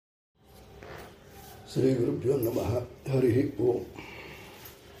ಶ್ರೀಗುರುಭ್ಯೋ ನಮಃ. ಹರಿ ಓಂ.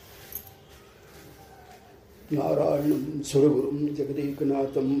 ನಾರಾಯಣಂ ಸುರಗುರುಂ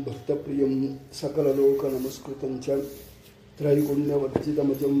ಜಗದೇಕನಾಥಂ ಭಕ್ತಪ್ರಿಯಂ ಸಕಲಲೋಕನಮಸ್ಕೃತಂ ಚ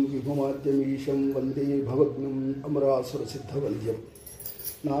ತ್ರೈಗುಣ್ಯವರ್ಜಿತಮಜಂ ವಿಭುಮಾದ್ಯಮೀಶಂ ವಂದೇ ಭವಗ್ನಂ ಅಮರಾಸುರಸಿದ್ಧವಂದ್ಯಂ.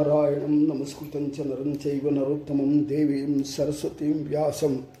 ನಾರಾಯಣಂ ನಮಸ್ಕೃತಂ ಚ ನರಂ ಚೈವ ನರೋತ್ತಮಂ ದೇವೀಂ ಸರಸ್ವತೀಂ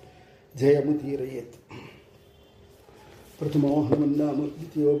ವ್ಯಾಸಂ ಜಯಮುದೀರಯೇತ್. ಪ್ರಥಮೋ ಹನುಮನ್ನಾಮ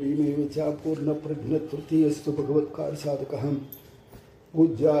ದ್ವಿತೀಯೋ ಭೀಮೇವ ಚ ಪೂರ್ಣಪ್ರಜ್ಞತೃತೀಯಸ್ತು ಭಗವತ್ಕಾರ್ಯಸಾಧಕಃ.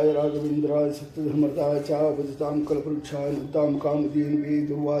 ಪೂಜ್ಯಾಯ ರಾಘವೇಂದ್ರಾಯ ಸತ್ಯಧರ್ಮರತಾಯ ಚ ಭಜತಾಂ ಕಲ್ಪವೃಕ್ಷಾಯ ನತಾಂ ಕಾಮಧೇನವೇ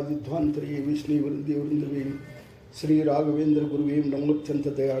ದುರ್ವಾದಿಧ್ವಾಂತರೇ ವಿಷ್ಣುವೃಂದೇವೃಂದವೇ ಶ್ರೀರಾಘವೇಂದ್ರ ಗುರುವೇಂ ನಮೋತ್ಯಂತ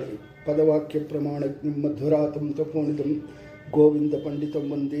ದಯಾಳವೇ. ಪದವಾಕ್ಯ ಪ್ರಮಾಣಜ್ಞಂ ಮಧ್ವರಾತಂ ತಪೋನಿಧಂ ಗೋವಿಂದ ಪಂಡಿತಂ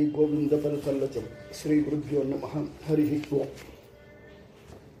ವಂದೇ ಗೋವಿಂದ ಪದತಲ್ಲಜಂ. ಶ್ರೀ ಗುರುಭ್ಯೋ ನಮಃ. ಹರಿ ಓಂ.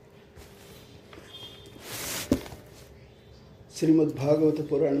 ಶ್ರೀಮದ್ ಭಾಗವತ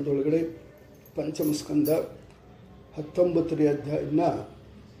ಪುರಾಣದೊಳಗಡೆ ಪಂಚಮ ಸ್ಕಂದ 19ನೇ ಅಧ್ಯಾಯನ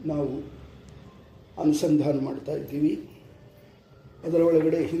ನಾವು ಅನುಸಂಧಾನ ಮಾಡ್ತಾ ಇದ್ದೀವಿ.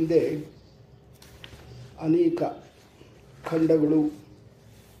 ಅದರೊಳಗಡೆ ಹಿಂದೆ ಅನೇಕ ಖಂಡಗಳು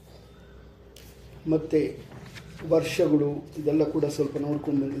ಮತ್ತು ವರ್ಷಗಳು ಇದೆಲ್ಲ ಕೂಡ ಸ್ವಲ್ಪ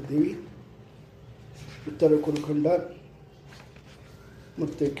ನೋಡ್ಕೊಂಡು ಬಂದಿದ್ದೀವಿ. ಉತ್ತರ ಕುರುಖಂಡ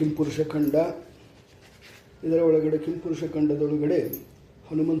ಮತ್ತು ಕಿಂಪುರುಷ ಖಂಡ. ಇದರ ಒಳಗಡೆ ಕಿಂಪುರುಷ ಖಂಡದೊಳಗಡೆ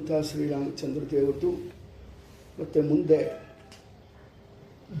ಹನುಮಂತ ಶ್ರೀರಾಮಚಂದ್ರ ದೇವರದು ಮತ್ತು ಮುಂದೆ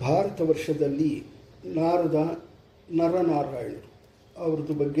ಭಾರತ ವರ್ಷದಲ್ಲಿ ನಾರದ ನರನಾರಾಯಣರು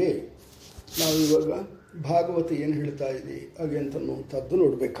ಅವ್ರದ್ದು ಬಗ್ಗೆ ನಾವು ಇವಾಗ ಭಾಗವತ ಏನು ಹೇಳ್ತಾ ಇದೆ ಹಾಗೆ ಅಂತನ್ನುವಂಥದ್ದು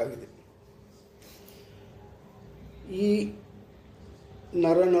ನೋಡಬೇಕಾಗಿದೆ. ಈ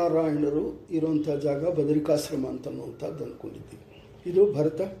ನರನಾರಾಯಣರು ಇರುವಂಥ ಜಾಗ ಬದರಿಕಾಶ್ರಮ ಅಂತನ್ನುವಂಥದ್ದು ಅಂದ್ಕೊಂಡಿದ್ದೀವಿ. ಇದು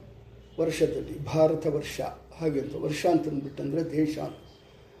ಭರತ ವರ್ಷದಲ್ಲಿ ಭಾರತ ವರ್ಷ ಹಾಗೆ ಅಂತ ವರ್ಷ ಅಂತಂದ್ಬಿಟ್ಟಂದರೆ ದೇಶ.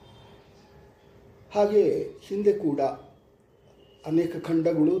 ಹಾಗೆ ಹಿಂದೆ ಕೂಡ ಅನೇಕ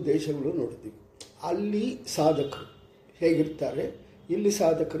ಖಂಡಗಳು ದೇಶಗಳು ನೋಡ್ತೀವಿ. ಅಲ್ಲಿ ಸಾಧಕರು ಹೇಗಿರ್ತಾರೆ, ಇಲ್ಲಿ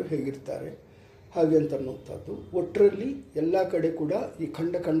ಸಾಧಕರು ಹೇಗಿರ್ತಾರೆ ಹಾಗೆ ಅಂತ ಅನ್ನುವಂಥದ್ದು. ಒಟ್ಟರಲ್ಲಿ ಎಲ್ಲ ಕಡೆ ಕೂಡ ಈ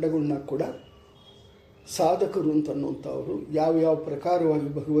ಖಂಡಗಳನ್ನ ಕೂಡ ಸಾಧಕರು ಅಂತನ್ನುವಂಥವರು ಯಾವ್ಯಾವ ಪ್ರಕಾರವಾಗಿ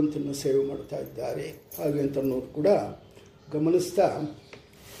ಭಗವಂತನ ಸೇವೆ ಮಾಡ್ತಾ ಇದ್ದಾರೆ ಹಾಗೆ ಅಂತನ್ನೋದು ಕೂಡ ಗಮನಿಸ್ತಾ,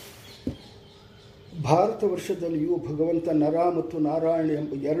 ಭಾರತ ವರ್ಷದಲ್ಲಿಯೂ ಭಗವಂತ ನರ ಮತ್ತು ನಾರಾಯಣ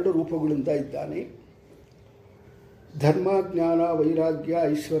ಎಂಬ 2 ರೂಪಗಳಿಂದ ಇದ್ದಾನೆ. ಧರ್ಮ, ಜ್ಞಾನ, ವೈರಾಗ್ಯ,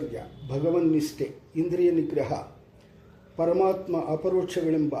 ಐಶ್ವರ್ಯ, ಭಗವನ್ನಿಷ್ಠೆ, ಇಂದ್ರಿಯ ನಿಗ್ರಹ, ಪರಮಾತ್ಮ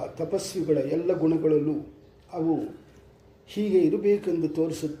ಅಪರೋಕ್ಷಗಳೆಂಬ ತಪಸ್ವಿಗಳ ಎಲ್ಲ ಗುಣಗಳಲ್ಲೂ ಅವು ಹೀಗೆ ಇರಬೇಕೆಂದು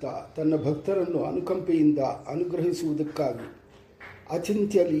ತೋರಿಸುತ್ತಾ ತನ್ನ ಭಕ್ತರನ್ನು ಅನುಕಂಪೆಯಿಂದ ಅನುಗ್ರಹಿಸುವುದಕ್ಕಾಗಿ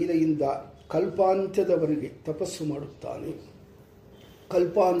ಅಚಿಂತ್ಯ ಲೀಲೆಯಿಂದ ಕಲ್ಪಾಂತ್ಯದವರೆಗೆ ತಪಸ್ಸು ಮಾಡುತ್ತಾನೆ.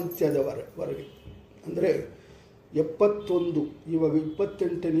 ಕಲ್ಪಾಂತ್ಯದವರೆಗೆ ಅಂದರೆ 71, ಇವಾಗ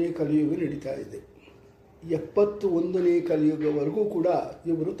 28ನೇ ಕಲಿಯುಗ ನಡೀತಾ ಇದೆ. 71ನೇ ಕಲಿಯುಗವರೆಗೂ ಕೂಡ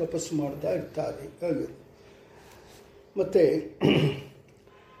ಇವರು ತಪಸ್ಸು ಮಾಡ್ತಾ ಇರ್ತಾರೆ. ಹಾಗೆ ಮತ್ತು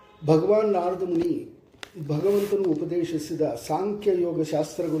ಭಗವಾನ್ ನಾರದ ಮುನಿ ಭಗವಂತನು ಉಪದೇಶಿಸಿದ ಸಾಂಖ್ಯ ಯೋಗ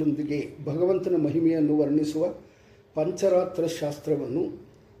ಶಾಸ್ತ್ರಗಳೊಂದಿಗೆ ಭಗವಂತನ ಮಹಿಮೆಯನ್ನು ವರ್ಣಿಸುವ ಪಂಚರಾತ್ರ ಶಾಸ್ತ್ರವನ್ನು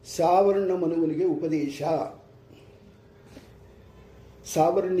ಸಾವರ್ಣ ಮನುವನಿಗೆ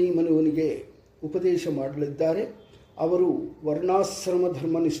ಸಾವರ್ಣಿ ಮನುವನಿಗೆ ಉಪದೇಶ ಮಾಡಲಿದ್ದಾರೆ. ಅವರು ವರ್ಣಾಶ್ರಮ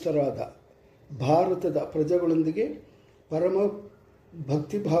ಧರ್ಮನಿಷ್ಠರಾದ ಭಾರತದ ಪ್ರಜೆಗಳೊಂದಿಗೆ ಪರಮ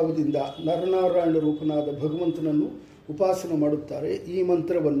ಭಕ್ತಿಭಾವದಿಂದ ನರನಾರಾಯಣ ರೂಪನಾದ ಭಗವಂತನನ್ನು ಉಪಾಸನೆ ಮಾಡುತ್ತಾರೆ. ಈ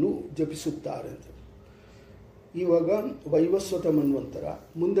ಮಂತ್ರವನ್ನು ಜಪಿಸುತ್ತಾರೆ ಅಂತ. ಇವಾಗ ವೈವಸ್ವತ ಮನ್ವಂತರ,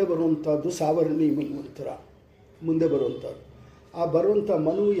 ಮುಂದೆ ಬರುವಂಥದ್ದು ಸಾವರ್ಣಿ ಮನ್ವಂತರ ಮುಂದೆ ಬರುವಂಥದ್ದು. ಆ ಬರುವಂಥ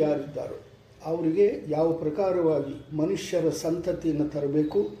ಮನು ಯಾರಿದ್ದಾರೋ ಅವರಿಗೆ ಯಾವ ಪ್ರಕಾರವಾಗಿ ಮನುಷ್ಯರ ಸಂತತಿಯನ್ನು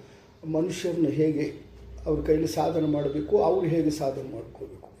ತರಬೇಕು, ಮನುಷ್ಯರನ್ನ ಹೇಗೆ ಅವ್ರ ಕೈಲಿ ಸಾಧನೆ ಮಾಡಬೇಕು, ಅವರು ಹೇಗೆ ಸಾಧನೆ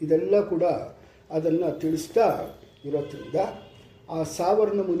ಮಾಡ್ಕೋಬೇಕು, ಇದೆಲ್ಲ ಕೂಡ ಅದನ್ನು ತಿಳಿಸ್ತಾ ಇರೋದ್ರಿಂದ ಆ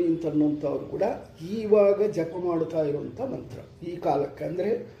ಸಾವರ್ಣ ಮುನಿ ಅಂತ ಅನ್ನೋಂಥವ್ರು ಕೂಡ ಈವಾಗ ಜಪ ಮಾಡ್ತಾ ಇರುವಂಥ ಮಂತ್ರ ಈ ಕಾಲಕ್ಕೆ,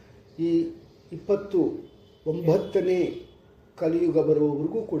 ಅಂದರೆ ಈ 29ನೇ ಕಲಿಯುಗ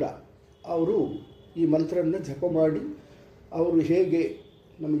ಬರುವವರೆಗೂ ಕೂಡ ಅವರು ಈ ಮಂತ್ರನ ಜಪ ಮಾಡಿ ಅವರು ಹೇಗೆ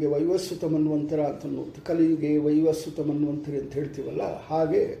ನಮಗೆ ವೈವಸ್ವತ ಮನ್ವಂತರ ಅಂತನ್ನುವಂಥ ಕಲಿಯುಗೆ ವೈವಸ್ವತ ಮನ್ವಂತರೆ ಅಂತ ಹೇಳ್ತೀವಲ್ಲ,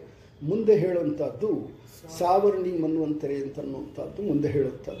 ಹಾಗೆ ಮುಂದೆ ಹೇಳುವಂಥದ್ದು ಸಾವರ್ಣಿ ಮನ್ವಂತರೆ ಅಂತನ್ನುವಂಥದ್ದು ಮುಂದೆ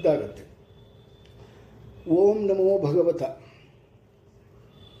ಹೇಳುವಂಥದ್ದಾಗತ್ತೆ. ಓಂ ನಮೋ ಭಗವತ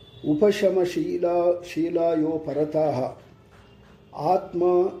ಉಪಶಮಶೀಲಾಯೋ ಪರತಃ ಆತ್ಮ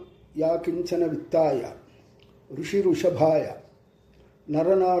ಯಾಕಿಂಚನ ವಿತ್ತಾಯ ಋಷಿಋಷಭಾಯ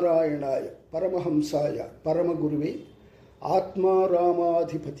ನರನಾರಾಯಣಾಯ ಪರಮಹಂಸಾಯ ಪರಮಗುರುವೇ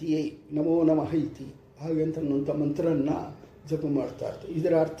ಆತ್ಮಾರಾಮಾಧಿಪತಿಯೇ ನಮೋ ನಮಃ ಇತಿ ಹಾಗೆ ಅಂತನ್ನುವಂಥ ಮಂತ್ರವನ್ನು ಜಪ ಮಾಡ್ತಾ ಇರ್ತಾರೆ.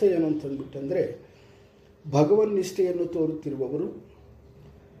 ಇದರ ಅರ್ಥ ಏನು ಅಂತಂದ್ಬಿಟ್ಟಂದರೆ, ಭಗವನ್ನಿಷ್ಠೆಯನ್ನು ತೋರುತ್ತಿರುವವರು,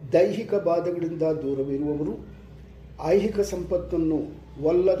 ದೈಹಿಕ ಬಾಧೆಗಳಿಂದ ದೂರವಿರುವವರು, ಐಹಿಕ ಸಂಪತ್ತನ್ನು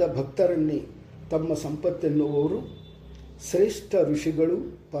ಒಲ್ಲದ ಭಕ್ತರನ್ನೇ ತಮ್ಮ ಸಂಪತ್ತೆನ್ನುವವರು, ಶ್ರೇಷ್ಠ ಋಷಿಗಳು,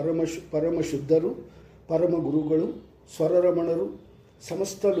 ಪರಮಶುದ್ಧರು, ಪರಮಗುರುಗಳು, ಸ್ವರರಮಣರು,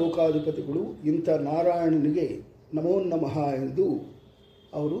 ಸಮಸ್ತ ಲೋಕಾಧಿಪತಿಗಳು ಇಂಥ ನಾರಾಯಣನಿಗೆ ನಮೋ ನಮಃ ಎಂದು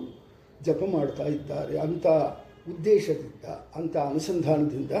ಅವರು ಜಪ ಮಾಡ್ತಾ ಇದ್ದಾರೆ. ಅಂಥ ಉದ್ದೇಶದಿಂದ, ಅಂಥ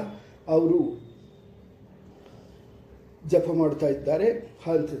ಅನುಸಂಧಾನದಿಂದ ಅವರು ಜಪ ಮಾಡ್ತಾ ಇದ್ದಾರೆ.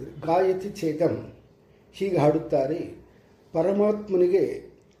 ಅಂತಂದರೆ ಗಾಯತಿ ಚೇತಂ, ಹೀಗೆ ಹಾಡುತ್ತಾರೆ. ಪರಮಾತ್ಮನಿಗೆ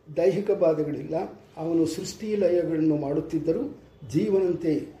ದೈಹಿಕ ಬಾಧೆಗಳಿಲ್ಲ. ಅವನು ಸೃಷ್ಟಿ ಲಯಗಳನ್ನು ಮಾಡುತ್ತಿದ್ದರೂ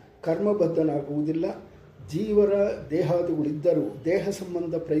ಜೀವನಂತೆ ಕರ್ಮಬದ್ಧನಾಗುವುದಿಲ್ಲ. ಜೀವರ ದೇಹಾದಿಗಳಿದ್ದರೂ ದೇಹ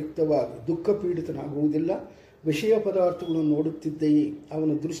ಸಂಬಂಧ ಪ್ರಯುಕ್ತವಾಗಿ ದುಃಖ ಪೀಡಿತನಾಗುವುದಿಲ್ಲ. ವಿಷಯ ಪದಾರ್ಥಗಳನ್ನು ನೋಡುತ್ತಿದ್ದೆಯೇ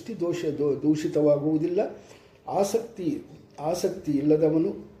ಅವನ ದೃಷ್ಟಿ ದೂಷಿತವಾಗುವುದಿಲ್ಲ. ಆಸಕ್ತಿ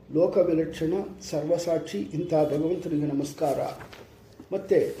ಇಲ್ಲದವನು, ಲೋಕವಿಲಕ್ಷಣ, ಸರ್ವಸಾಕ್ಷಿ ಇಂಥ ಭಗವಂತನಿಗೆ ನಮಸ್ಕಾರ.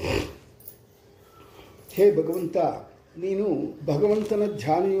 ಮತ್ತು ಹೇ ಭಗವಂತ, ನೀನು ಭಗವಂತನ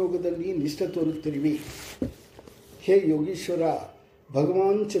ಧ್ಯಾನಯೋಗದಲ್ಲಿ ನಿಷ್ಠೆ ತೋರುತ್ತಿರುವಿ. ಹೇ ಯೋಗೀಶ್ವರ,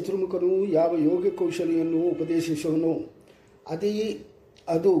 ಭಗವಾನ್ ಚತುರ್ಮುಖನು ಯಾವ ಯೋಗ ಕೌಶಲ್ಯನ್ನು ಉಪದೇಶಿಸುವನೋ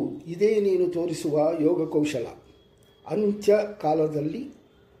ಇದೇ ನೀನು ತೋರಿಸುವ ಯೋಗ ಕೌಶಲ. ಅಂತ್ಯ ಕಾಲದಲ್ಲಿ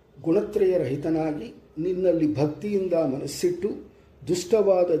ಗುಣತ್ರಯರಹಿತನಾಗಿ ನಿನ್ನಲ್ಲಿ ಭಕ್ತಿಯಿಂದ ಮನಸ್ಸಿಟ್ಟು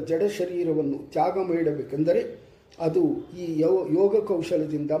ದುಷ್ಟವಾದ ಜಡ ಶರೀರವನ್ನು ತ್ಯಾಗ ಮಾಡಬೇಕೆಂದರೆ ಅದು ಈ ಯೋಗ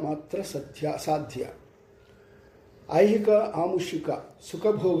ಕೌಶಲದಿಂದ ಮಾತ್ರ ಸಾಧ್ಯ. ಐಹಿಕ ಆಮುಷಿಕ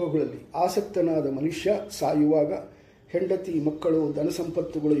ಸುಖಭೋಗಗಳಲ್ಲಿ ಆಸಕ್ತನಾದ ಮನುಷ್ಯ ಸಾಯುವಾಗ ಹೆಂಡತಿ, ಮಕ್ಕಳು,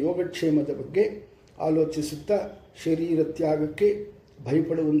 ಧನಸಂಪತ್ತುಗಳ ಯೋಗಕ್ಷೇಮದ ಬಗ್ಗೆ ಆಲೋಚಿಸುತ್ತಾ ಶರೀರ ತ್ಯಾಗಕ್ಕೆ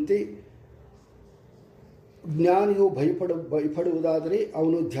ಭಯಪಡುವಂತೆ, ಜ್ಞಾನಿಯು ಭಯಪಡುವುದಾದರೆ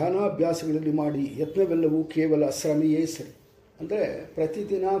ಅವನು ಧ್ಯಾನಾಭ್ಯಾಸಗಳಲ್ಲಿ ಮಾಡಿ ಯತ್ನವೆಲ್ಲವೂ ಕೇವಲ ಶ್ರಮೆಯೇ ಸರಿ. ಅಂದರೆ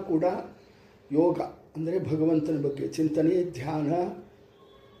ಪ್ರತಿದಿನ ಕೂಡ ಯೋಗ ಅಂದರೆ ಭಗವಂತನ ಬಗ್ಗೆ ಚಿಂತನೆ, ಧ್ಯಾನ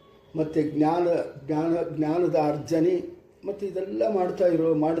ಮತ್ತು ಜ್ಞಾನದ ಅರ್ಜನೆ ಮತ್ತು ಇದೆಲ್ಲ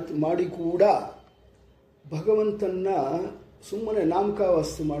ಮಾಡಿ ಕೂಡ ಭಗವಂತನ ಸುಮ್ಮನೆ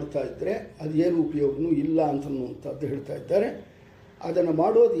ನಾಮಕಾವಸ್ತು ಮಾಡ್ತಾ ಇದ್ದರೆ ಅದು ಏನು ಉಪಯೋಗನೂ ಇಲ್ಲ ಅಂತನ್ನುವಂಥದ್ದು ಹೇಳ್ತಾ ಇದ್ದಾರೆ. ಅದನ್ನು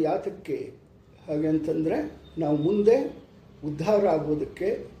ಮಾಡೋದು ಯಾತಕ್ಕೆ ಹಾಗೆ ಅಂತಂದರೆ ನಾವು ಮುಂದೆ ಉದ್ಧಾರ ಆಗೋದಕ್ಕೆ,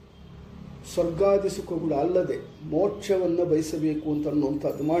 ಸ್ವರ್ಗಾದಿ ಸುಖಗಳು ಅಲ್ಲದೆ ಮೋಕ್ಷವನ್ನು ಬಯಸಬೇಕು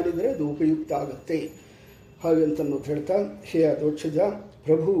ಅಂತನ್ನುವಂಥದ್ದು ಮಾಡಿದರೆ ಅದು ಉಪಯುಕ್ತ ಆಗುತ್ತೆ ಹಾಗೆ ಅಂತನ್ನೋದು ಹೇಳ್ತಾ, ಹೇ ಅದೋಕ್ಷಜ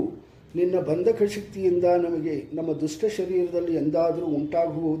ಪ್ರಭು, ನಿನ್ನ ಬಂಧಕ ಶಕ್ತಿಯಿಂದ ನಮಗೆ ನಮ್ಮ ದುಷ್ಟ ಶರೀರದಲ್ಲಿ ಎಂದಾದರೂ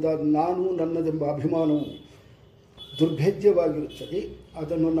ಉಂಟಾಗಬಹುದಾದ ನಾನು ನನ್ನದೆಂಬ ಅಭಿಮಾನವು ದುರ್ಭೇದ್ಯವಾಗಿರುತ್ತದೆ.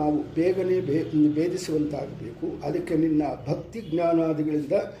 ಅದನ್ನು ನಾವು ಬೇಗನೆ ಭೇದಿಸುವಂತಾಗಬೇಕು. ಅದಕ್ಕೆ ನಿನ್ನ ಭಕ್ತಿ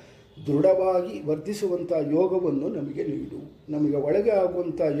ಜ್ಞಾನಾದಿಗಳಿಂದ ದೃಢವಾಗಿ ವರ್ಧಿಸುವಂಥ ಯೋಗವನ್ನು ನಮಗೆ ನೀಡು. ನಮಗೆ ಒಳಗೆ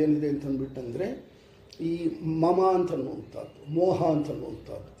ಆಗುವಂಥ ಏನಿದೆ ಅಂತಂದ್ಬಿಟ್ಟಂದರೆ ಈ ಮಮ ಅಂತನ್ನುವಂಥದ್ದು, ಮೋಹ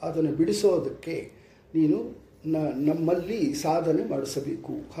ಅಂತನ್ನುವಂಥದ್ದು, ಅದನ್ನು ಬಿಡಿಸೋದಕ್ಕೆ ನೀನು ನಮ್ಮಲ್ಲಿ ಸಾಧನೆ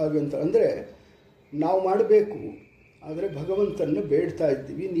ಮಾಡಿಸಬೇಕು. ಹಾಗಂತ ಅಂದರೆ ನಾವು ಮಾಡಬೇಕು, ಆದರೆ ಭಗವಂತನ ಬೇಡ್ತಾ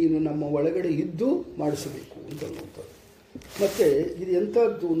ಇದ್ದೀವಿ, ನೀನು ನಮ್ಮ ಒಳಗಡೆ ಇದ್ದು ಮಾಡಿಸಬೇಕು ಅಂತನ್ನುವಂಥದ್ದು. ಮತ್ತು ಇದು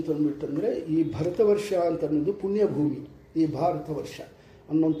ಎಂಥದ್ದು ಅಂತಂದ್ಬಿಟ್ಟಂದರೆ ಈ ಭರತ ವರ್ಷ ಅಂತನ್ನೋದು ಪುಣ್ಯಭೂಮಿ. ಈ ಭಾರತ ವರ್ಷ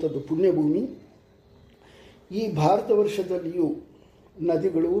ಅನ್ನುವಂಥದ್ದು ಪುಣ್ಯಭೂಮಿ. ಈ ಭಾರತ ವರ್ಷದಲ್ಲಿಯೂ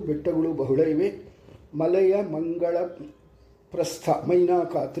ನದಿಗಳು, ಬೆಟ್ಟಗಳು ಬಹಳ ಇವೆ. ಮಲಯ, ಮಂಗಳ, ಪ್ರಸ್ಥ,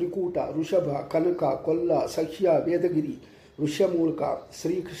 ಮೈನಾಕ, ತ್ರಿಕೂಟ, ಋಷಭ, ಕನಕ, ಕೊಲ್ಲ, ಸಹ್ಯ, ವೇದಗಿರಿ, ಋಷ್ಯಮೂಲಕ,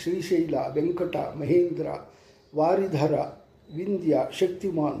 ಶ್ರೀಶೈಲ, ವೆಂಕಟ, ಮಹೇಂದ್ರ, ವಾರಿಧರ, ವಿಂಧ್ಯ,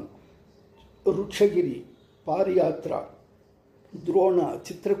 ಶಕ್ತಿಮಾನ್, ರುಕ್ಷಗಿರಿ, ಪಾರಿಯಾತ್ರ, ದ್ರೋಣ,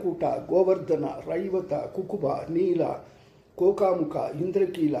 ಚಿತ್ರಕೂಟ, ಗೋವರ್ಧನ, ರೈವತ, ಕುಕುಬ, ನೀಲ, ಕೋಕಾಮುಖ,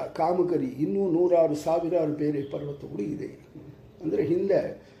 ಇಂದ್ರಕೀಲ, ಕಾಮಗರಿ, ಇನ್ನೂ ನೂರಾರು ಸಾವಿರಾರು ಬೇರೆ ಪರ್ವತಗಳು ಇದೆ. ಅಂದರೆ ಹಿಂದೆ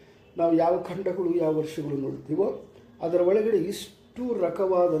ನಾವು ಯಾವ ಖಂಡಗಳು ಯಾವ ವರ್ಷಗಳು ನೋಡ್ತೀವೋ ಅದರ ಒಳಗಡೆ ಇಷ್ಟು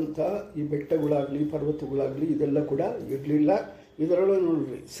ರಕವಾದಂಥ ಈ ಬೆಟ್ಟಗಳಾಗಲಿ ಪರ್ವತಗಳಾಗಲಿ ಇದೆಲ್ಲ ಕೂಡ ಇರಲಿಲ್ಲ. ಇದರೊಳಗೆ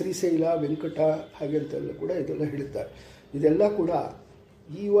ನೋಡ್ರಿ ಶ್ರೀಶೈಲ, ವೆಂಕಟ ಹಾಗೆ ಅಂತೆಲ್ಲ ಕೂಡ ಇದೆಲ್ಲ ಹೇಳಿದ್ದಾರೆ. ಇದೆಲ್ಲ ಕೂಡ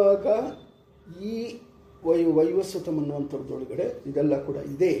ಇವಾಗ ಈ ವೈವಸ್ವತಂ ಅನ್ನುವಂಥದ್ದೊಳಗಡೆ ಇದೆಲ್ಲ ಕೂಡ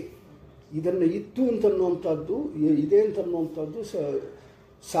ಇದೆ. ಇದನ್ನು ಇತ್ತು ಅಂತನ್ನುವಂಥದ್ದು ಇದೆ ಅಂತನ್ನುವಂಥದ್ದು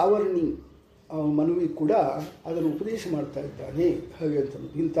ಸಾವರ್ಣಿ ಮನುವಿ ಕೂಡ ಅದನ್ನು ಉಪದೇಶ ಮಾಡ್ತಾ ಇದ್ದಾನೆ ಹಾಗೆ ಅಂತ.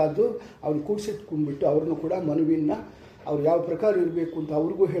 ಇಂಥದ್ದು ಅವ್ನು ಕೂಡಿಸಿಟ್ಕೊಂಡ್ಬಿಟ್ಟು ಅವ್ರನ್ನೂ ಕೂಡ ಮನುವಿನ ಅವ್ರು ಯಾವ ಪ್ರಕಾರ ಇರಬೇಕು ಅಂತ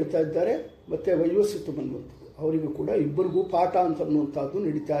ಅವ್ರಿಗೂ ಹೇಳ್ತಾ ಇದ್ದಾರೆ. ಮತ್ತು ವೈವಸ್ವತಂ ಅನ್ನುವಂಥದ್ದು ಅವರಿಗೂ ಕೂಡ ಇಬ್ಬರಿಗೂ ಪಾಠ ಅಂತನ್ನುವಂಥದ್ದು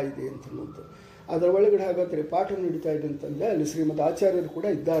ನಡೀತಾ ಇದೆ ಅಂತನ್ನುವಂಥದ್ದು. ಅದರ ಒಳಗಡೆ ಹಾಗಾದರೆ ಪಾಠ ನಡೀತಾ ಇದೆ ಅಂತಂದರೆ ಅಲ್ಲಿ ಶ್ರೀಮದ್ ಆಚಾರ್ಯರು ಕೂಡ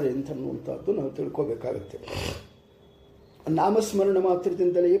ಇದ್ದಾರೆ ಅಂತನ್ನುವಂಥದ್ದು ನಾವು ತಿಳ್ಕೋಬೇಕಾಗತ್ತೆ. ನಾಮಸ್ಮರಣ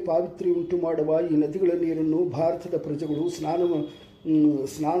ಮಾತ್ರದಿಂದಲೇ ಪಾವಿತ್ರ್ಯ ಉಂಟು ಮಾಡುವ ಈ ನದಿಗಳ ನೀರನ್ನು ಭಾರತದ ಪ್ರಜೆಗಳು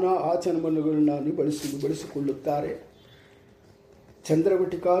ಸ್ನಾನ ಆಚರಣೆಗಳನ್ನಾಗಿ ಬಳಸಿಕೊಳ್ಳುತ್ತಾರೆ.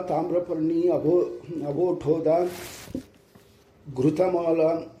 ಚಂದ್ರವಟಿಕ, ತಾಮ್ರಪರ್ಣಿ, ಅಬೋಠೋದ, ಘೃತಮಾಲ,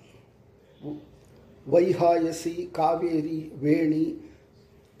 ವೈಹಾಯಸಿ, ಕಾವೇರಿ, ವೇಣಿ,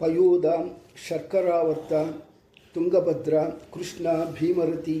 ಪಯೋದ, ಶರ್ಕರಾವರ್ತ, ತುಂಗಭದ್ರ, ಕೃಷ್ಣ,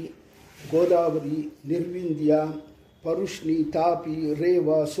 ಭೀಮರತಿ, ಗೋದಾವರಿ, ನಿರ್ವಿಂಧ್ಯ, ಪರುಷ್ಣಿ, ತಾಪಿ, ರೇವ,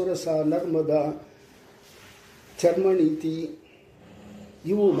 ಸುರಸ, ನರ್ಮದ, ಚರ್ಮಣೀತಿ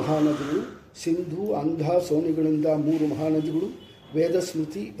ಇವು ಮಹಾನದಿಗಳು. ಸಿಂಧು, ಅಂಧ, ಸೋನಿಗಳಿಂದ 3 ಮಹಾನದಿಗಳು.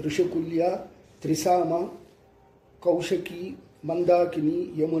 ವೇದಸ್ಮೃತಿ, ಋಷಿಕುಲ್ಯ, ತ್ರಿಸಾಮ, ಕೌಶಕಿ, ಮಂದಾಕಿನಿ,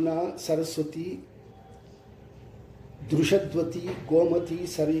 ಯಮುನಾ, ಸರಸ್ವತಿ, ದೃಷದ್ವತಿ, ಗೋಮತಿ,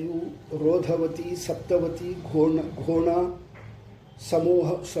 ಸರಯು, ರೋಧವತಿ, ಸಪ್ತವತಿ, ಘೋಣ, ಸಮೂಹ,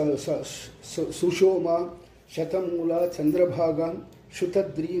 ಸುಷೋಮ, ಶತಮೂಲ, ಚಂದ್ರಭಾಗ,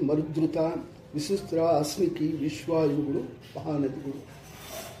 ಶುತದ್ರಿ, ಮರುದ್ರುತ, ವಿಸುಸ್ತ್ರ, ಅಸ್ಮಿಕಿ, ವಿಶ್ವಾಯುಗಳು ಮಹಾನದಿಗಳು.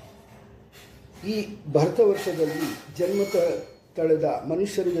 ಈ ಭರತ ವರ್ಷದಲ್ಲಿ ಜನ್ಮ ತಳೆದ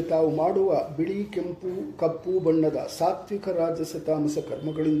ಮನುಷ್ಯರಿಗೆ ತಾವು ಮಾಡುವ ಬಿಳಿ, ಕೆಂಪು, ಕಪ್ಪು ಬಣ್ಣದ ಸಾತ್ವಿಕ, ರಾಜಸ, ತಾಮಸ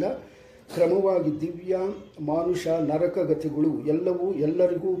ಕರ್ಮಗಳಿಂದ ಕ್ರಮವಾಗಿ ದಿವ್ಯ, ಮಾನುಷ, ನರಕ ಗತಿಗಳು ಎಲ್ಲವೂ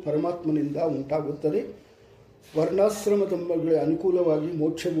ಎಲ್ಲರಿಗೂ ಪರಮಾತ್ಮನಿಂದ ಉಂಟಾಗುತ್ತದೆ. ವರ್ಣಾಶ್ರಮದಗಳಿಗೆ ಅನುಕೂಲವಾಗಿ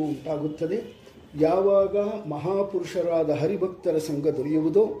ಮೋಕ್ಷವೂ ಉಂಟಾಗುತ್ತದೆ. ಯಾವಾಗ ಮಹಾಪುರುಷರಾದ ಹರಿಭಕ್ತರ ಸಂಘ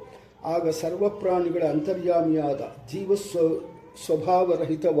ದೊರೆಯುವುದೋ ಆಗ ಸರ್ವಪ್ರಾಣಿಗಳ ಅಂತರ್ಯಾಮಿಯಾದ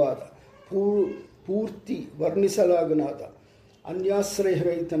ಸ್ವಭಾವರಹಿತವಾದ ಪೂರ್ತಿ ವರ್ಣಿಸಲಾಗನಾದ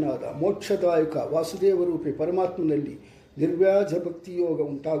ಅನ್ಯಾಶ್ರಯರಹಿತನಾದ ಮೋಕ್ಷದಾಯಕ ವಾಸುದೇವರೂಪಿ ಪರಮಾತ್ಮನಲ್ಲಿ ನಿರ್ವ್ಯಾಜ ಭಕ್ತಿಯೋಗ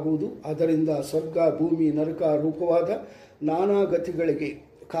ಉಂಟಾಗುವುದು. ಅದರಿಂದ ಸ್ವರ್ಗ, ಭೂಮಿ, ನರಕ ರೂಪವಾದ ನಾನಾ ಗತಿಗಳಿಗೆ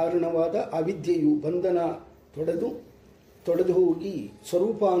ಕಾರಣವಾದ ಅವಿದ್ಯೆಯು ಬಂಧನ ತೊಡೆದು ಹೋಗಿ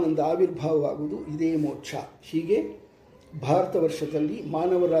ಸ್ವರೂಪಾನಂದ ಆವಿರ್ಭಾವವಾಗುವುದು. ಇದೇ ಮೋಕ್ಷ. ಹೀಗೆ ಭಾರತ ವರ್ಷದಲ್ಲಿ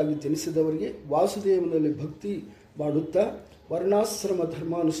ಮಾನವರಾಗಿ ಜನಿಸಿದವರಿಗೆ ವಾಸುದೇವನಲ್ಲಿ ಭಕ್ತಿ ಮಾಡುತ್ತಾ ವರ್ಣಾಶ್ರಮ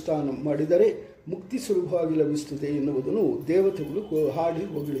ಧರ್ಮಾನುಷ್ಠಾನ ಮಾಡಿದರೆ ಮುಕ್ತಿ ಸುಲಭವಾಗಿ ಲಭಿಸುತ್ತದೆ ಎನ್ನುವುದನ್ನು ದೇವತೆಗಳು ಹಾಡಿ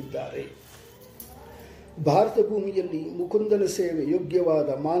ಹೊಗಳಿದ್ದಾರೆ. ಭಾರತ ಭೂಮಿಯಲ್ಲಿ ಮುಕುಂದನ ಸೇವೆ ಯೋಗ್ಯವಾದ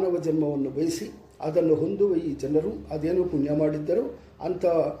ಮಾನವ ಜನ್ಮವನ್ನು ಬಯಸಿ ಅದನ್ನು ಹೊಂದುವ ಈ ಜನರು ಅದೇನು ಪುಣ್ಯ ಮಾಡಿದ್ದರೂ ಅಂಥ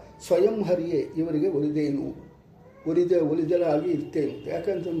ಸ್ವಯಂ ಹರಿಯೇ ಇವರಿಗೆ ಒಲಿದಲಾಗಿ ಇರ್ತೇನೆ.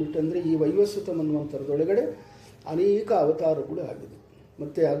 ಯಾಕಂತಂದ್ಬಿಟ್ಟಂದರೆ ಈ ವೈವಸ್ವತ ಮನ್ವಂತರದೊಳಗಡೆ ಅನೇಕ ಅವತಾರಗಳು ಆಗಿದೆ.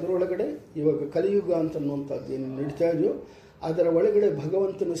 ಮತ್ತು ಅದರೊಳಗಡೆ ಇವಾಗ ಕಲಿಯುಗ ಅಂತನ್ನುವಂಥದ್ದು ಏನು ನಡೀತಾ ಇದೆಯೋ ಅದರ ಒಳಗಡೆ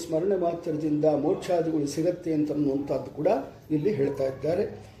ಭಗವಂತನ ಸ್ಮರಣೆ ಮಾತ್ರದಿಂದ ಮೋಕ್ಷಾದಿಗಳು ಸಿಗತ್ತೆ ಅಂತನ್ನುವಂಥದ್ದು ಕೂಡ ಇಲ್ಲಿ ಹೇಳ್ತಾ ಇದ್ದಾರೆ.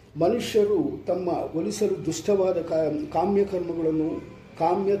 ಮನುಷ್ಯರು ತಮ್ಮ ಒಲಿಸಲು ದುಷ್ಟವಾದ ಕಾಮ್ಯ ಕರ್ಮಗಳನ್ನು,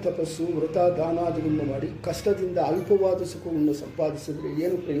 ಕಾಮ್ಯ ತಪಸ್ಸು, ವ್ರತ, ದಾನಾದಿಗಳನ್ನು ಮಾಡಿ ಕಷ್ಟದಿಂದ ಅಲ್ಪವಾದ ಸುಖವನ್ನು ಸಂಪಾದಿಸಿದರೆ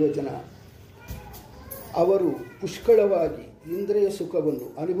ಏನು ಪ್ರಯೋಜನ? ಅವರು ಪುಷ್ಕಳವಾಗಿ ಇಂದ್ರಿಯ ಸುಖವನ್ನು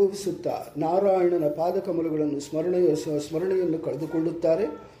ಅನುಭವಿಸುತ್ತಾ ನಾರಾಯಣನ ಪಾದಕಮಲಗಳನ್ನು ಸ್ಮರಣೆಯನ್ನು ಕಳೆದುಕೊಳ್ಳುತ್ತಾರೆ.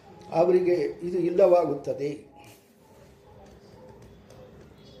 ಅವರಿಗೆ ಇದು ಇಲ್ಲವಾಗುತ್ತದೆ.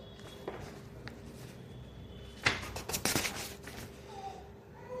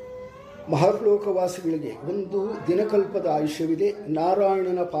 ಮಹರ್ಲೋಕವಾಸಿಗಳಿಗೆ ಒಂದು ದಿನಕಲ್ಪದ ಆಯುಷ್ಯವಿದೆ.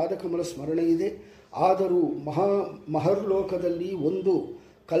 ನಾರಾಯಣನ ಪಾದಕಮಲ ಸ್ಮರಣೆ ಇದೆ. ಆದರೂ ಮಹರ್ಲೋಕದಲ್ಲಿ ಒಂದು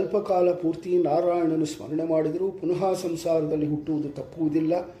ಕಲ್ಪಕಾಲ ಪೂರ್ತಿ ನಾರಾಯಣನು ಸ್ಮರಣೆ ಮಾಡಿದರೂ ಪುನಃ ಸಂಸಾರದಲ್ಲಿ ಹುಟ್ಟುವುದು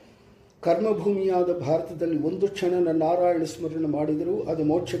ತಪ್ಪುವುದಿಲ್ಲ. ಕರ್ಮಭೂಮಿಯಾದ ಭಾರತದಲ್ಲಿ ಒಂದು ಕ್ಷಣನ ನಾರಾಯಣ ಸ್ಮರಣೆ ಮಾಡಿದರೂ ಅದು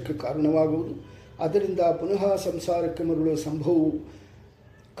ಮೋಕ್ಷಕ್ಕೆ ಕಾರಣವಾಗುವುದು. ಅದರಿಂದ ಪುನಃ ಸಂಸಾರಕ್ಕೆ ಮರಳುವ ಸಂಭವವು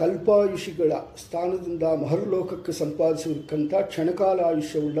ಕಲ್ಪಾಯುಷಿಗಳ ಸ್ಥಾನದಿಂದ ಮಹರ್ಲೋಕಕ್ಕೆ ಸಂಪಾದಿಸುವುದಕ್ಕಿಂತ ಕ್ಷಣಕಾಲ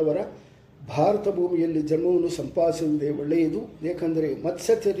ಆಯುಷ್ಯವುಳ್ಳವರ ಭಾರತ ಭೂಮಿಯಲ್ಲಿ ಜನ್ಮವನ್ನು ಸಂಪಾದಿಸುವುದೇ ಒಳ್ಳೆಯದು. ಏಕೆಂದರೆ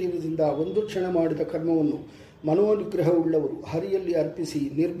ಮತ್ಸ್ಯ ಶರೀರದಿಂದ ಒಂದು ಕ್ಷಣ ಮಾಡಿದ ಕರ್ಮವನ್ನು ಮನೋನಿಗ್ರಹವುಳ್ಳವರು ಹರಿಯಲ್ಲಿ ಅರ್ಪಿಸಿ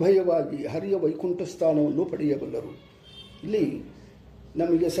ನಿರ್ಭಯವಾಗಿ ಹರಿಯ ವೈಕುಂಠ ಸ್ಥಾನವನ್ನು ಪಡೆಯಬಲ್ಲರು. ಇಲ್ಲಿ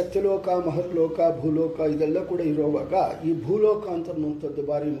ನಮಗೆ ಸತ್ಯಲೋಕ, ಮಹರ್ಲೋಕ, ಭೂಲೋಕ ಇದೆಲ್ಲ ಕೂಡ ಇರುವಾಗ ಈ ಭೂಲೋಕ ಅಂತನ್ನುವಂಥದ್ದು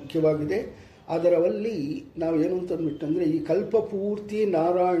ಭಾರಿ ಮುಖ್ಯವಾಗಿದೆ. ಅದರಲ್ಲಿ ನಾವು ಏನು ಅಂತಂದ್ಬಿಟ್ಟಂದರೆ ಈ ಕಲ್ಪ ಪೂರ್ತಿ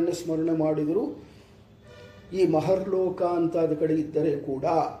ನಾರಾಯಣ ಸ್ಮರಣೆ ಮಾಡಿದರೂ ಈ ಮಹರ್ಲೋಕ ಅಂತಾದ ಕಡೆ ಇದ್ದರೆ ಕೂಡ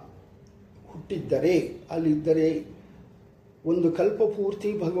ಹುಟ್ಟಿದ್ದರೆ ಅಲ್ಲಿದ್ದರೆ ಒಂದು ಕಲ್ಪ ಪೂರ್ತಿ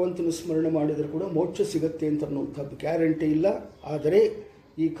ಭಗವಂತನ ಸ್ಮರಣೆ ಮಾಡಿದರೆ ಕೂಡ ಮೋಕ್ಷ ಸಿಗತ್ತೆ ಅಂತ ಅನ್ನುವಂಥದ್ದು ಗ್ಯಾರಂಟಿ ಇಲ್ಲ. ಆದರೆ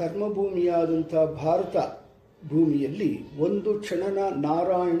ಈ ಕರ್ಮಭೂಮಿಯಾದಂಥ ಭಾರತ ಭೂಮಿಯಲ್ಲಿ ಒಂದು ಕ್ಷಣನ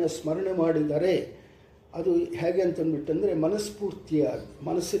ನಾರಾಯಣ ಸ್ಮರಣೆ ಮಾಡಿದರೆ ಅದು ಹೇಗೆ ಅಂತಂದ್ಬಿಟ್ಟಂದರೆ ಮನಸ್ಫೂರ್ತಿಯಾಗಿ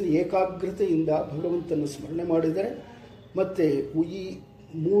ಮನಸ್ಸಿನ ಏಕಾಗ್ರತೆಯಿಂದ ಭಗವಂತನ ಸ್ಮರಣೆ ಮಾಡಿದರೆ ಮತ್ತು ಈ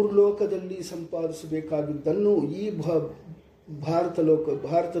 3 ಲೋಕದಲ್ಲಿ ಸಂಪಾದಿಸಬೇಕಾಗಿದ್ದನ್ನು ಈ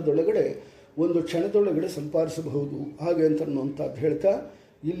ಭಾರತದೊಳಗಡೆ ಒಂದು ಕ್ಷಣದೊಳಗಡೆ ಸಂಪಾದಿಸಬಹುದು. ಹಾಗೆ ಅಂತನ್ನುವಂಥದ್ದು ಹೇಳ್ತಾ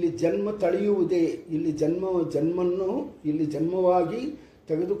ಇಲ್ಲಿ ಜನ್ಮ ತಳೆಯುವುದೇ, ಇಲ್ಲಿ ಜನ್ಮವಾಗಿ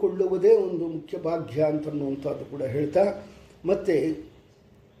ತೆಗೆದುಕೊಳ್ಳುವುದೇ ಒಂದು ಮುಖ್ಯ ಭಾಗ್ಯ ಅಂತನ್ನುವಂಥದ್ದು ಕೂಡ ಹೇಳ್ತಾ, ಮತ್ತು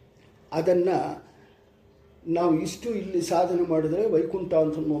ಅದನ್ನು ನಾವು ಇಷ್ಟು ಇಲ್ಲಿ ಸಾಧನೆ ಮಾಡಿದರೆ ವೈಕುಂಠ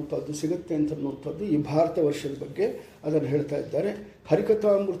ಅಂತನ್ನುವಂಥದ್ದು ಸಿಗುತ್ತೆ ಅಂತನ್ನುವಂಥದ್ದು ಈ ಭಾರತ ವರ್ಷದ ಬಗ್ಗೆ ಅದನ್ನು ಹೇಳ್ತಾ ಇದ್ದಾರೆ.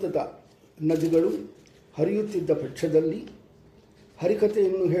 ಹರಿಕಥಾಮೃತದ ನದಿಗಳು ಹರಿಯುತ್ತಿದ್ದ ಪಕ್ಷದಲ್ಲಿ,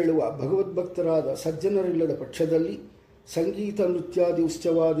 ಹರಿಕಥೆಯನ್ನು ಹೇಳುವ ಭಗವದ್ಭಕ್ತರಾದ ಸಜ್ಜನರಿಲ್ಲದ ಪಕ್ಷದಲ್ಲಿ, ಸಂಗೀತ, ನೃತ್ಯಾದಿ,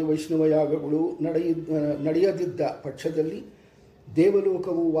 ಉತ್ಸವಾದಿ, ವೈಷ್ಣವ ಯಾಗಗಳು ನಡೆಯದಿದ್ದ ಪಕ್ಷದಲ್ಲಿ,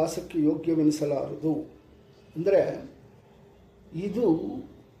 ದೇವಲೋಕವು ವಾಸಕ್ಕೆ ಯೋಗ್ಯವೆನಿಸಲಾರದು. ಅಂದರೆ ಇದು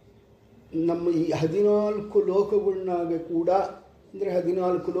ನಮ್ಮ ಈ 14 ಲೋಕಗಳನ್ನಾಗೆ ಕೂಡ, ಅಂದರೆ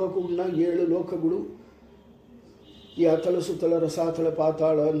 14 ಲೋಕಗಳನ್ನ 7 ಲೋಕಗಳು, ಈ ಅತಲ ಸುತಲ ರಸಾತಳ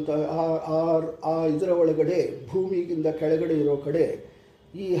ಪಾತಾಳ ಅಂತ ಆ ಇದರ ಒಳಗಡೆ ಭೂಮಿಗಿಂತ ಕೆಳಗಡೆ ಇರೋ ಕಡೆ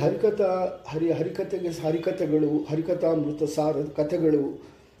ಈ ಹರಿಕಥೆಗಳು, ಹರಿಕಥಾಮೃತ ಸಾರದ ಕಥೆಗಳು,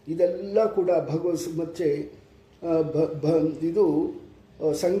 ಇದೆಲ್ಲ ಕೂಡ ಮತ್ತು ಇದು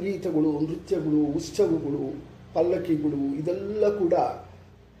ಸಂಗೀತಗಳು, ನೃತ್ಯಗಳು, ಉತ್ಸವಗಳು, ಪಲ್ಲಕ್ಕಿಗಳು, ಇದೆಲ್ಲ ಕೂಡ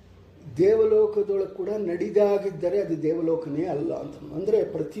ದೇವಲೋಕದೊಳಗೆ ಕೂಡ ನಡೆದಾಗಿದ್ದರೆ ಅದು ದೇವಲೋಕನೇ ಅಲ್ಲ ಅಂತ. ಅಂದರೆ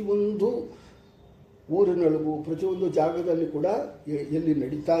ಪ್ರತಿಯೊಂದು ಊರಿನೊಳಗೂ ಪ್ರತಿಯೊಂದು ಜಾಗದಲ್ಲಿ ಕೂಡ ಎಲ್ಲಿ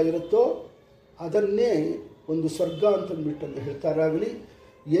ನಡೀತಾ ಇರುತ್ತೋ ಅದನ್ನೇ ಒಂದು ಸ್ವರ್ಗ ಅಂತಂದ್ಬಿಟ್ಟಂತ ಹೇಳ್ತಾರಾಗಲಿ,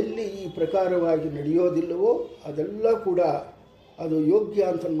 ಎಲ್ಲಿ ಈ ಪ್ರಕಾರವಾಗಿ ನಡೆಯೋದಿಲ್ಲವೋ ಅದೆಲ್ಲ ಕೂಡ ಅದು ಯೋಗ್ಯ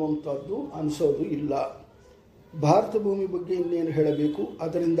ಅಂತನ್ನುವಂಥದ್ದು ಅನಿಸೋದು ಇಲ್ಲ. ಭಾರತ ಭೂಮಿ ಬಗ್ಗೆ ಇನ್ನೇನು ಹೇಳಬೇಕು.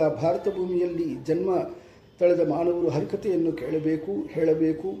 ಅದರಿಂದ ಭಾರತ ಭೂಮಿಯಲ್ಲಿ ಜನ್ಮ ತಳೆದ ಮಾನವರು ಹರಿಕಥೆಯನ್ನು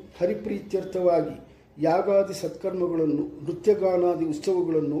ಹೇಳಬೇಕು. ಹರಿಪ್ರೀತ್ಯರ್ಥವಾಗಿ ಯಾಗಾದಿ ಸತ್ಕರ್ಮಗಳನ್ನು, ನೃತ್ಯಗಾನಾದಿ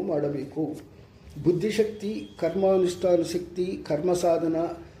ಉತ್ಸವಗಳನ್ನು ಮಾಡಬೇಕು. ಬುದ್ಧಿಶಕ್ತಿ, ಕರ್ಮಾನುಷ್ಠಾನ ಶಕ್ತಿ, ಕರ್ಮ ಸಾಧನ,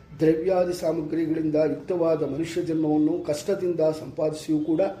 ದ್ರವ್ಯಾದಿ ಸಾಮಗ್ರಿಗಳಿಂದ ಯುಕ್ತವಾದ ಮನುಷ್ಯ ಜನ್ಮವನ್ನು ಕಷ್ಟದಿಂದ ಸಂಪಾದಿಸಿಯೂ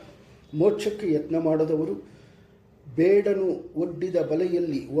ಕೂಡ ಮೋಕ್ಷಕ್ಕೆ ಯತ್ನ ಮಾಡದವರು, ಬೇಡನು ಒಡ್ಡಿದ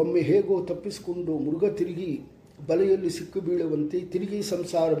ಬಲೆಯಲ್ಲಿ ಒಮ್ಮೆ ಹೇಗೋ ತಪ್ಪಿಸಿಕೊಂಡು ಮೃಗ ತಿರುಗಿ ಬಲೆಯಲ್ಲಿ ಸಿಕ್ಕು ಬೀಳುವಂತೆ ತಿರುಗಿ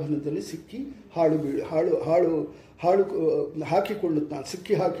ಸಂಸಾರ ಬಂಧದಲ್ಲಿ ಸಿಕ್ಕಿ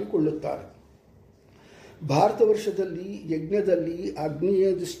ಹಾಕಿಕೊಳ್ಳುತ್ತಾರೆ. ಭಾರತ ವರ್ಷದಲ್ಲಿ ಯಜ್ಞದಲ್ಲಿ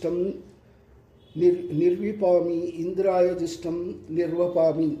ಅಗ್ನಿಯದಿಷ್ಟಂ ನಿರ್ವಿಪಾಮಿ, ಇಂದ್ರಾಯದಿಷ್ಟಂ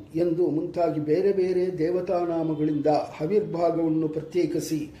ನಿರ್ವಪಾಮಿ ಎಂದು ಮುಂತಾಗಿ ಬೇರೆ ಬೇರೆ ದೇವತಾನಾಮಗಳಿಂದ ಹವಿರ್ಭಾಗವನ್ನು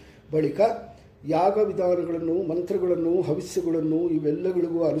ಪ್ರತ್ಯೇಕಿಸಿ ಬಳಿಕ ಯಾಗ ವಿಧಾನಗಳನ್ನು, ಮಂತ್ರಗಳನ್ನು, ಹವಿಸ್ಸುಗಳನ್ನು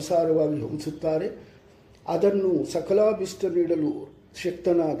ಇವೆಲ್ಲಗಳಿಗೂ ಅನುಸಾರವಾಗಿ ಹೊಂದಿಸುತ್ತಾರೆ. ಅದನ್ನು ಸಕಲಾಭಿಷ್ಟ ನೀಡಲು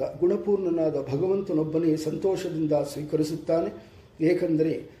ಶಕ್ತನಾದ ಗುಣಪೂರ್ಣನಾದ ಭಗವಂತನೊಬ್ಬನೇ ಸಂತೋಷದಿಂದ ಸ್ವೀಕರಿಸುತ್ತಾನೆ.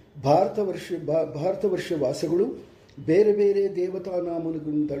 ಏಕೆಂದರೆ ಭಾರತ ವರ್ಷ ವಾಸಗಳು ಬೇರೆ ಬೇರೆ ದೇವತಾ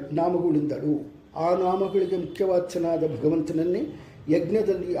ನಾಮಗಳಿಂದಲೂ ಆ ನಾಮಗಳಿಗೆ ಮುಖ್ಯವಾಚ್ಯನಾದ ಭಗವಂತನನ್ನೇ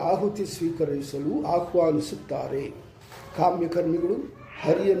ಯಜ್ಞದಲ್ಲಿ ಆಹುತಿ ಸ್ವೀಕರಿಸಲು ಆಹ್ವಾನಿಸುತ್ತಾರೆ. ಕಾಮ್ಯಕರ್ಮಿಗಳು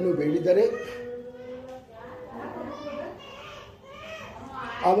ಹರಿಯನ್ನು ಬೇಡಿದರೆ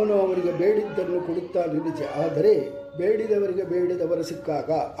ಅವನು ಅವರಿಗೆ ಬೇಡಿದ್ದನ್ನು ಕೊಡುತ್ತಾನೆ ನಿಜ. ಆದರೆ ಬೇಡಿದವರಿಗೆ ಬೇಡಿದವರ ಸಿಕ್ಕಾಗ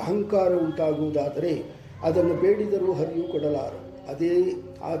ಅಹಂಕಾರ ಉಂಟಾಗುವುದಾದರೆ ಅದನ್ನು ಬೇಡಿದರೂ ಹರಿಯು ಕೊಡಲಾರ.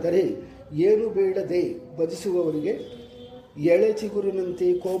 ಆದರೆ ಏನು ಬೇಡದೆ ಭಜಿಸುವವರಿಗೆ ಎಳೆ ಚಿಗುರಿನಂತೆ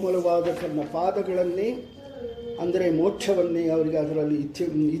ಕೋಮಲವಾದ ತನ್ನ ಪಾದಗಳನ್ನೇ, ಅಂದರೆ ಮೋಕ್ಷವನ್ನೇ ಅವರಿಗೆ ಅದರಲ್ಲಿ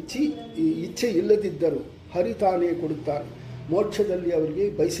ಇಚ್ಛೆ ಇಲ್ಲದಿದ್ದರೂ ಹರಿ ತಾನೇ ಕೊಡುತ್ತಾನೆ. ಮೋಕ್ಷದಲ್ಲಿ ಅವರಿಗೆ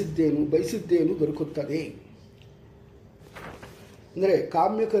ಬಯಸಿದ್ದೇನು ದೊರಕುತ್ತದೆ. ಅಂದರೆ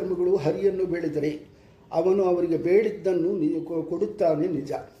ಕಾಮ್ಯಕರ್ಮಿಗಳು ಹರಿಯನ್ನು ಬೇಡಿದರೆ ಅವನು ಅವರಿಗೆ ಬೇಡಿದ್ದನ್ನು ಕೊಡುತ್ತಾನೆ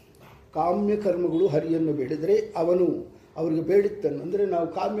ನಿಜ. ಕಾಮ್ಯಕರ್ಮಗಳು ಹರಿಯನ್ನು ಬೇಡಿದರೆ ಅವನು ಅವರಿಗೆ ಬೇಡಿದ್ದನ್ನು, ಅಂದರೆ ನಾವು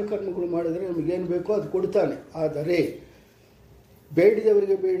ಕಾಮ್ಯಕರ್ಮಗಳು ಮಾಡಿದರೆ ನಮಗೇನು ಬೇಕೋ ಅದು ಕೊಡ್ತಾನೆ. ಆದರೆ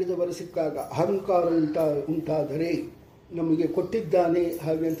ಬೇಡಿದವರಿಗೆ ಬೇಡಿದವರ ಸಿಕ್ಕಾಗ ಅಹಂಕಾರ ಉಂಟಾದರೆ ನಮಗೆ ಕೊಟ್ಟಿದ್ದಾನೆ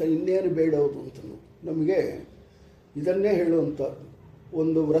ಹಾಗೆ ಅಂತ ಇನ್ನೇನು ಬೇಡೋದು ಅಂತ ನಮಗೆ ಇದನ್ನೇ ಹೇಳುವಂಥದ್ದು.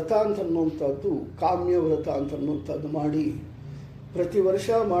 ಒಂದು ವ್ರತ ಅಂತನ್ನುವಂಥದ್ದು, ಕಾಮ್ಯ ವ್ರತ ಅಂತನ್ನುವಂಥದ್ದು ಮಾಡಿ ಪ್ರತಿ ವರ್ಷ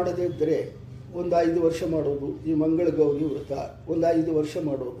ಮಾಡದೇ ಇದ್ದರೆ ಒಂದು 5 ವರ್ಷ ಮಾಡೋದು. ಈ ಮಂಗಳ ಗೌರಿ ವ್ರತ ಒಂದು 5 ವರ್ಷ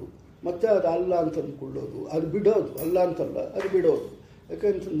ಮಾಡೋದು, ಮತ್ತು ಅದು ಅಲ್ಲ ಅಂತ ಅಂದ್ಕೊಳ್ಳೋದು, ಅದು ಬಿಡೋದು. ಅಲ್ಲ ಅಂತಲ್ಲ, ಅದು ಬಿಡೋದು.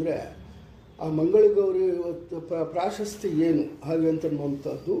 ಯಾಕೆಂತಂದರೆ ಆ ಮಂಗಳ ಗೌರಿ ಪ್ರಾಶಸ್ತ್ಯ ಏನು ಹಾಗೆ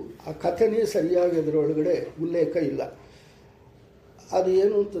ಅಂತನ್ನುವಂಥದ್ದು ಆ ಕಥೆನೇ ಸರಿಯಾಗಿ ಅದರೊಳಗಡೆ ಉಲ್ಲೇಖ ಇಲ್ಲ. ಅದು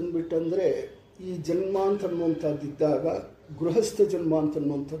ಏನು ಅಂತಂದ್ಬಿಟ್ಟಂದರೆ ಈ ಜನ್ಮ ಅಂತನ್ನುವಂಥದ್ದಿದ್ದಾಗ ಗೃಹಸ್ಥ ಜನ್ಮ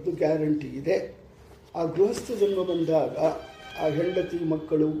ಅಂತನ್ನುವಂಥದ್ದು ಗ್ಯಾರಂಟಿ ಇದೆ. ಆ ಗೃಹಸ್ಥ ಜನ್ಮ ಬಂದಾಗ ಆ ಹೆಂಡತಿ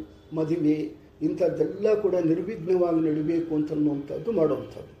ಮಕ್ಕಳು ಮದುವೆ ಇಂಥದ್ದೆಲ್ಲ ಕೂಡ ನಿರ್ವಿಘ್ನವಾಗಿ ನಡಿಬೇಕು ಅಂತನ್ನುವಂಥದ್ದು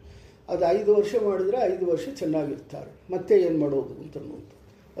ಮಾಡುವಂಥದ್ದು. ಅದು 5 ವರ್ಷ ಮಾಡಿದರೆ 5 ವರ್ಷ ಚೆನ್ನಾಗಿರ್ತಾರೆ. ಮತ್ತೆ ಏನು ಮಾಡೋದು ಅಂತನ್ನುವಂಥದ್ದು.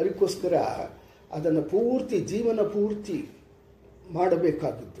 ಅದಕ್ಕೋಸ್ಕರ ಅದನ್ನು ಪೂರ್ತಿ ಜೀವನ ಪೂರ್ತಿ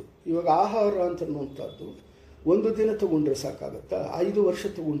ಮಾಡಬೇಕಾಗಿತ್ತು. ಇವಾಗ ಆಹಾರ ಅಂತನ್ನುವಂಥದ್ದು 1 ದಿನ ತೊಗೊಂಡ್ರೆ ಸಾಕಾಗತ್ತಾ? 5 ವರ್ಷ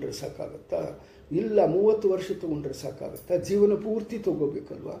ತೊಗೊಂಡ್ರೆ ಸಾಕಾಗತ್ತಾ? ಇಲ್ಲ 30 ವರ್ಷ ತೊಗೊಂಡ್ರೆ ಸಾಕಾಗತ್ತಾ? ಜೀವನ ಪೂರ್ತಿ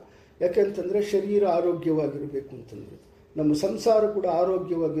ತೊಗೋಬೇಕಲ್ವ? ಯಾಕೆಂತಂದರೆ ಶರೀರ ಆರೋಗ್ಯವಾಗಿರಬೇಕು ಅಂತಂದರೆ, ನಮ್ಮ ಸಂಸಾರ ಕೂಡ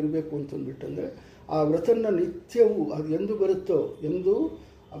ಆರೋಗ್ಯವಾಗಿರಬೇಕು ಅಂತಂದ್ಬಿಟ್ಟಂದರೆ ಆ ವ್ರತನ ನಿತ್ಯವೂ ಅದು ಎಂದು ಬರುತ್ತೋ ಎಂದು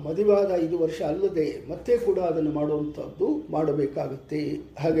ಮದುವಾದ 5 ವರ್ಷ ಅಲ್ಲದೆ ಮತ್ತೆ ಕೂಡ ಅದನ್ನು ಮಾಡುವಂಥದ್ದು ಮಾಡಬೇಕಾಗುತ್ತೆ.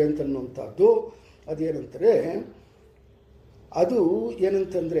 ಹಾಗೆ ಅಂತನ್ನುವಂಥದ್ದು ಅದೇನಂದರೆ ಅದು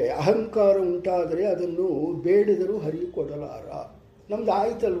ಏನಂತಂದರೆ ಅಹಂಕಾರ ಉಂಟಾದರೆ ಅದನ್ನು ಬೇಡಿದರೂ ಹರಿ ಕೊಡಲಾರ. ನಮ್ದು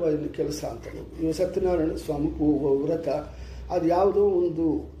ಆಯ್ತಲ್ವ ಇಲ್ಲಿ ಕೆಲಸ ಅಂತ. ನೀವು ಸತ್ಯನಾರಾಯಣ ಸ್ವಾಮಿ ವ್ರತ ಅದು ಯಾವುದೋ ಒಂದು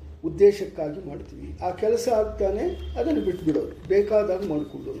ಉದ್ದೇಶಕ್ಕಾಗಿ ಮಾಡ್ತೀವಿ, ಆ ಕೆಲಸ ಆಗ್ತಾನೆ ಅದನ್ನು ಬಿಟ್ಬಿಡೋದು, ಬೇಕಾದಾಗ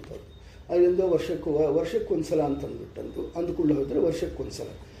ಮಾಡಿಕೊಳ್ಳುವಂಥದ್ದು. ಅದರಿಂದ ವರ್ಷಕ್ಕೊಂದ್ಸಲ ಅಂತ ಅಂದುಕೊಂಡು ಹೋದರೆ ವರ್ಷಕ್ಕೊಂದ್ಸಲ.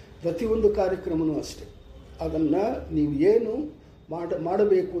 ಪ್ರತಿಯೊಂದು ಕಾರ್ಯಕ್ರಮವೂ ಅಷ್ಟೇ. ಅದನ್ನು ನೀವು ಏನು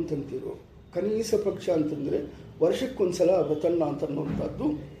ಮಾಡಬೇಕು ಅಂತಂತೀರೋ ಕನೀಸ ಪಕ್ಷ ಅಂತಂದರೆ ವರ್ಷಕ್ಕೊಂದ್ಸಲ ವ್ರತನ ಅಂತನ್ನುವಂಥದ್ದು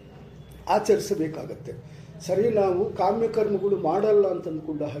ಆಚರಿಸಬೇಕಾಗತ್ತೆ. ಸರಿ, ನಾವು ಕಾಮ್ಯಕರ್ಮಗಳು ಮಾಡಲ್ಲ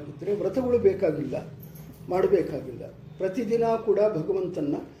ಅಂತಂದುಕೊಂಡ ಹಾಗಿದ್ದರೆ ವ್ರತಗಳು ಮಾಡಬೇಕಾಗಿಲ್ಲ. ಪ್ರತಿದಿನ ಕೂಡ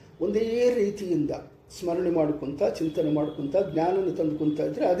ಭಗವಂತನ ಒಂದೇ ರೀತಿಯಿಂದ ಸ್ಮರಣೆ ಮಾಡ್ಕೊತ, ಚಿಂತನೆ ಮಾಡ್ಕೊತ, ಜ್ಞಾನನ ತಂದುಕೊತಾ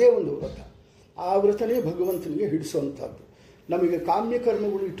ಇದ್ದರೆ ಅದೇ ಒಂದು ವ್ರತ. ಆ ವ್ರತನೇ ಭಗವಂತನಿಗೆ ಹಿಡಿಸೋವಂಥದ್ದು. ನಮಗೆ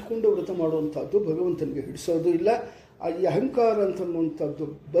ಕಾಮ್ಯಕರ್ಮಗಳು ಇಟ್ಕೊಂಡು ವ್ರತ ಮಾಡುವಂಥದ್ದು ಭಗವಂತನಿಗೆ ಹಿಡಿಸೋದು ಇಲ್ಲ. ಈ ಅಹಂಕಾರ ಅಂತನ್ನುವಂಥದ್ದು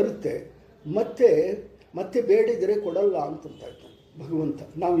ಬರುತ್ತೆ. ಮತ್ತೆ ಬೇಡಿದರೆ ಕೊಡಲ್ಲ ಅಂತಂತ ಇದ್ದಾನೆ ಭಗವಂತ.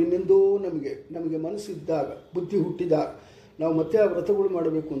 ನಾವು ಇನ್ನೆಂದೋ ನಮಗೆ ಮನಸ್ಸಿದ್ದಾಗ, ಬುದ್ಧಿ ಹುಟ್ಟಿದಾಗ ನಾವು ಮತ್ತೆ ಆ ವ್ರತಗಳು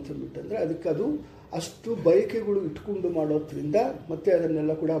ಮಾಡಬೇಕು ಅಂತಂದ್ಬಿಟ್ಟಂದರೆ ಅದಕ್ಕೆ ಅದು ಅಷ್ಟು ಬಯಕೆಗಳು ಇಟ್ಕೊಂಡು ಮಾಡೋದ್ರಿಂದ ಮತ್ತೆ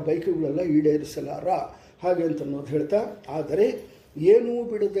ಅದನ್ನೆಲ್ಲ ಕೂಡ ಬಯಕೆಗಳೆಲ್ಲ ಈಡೇರಿಸಲಾರ ಹಾಗೆ ಅಂತನ್ನೋದು ಹೇಳ್ತಾ, ಆದರೆ ಏನೂ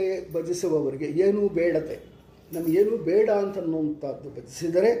ಬಿಡದೆ ಭಜಿಸುವವರಿಗೆ, ಏನೂ ಬೇಡದೆ, ನಮಗೇನು ಬೇಡ ಅಂತನ್ನುವಂಥದ್ದು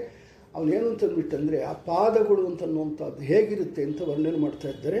ಭಜಿಸಿದರೆ ಅವನೇನು ಅಂತಂದ್ಬಿಟ್ಟಂದರೆ ಆ ಪಾದಗಳು ಅಂತನ್ನುವಂಥದ್ದು ಹೇಗಿರುತ್ತೆ ಅಂತ ವರ್ಣನೆ ಮಾಡ್ತಾ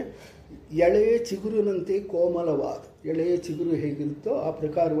ಇದ್ದಾರೆ. ಎಳೆಯ ಚಿಗುರಿನಂತೆ ಕೋಮಲವಾದ, ಎಳೆಯ ಚಿಗುರು ಹೇಗಿರುತ್ತೋ ಆ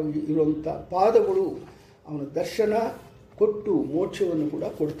ಪ್ರಕಾರವಾಗಿ ಇರುವಂಥ ಪಾದಗಳು ಅವನ ದರ್ಶನ ಕೊಟ್ಟು ಮೋಕ್ಷವನ್ನು ಕೂಡ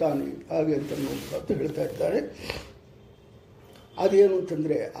ಕೊಡ್ತಾನೆ ಹಾಗೆ ಅಂತನ್ನುವಂಥದ್ದು ಹೇಳ್ತಾ ಇದ್ದಾರೆ. ಅದೇನು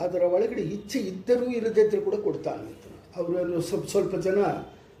ಅಂತಂದರೆ ಅದರ ಒಳಗಡೆ ಇಚ್ಛೆ ಇದ್ದರೂ ಇರದಿದ್ದರೂ ಕೂಡ ಕೊಡ್ತಾನೆ ಅಂತ. ಅವರನ್ನು ಸ್ವಲ್ಪ ಜನ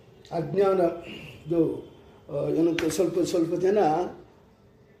ಅಜ್ಞಾನದು ಏನಂತ ಸ್ವಲ್ಪ ಜನ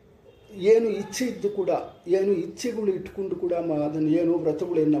ಏನು ಇಚ್ಛೆ ಇದ್ದು ಕೂಡ, ಏನು ಇಚ್ಛೆಗಳು ಇಟ್ಕೊಂಡು ಕೂಡ ಅದನ್ನು ಏನು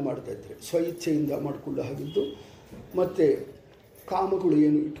ವ್ರತಗಳನ್ನ ಮಾಡ್ತಾಯಿದ್ರೆ ಸ್ವ ಇಚ್ಛೆಯಿಂದ ಮಾಡಿಕೊಂಡು ಹಾಗಿದ್ದು, ಮತ್ತು ಕಾಮಗಳು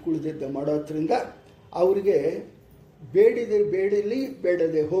ಏನು ಇಟ್ಕೊಳ್ಳದಿದ್ದ ಮಾಡೋದ್ರಿಂದ ಅವರಿಗೆ ಬೇಡಲಿ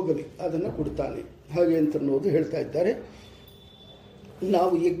ಬೇಡದೆ ಹೋಗಲಿ ಅದನ್ನು ಕೊಡ್ತಾನೆ ಹಾಗೆ ಅಂತನ್ನೋದು ಹೇಳ್ತಾ ಇದ್ದಾರೆ.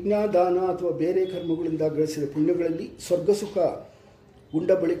 ನಾವು ಯಜ್ಞ, ದಾನ ಅಥವಾ ಬೇರೆ ಕರ್ಮಗಳಿಂದ ಗಳಿಸಿದ ಪುಣ್ಯಗಳಲ್ಲಿ ಸ್ವರ್ಗ ಸುಖ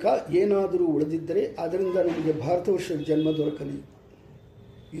ಉಂಡ ಬಳಿಕ ಏನಾದರೂ ಉಳಿದಿದ್ದರೆ ಅದರಿಂದ ನಮಗೆ ಭಾರತ ವರ್ಷದ ಜನ್ಮ ದೊರಕಲಿ.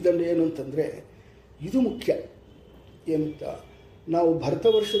 ಇದನ್ನು ಏನು ಅಂತಂದರೆ ಇದು ಮುಖ್ಯ. ಏನಂತ, ನಾವು ಭಾರತ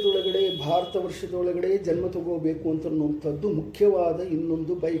ವರ್ಷದೊಳಗಡೆ ಜನ್ಮ ತಗೋಬೇಕು ಅಂತನ್ನುವಂಥದ್ದು ಮುಖ್ಯವಾದ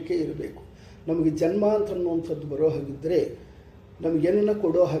ಇನ್ನೊಂದು ಬಯಕೆ ಇರಬೇಕು. ನಮಗೆ ಜನ್ಮ ಅಂತನ್ನುವಂಥದ್ದು ಬರೋ ಹಾಗಿದ್ದರೆ, ನಮಗೇನನ್ನು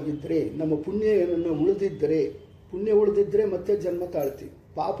ಕೊಡೋ ಹಾಗಿದ್ದರೆ, ನಮ್ಮ ಪುಣ್ಯ ಏನನ್ನು ಪುಣ್ಯ ಉಳಿದಿದ್ದರೆ ಮತ್ತೆ ಜನ್ಮ ತಾಳ್ತೀವಿ.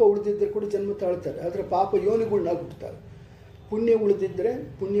 ಪಾಪ ಉಳಿದಿದ್ದರೆ ಕೂಡ ಜನ್ಮ ತಾಳ್ತಾರೆ, ಆದರೆ ಪಾಪ ಯೋನಿಗಳನ್ನಾಗಿ ಹುಟ್ಟುತ್ತಾರೆ. ಪುಣ್ಯ ಉಳಿದಿದ್ದರೆ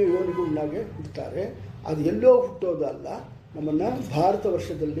ಪುಣ್ಯ ಯೋನಿಗಳನ್ನಾಗೆ ಹುಟ್ಟುತ್ತಾರೆ. ಅದು ಎಲ್ಲೋ ಹುಟ್ಟೋದಲ್ಲ, ನಮ್ಮನ್ನು ಭಾರತ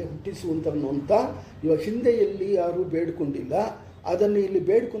ವರ್ಷದಲ್ಲೇ ಹುಟ್ಟಿಸುವಂತನ್ನುವಂಥ ಇವಾಗ ಹಿಂದೆ ಎಲ್ಲಿ ಯಾರೂ ಬೇಡ್ಕೊಂಡಿಲ್ಲ, ಅದನ್ನು ಇಲ್ಲಿ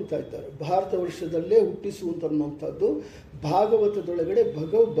ಬೇಡ್ಕೊತಾ ಇದ್ದಾರೆ. ಭಾರತ ವರ್ಷದಲ್ಲೇ ಹುಟ್ಟಿಸುವಂತನ್ನುವಂಥದ್ದು ಭಾಗವತದೊಳಗಡೆ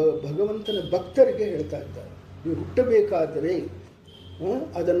ಭಗವಂತನ ಭಕ್ತರಿಗೆ ಹೇಳ್ತಾ ಇದ್ದಾರೆ. ನೀವು ಹುಟ್ಟಬೇಕಾದರೆ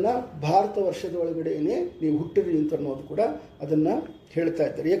ಅದನ್ನು ಭಾರತ ವರ್ಷದೊಳಗಡೆಯೇ ನೀವು ಹುಟ್ಟಿರಿ ಅಂತ ಅನ್ನೋದು ಕೂಡ ಅದನ್ನು ಹೇಳ್ತಾ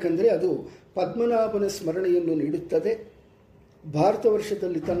ಇದ್ದಾರೆ. ಏಕೆಂದರೆ ಅದು ಪದ್ಮನಾಭನ ಸ್ಮರಣೆಯನ್ನು ನೀಡುತ್ತದೆ. ಭಾರತ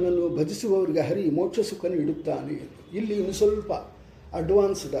ವರ್ಷದಲ್ಲಿ ತನ್ನನ್ನು ಭಜಿಸುವವರಿಗೆ ಹರಿ ಮೋಕ್ಷ ಸುಖ ನೀಡುತ್ತಾನೆ. ಇಲ್ಲಿ ಇನ್ನು ಸ್ವಲ್ಪ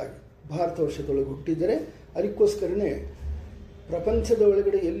ಅಡ್ವಾನ್ಸ್ಡ್ ಆಗಿ ಭಾರತ ವರ್ಷದೊಳಗೆ ಹುಟ್ಟಿದರೆ, ಅದಕ್ಕೋಸ್ಕರನೇ ಪ್ರಪಂಚದ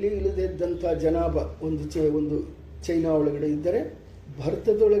ಒಳಗಡೆ ಎಲ್ಲಿ ಇಲ್ಲದೇ ಇದ್ದಂಥ ಜನಾಭ ಒಂದು ಚೈನಾ ಒಳಗಡೆ ಇದ್ದರೆ,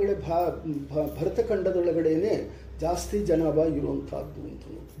 ಭರತಖಂಡದೊಳಗಡೆಯೇ ಜಾಸ್ತಿ ಜನಾಭ ಇರುವಂಥದ್ದು ಅಂತ.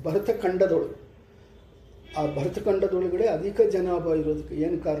 ಆ ಭರತಖಂಡದೊಳಗಡೆ ಅಧಿಕ ಜನಾಭ ಇರೋದಕ್ಕೆ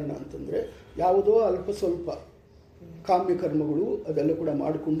ಏನು ಕಾರಣ ಅಂತಂದರೆ, ಯಾವುದೋ ಅಲ್ಪ ಸ್ವಲ್ಪ ಕಾಮ್ಯಕರ್ಮಗಳು ಅದೆಲ್ಲ ಕೂಡ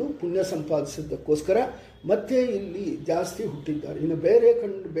ಮಾಡಿಕೊಂಡು ಪುಣ್ಯ ಸಂಪಾದಿಸಿದ್ದಕ್ಕೋಸ್ಕರ ಮತ್ತೆ ಇಲ್ಲಿ ಜಾಸ್ತಿ ಹುಟ್ಟಿದ್ದಾರೆ. ಇನ್ನು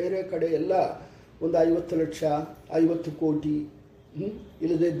ಬೇರೆ ಕಡೆ ಎಲ್ಲ ಒಂದು 50 ಲಕ್ಷ 50 ಕೋಟಿ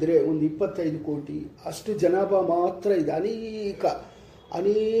ಇಲ್ಲದಿದ್ದರೆ ಒಂದು 25 ಕೋಟಿ ಅಷ್ಟು ಜನಾಭ ಮಾತ್ರ ಇದೆ.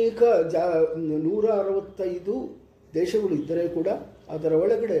 ಅನೇಕ 165 ದೇಶಗಳು ಇದ್ದರೆ ಕೂಡ ಅದರ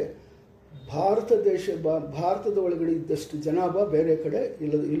ಒಳಗಡೆ ಭಾರತದ ಒಳಗಡೆ ಇದ್ದಷ್ಟು ಜನಾಭ ಬೇರೆ ಕಡೆ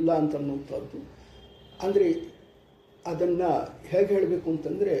ಇಲ್ಲ ಅಂತನ್ನುವಂಥದ್ದು. ಅಂದರೆ ಅದನ್ನು ಹೇಗೆ ಹೇಳಬೇಕು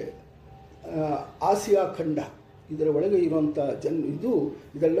ಅಂತಂದರೆ, ಆಸಿಯಾ ಖಂಡ ಇದರ ಒಳಗೆ ಇರುವಂಥ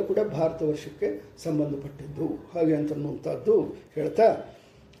ಇದೆಲ್ಲ ಕೂಡ ಭಾರತ ವರ್ಷಕ್ಕೆ ಸಂಬಂಧಪಟ್ಟಿದ್ದು ಹಾಗೆ ಅಂತನ್ನುವಂಥದ್ದು ಹೇಳ್ತಾ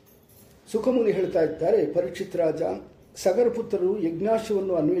ಸುಖಮುನಿ ಹೇಳ್ತಾ ಇದ್ದಾರೆ. ಪರೀಕ್ಷಿತ್ ರಾಜ ಸಗರಪುತ್ರರು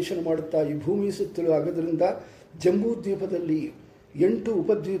ಯಜ್ಞಾಶ್ವವನ್ನು ಅನ್ವೇಷಣೆ ಮಾಡುತ್ತಾ ಈ ಭೂಮಿ ಸುತ್ತಲೂ ಆಗೋದ್ರಿಂದ ಜಂಬೂ ದ್ವೀಪದಲ್ಲಿ 8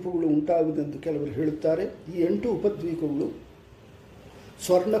 ಉಪದ್ವೀಪಗಳು ಉಂಟಾಗುವುದೆಂದು ಕೆಲವರು ಹೇಳುತ್ತಾರೆ. ಈ 8 ಉಪದ್ವೀಪಗಳು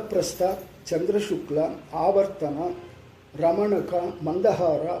ಸ್ವರ್ಣಪ್ರಸ್ಥ, ಚಂದ್ರಶುಕ್ಲ, ಆವರ್ತನ, ರಮಣಕ,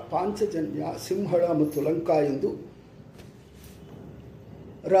 ಮಂದಹಾರ, ಪಾಂಚಜನ್ಯ, ಸಿಂಹಳ ಮತ್ತು ಲಂಕಾ ಎಂದು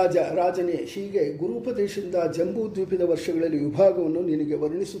ರಾಜನೇ ಹೀಗೆ ಗುರುಪದೇಶದಿಂದ ಜಂಬೂ ದ್ವೀಪದ ವರ್ಷಗಳಲ್ಲಿ ವಿಭಾಗವನ್ನು ನಿನಗೆ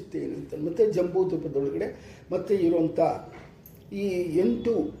ವರ್ಣಿಸುತ್ತೇನೆ ಅಂತ. ಮತ್ತು ಜಂಬೂ ದ್ವೀಪದೊಳಗಡೆ ಮತ್ತೆ ಇರುವಂಥ ಈ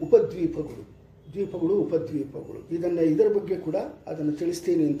 8 ಉಪದ್ವೀಪಗಳು ಇದರ ಬಗ್ಗೆ ಕೂಡ ಅದನ್ನು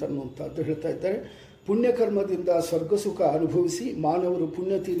ತಿಳಿಸ್ತೀನಿ ಅಂತ ಅನ್ನುವಂಥದ್ದು ಹೇಳ್ತಾ ಇದ್ದಾರೆ. ಪುಣ್ಯಕರ್ಮದಿಂದ ಸ್ವರ್ಗ ಸುಖ ಅನುಭವಿಸಿ ಮಾನವರು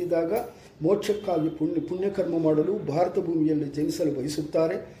ಪುಣ್ಯ ತೀರಿದಾಗ ಮೋಕ್ಷಕ್ಕಾಗಿ ಪುಣ್ಯಕರ್ಮ ಮಾಡಲು ಭಾರತ ಭೂಮಿಯಲ್ಲಿ ಜನಿಸಲು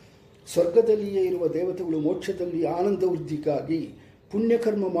ಬಯಸುತ್ತಾರೆ. ಸ್ವರ್ಗದಲ್ಲಿಯೇ ಇರುವ ದೇವತೆಗಳು ಮೋಕ್ಷದಲ್ಲಿ ಆನಂದ ವೃದ್ಧಿಗಾಗಿ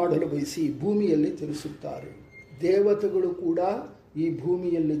ಪುಣ್ಯಕರ್ಮ ಮಾಡಲು ಬಯಸಿ ಭೂಮಿಯಲ್ಲಿ ಜನಿಸುತ್ತಾರೆ. ದೇವತೆಗಳು ಕೂಡ ಈ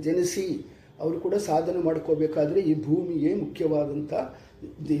ಭೂಮಿಯಲ್ಲಿ ಜನಿಸಿ ಅವರು ಕೂಡ ಸಾಧನೆ ಮಾಡ್ಕೋಬೇಕಾದ್ರೆ ಈ ಭೂಮಿಯೇ ಮುಖ್ಯವಾದಂಥ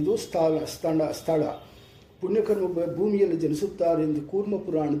ಇದು ಸ್ಥಳ. ಪುಣ್ಯಕರ್ಮ ಭೂಮಿಯಲ್ಲಿ ಜನಿಸುತ್ತಾರೆ ಎಂದು ಕೂರ್ಮ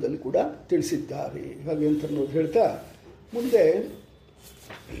ಪುರಾಣದಲ್ಲಿ ಕೂಡ ತಿಳಿಸಿದ್ದಾರೆ. ಹಾಗೆ ಅಂತ ಹೇಳ್ತಾ ಮುಂದೆ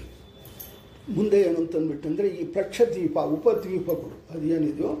ಏನು ಅಂತಂದ್ಬಿಟ್ಟಂದರೆ ಈ ಪ್ರಕ್ಷದ್ವೀಪ ಉಪದ್ವೀಪಗಳು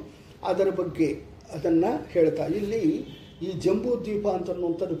ಅದೇನಿದೆಯೋ ಅದರ ಬಗ್ಗೆ ಅದನ್ನು ಹೇಳ್ತಾ ಇಲ್ಲಿ ಈ ಜಂಬೂ ದ್ವೀಪ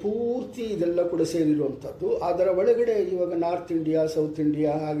ಅಂತನ್ನುವಂಥದ್ದು ಪೂರ್ತಿ ಇದೆಲ್ಲ ಕೂಡ ಸೇರಿರುವಂಥದ್ದು. ಅದರ ಒಳಗಡೆ ಇವಾಗ ನಾರ್ತ್ ಇಂಡಿಯಾ, ಸೌತ್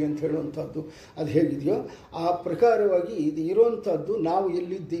ಇಂಡಿಯಾ ಹಾಗೆ ಅಂತ ಹೇಳುವಂಥದ್ದು ಅದು ಹೇಗಿದೆಯೋ ಆ ಪ್ರಕಾರವಾಗಿ ಇದು ಇರುವಂಥದ್ದು. ನಾವು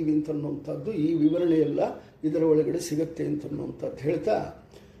ಎಲ್ಲಿದ್ದೀವಿ ಅಂತನ್ನುವಂಥದ್ದು ಈ ವಿವರಣೆಯೆಲ್ಲ ಇದರ ಒಳಗಡೆ ಸಿಗತ್ತೆ ಅಂತನ್ನುವಂಥದ್ದು ಹೇಳ್ತಾ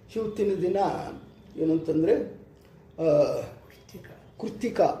ಇವತ್ತಿನ ದಿನ ಏನಂತಂದರೆ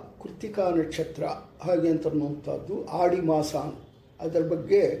ಕೃತ್ತಿಕಾ ನಕ್ಷತ್ರ ಹಾಗೆ ಅಂತನ್ನುವಂಥದ್ದು ಆಡಿ ಮಾಸ ಅದರ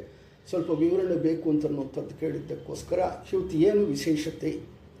ಬಗ್ಗೆ ಸ್ವಲ್ಪ ವಿವರಣೆ ಬೇಕು ಅಂತನ್ನುವಂಥದ್ದು ಕೇಳಿದ್ದಕ್ಕೋಸ್ಕರ ಇವತ್ತು ಏನು ವಿಶೇಷತೆ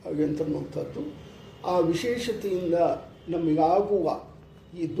ಹಾಗೆ ಅಂತನ್ನುವಂಥದ್ದು ಆ ವಿಶೇಷತೆಯಿಂದ ನಮಗಾಗುವ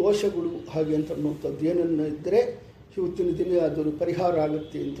ಈ ದೋಷಗಳು ಹಾಗೆ ಅಂತನ್ನುವಂಥದ್ದು ಏನನ್ನ ಇದ್ದರೆ ಇವತ್ತಿನ ದಿನ ಅದರ ಪರಿಹಾರ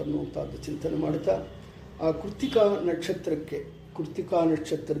ಆಗುತ್ತೆ ಅಂತನ್ನುವಂಥದ್ದು ಚಿಂತನೆ ಮಾಡ್ತಾ ಆ ಕೃತ್ತಿಕಾ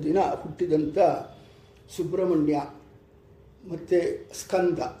ನಕ್ಷತ್ರ ದಿನ ಹುಟ್ಟಿದಂಥ ಸುಬ್ರಹ್ಮಣ್ಯ ಮತ್ತು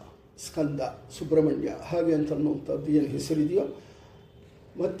ಸ್ಕಂದ ಸುಬ್ರಹ್ಮಣ್ಯ ಹಾಗೆ ಅಂತನ್ನುವಂಥದ್ದು ಏನು ಹೆಸರಿದೆಯೋ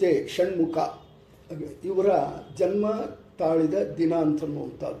ಮತ್ತು ಷಣ್ಮುಖ ಇವರ ಜನ್ಮ ತಾಳಿದ ದಿನ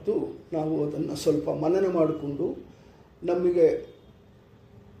ಅಂತನ್ನುವಂಥದ್ದು ನಾವು ಅದನ್ನು ಸ್ವಲ್ಪ ಮನನ ಮಾಡಿಕೊಂಡು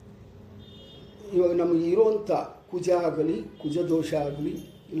ಇವಾಗ ನಮಗೆ ಇರುವಂಥ ಕುಜದೋಷ ಆಗಲಿ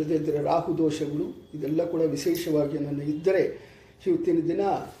ಇಲ್ಲದೇ ಇದ್ದರೆ ರಾಹು ದೋಷಗಳು ಇದೆಲ್ಲ ಕೂಡ ವಿಶೇಷವಾಗಿ ನನ್ನ ಇದ್ದರೆ ಇವತ್ತಿನ ದಿನ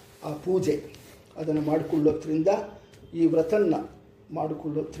ಆ ಪೂಜೆ ಅದನ್ನು ಮಾಡಿಕೊಳ್ಳೋದ್ರಿಂದ ಈ ವ್ರತನ್ನು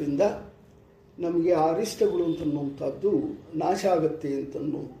ಮಾಡಿಕೊಳ್ಳೋದ್ರಿಂದ ನಮಗೆ ಆ ಅರಿಷ್ಟಗಳು ಅಂತನ್ನುವಂಥದ್ದು ನಾಶ ಆಗುತ್ತೆ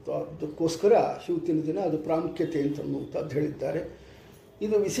ಅಂತನ್ನುವಂಥದ್ದಕ್ಕೋಸ್ಕರ ಇವತ್ತಿನ ದಿನ ಅದು ಪ್ರಾಮುಖ್ಯತೆ ಅಂತನ್ನುವಂಥದ್ದು ಹೇಳಿದ್ದಾರೆ.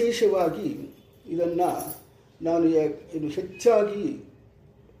 ಇದು ವಿಶೇಷವಾಗಿ ಇದನ್ನು ನಾನು ಇದು ಹೆಚ್ಚಾಗಿ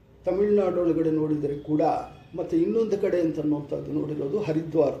ತಮಿಳುನಾಡೊಳಗಡೆ ನೋಡಿದರೆ ಕೂಡ ಮತ್ತು ಇನ್ನೊಂದು ಕಡೆ ಅಂತನ್ನುವಂಥದ್ದು ನೋಡಿರೋದು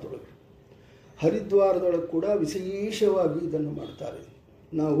ಹರಿದ್ವಾರದೊಳಗೆ ಕೂಡ ವಿಶೇಷವಾಗಿ ಇದನ್ನು ಮಾಡ್ತಾರೆ.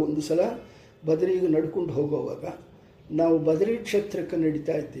 ನಾವು ಒಂದು ಸಲ ಬದರಿಗೆ ನಡ್ಕೊಂಡು ಹೋಗುವಾಗ ನಾವು ಬದರಿ ಕ್ಷೇತ್ರಕ್ಕೆ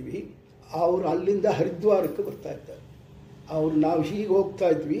ನಡೀತಾ ಇದ್ದೀವಿ, ಅವರು ಅಲ್ಲಿಂದ ಹರಿದ್ವಾರಕ್ಕೆ ಬರ್ತಾ ಇದ್ದಾರೆ. ನಾವು ಹೀಗೆ ಹೋಗ್ತಾ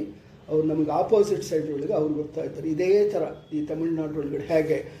ಇದ್ವಿ, ಅವ್ರು ನಮಗೆ ಆಪೋಸಿಟ್ ಸೈಡ್ ಒಳಗೆ ಅವ್ರು ಬರ್ತಾ ಇದ್ದಾರೆ. ಇದೇ ಥರ ಈ ತಮಿಳುನಾಡೊಳಗಡೆ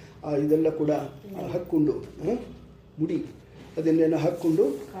ಹೇಗೆ ಇದೆಲ್ಲ ಕೂಡ ಹಾಕ್ಕೊಂಡು ಮುಡಿ ಅದನ್ನೇನು ಹಾಕ್ಕೊಂಡು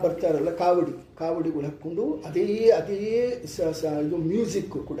ಬರ್ತಾರಲ್ಲ ಕಾವಡಿಗಳು ಹಾಕ್ಕೊಂಡು ಅದೇ ಇದು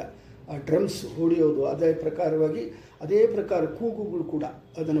ಮ್ಯೂಸಿಕ್ಕು ಕೂಡ ಆ ಡ್ರಮ್ಸ್ ಹೊಡೆಯೋದು ಅದೇ ಪ್ರಕಾರ ಕೂಗುಗಳು ಕೂಡ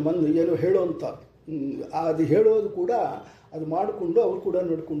ಅದನ್ನು ಬಂದು ಏನೋ ಹೇಳೋವಂಥ ಅದು ಹೇಳೋದು ಕೂಡ ಅದು ಮಾಡಿಕೊಂಡು ಅವರು ಕೂಡ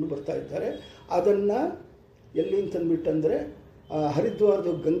ನಡ್ಕೊಂಡು ಬರ್ತಾ ಇದ್ದಾರೆ. ಅದನ್ನು ಎಲ್ಲಿ ಅಂತಂದ್ಬಿಟ್ಟಂದರೆ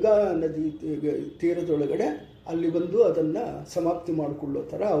ಹರಿದ್ವಾರದ ಗಂಗಾ ನದಿ ತೀರದೊಳಗಡೆ ಅಲ್ಲಿ ಬಂದು ಅದನ್ನು ಸಮಾಪ್ತಿ ಮಾಡಿಕೊಳ್ಳೋ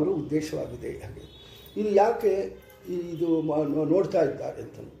ಥರ ಅವರ ಉದ್ದೇಶವಾಗಿದೆ. ಹಾಗೆ ಇದು ಯಾಕೆ ಇದು ನೋಡ್ತಾ ಇದ್ದಾರೆ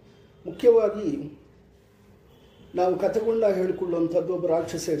ಅಂತ ಮುಖ್ಯವಾಗಿ ನಾವು ಕಥೆಗಳನ್ನ ಹೇಳಿಕೊಳ್ಳುವಂಥದ್ದು ಒಬ್ಬ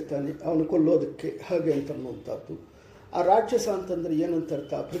ರಾಕ್ಷಸ ಇರ್ತಾನೆ, ಅವನು ಕೊಲ್ಲೋದಕ್ಕೆ ಹಾಗೆ ಅಂತನ್ನುವಂಥದ್ದು. ಆ ರಾಕ್ಷಸ ಅಂತಂದರೆ ಏನಂತ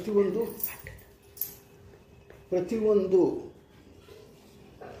ಅರ್ಥ?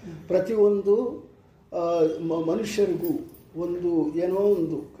 ಪ್ರತಿಯೊಂದು ಮನುಷ್ಯರಿಗೂ ಏನೋ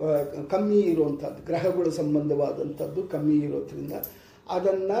ಒಂದು ಕಮ್ಮಿ ಇರುವಂಥದ್ದು, ಗ್ರಹಗಳ ಸಂಬಂಧವಾದಂಥದ್ದು ಕಮ್ಮಿ ಇರೋದ್ರಿಂದ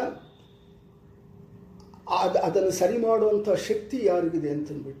ಅದನ್ನು ಸರಿ ಮಾಡುವಂಥ ಶಕ್ತಿ ಯಾರಿಗಿದೆ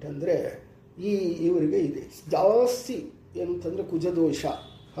ಅಂತಂದ್ಬಿಟ್ಟಂದರೆ ಇವರಿಗೆ ಇದೆ ಜಾಸ್ತಿ. ಏನಂತಂದರೆ ಕುಜದೋಷ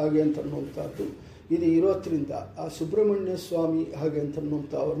ಹಾಗೆ ಅಂತನ್ನುವಂಥದ್ದು ಇದು ಇರೋದ್ರಿಂದ ಆ ಸುಬ್ರಹ್ಮಣ್ಯ ಸ್ವಾಮಿ ಹಾಗೆ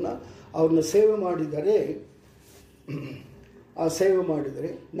ಅಂತನ್ನುವಂಥ ಅವ್ರನ್ನ ಸೇವೆ ಮಾಡಿದರೆ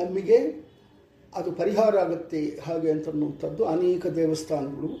ನಮಗೆ ಅದು ಪರಿಹಾರ ಆಗುತ್ತೆ ಹಾಗೆ ಅಂತನ್ನುವಂಥದ್ದು. ಅನೇಕ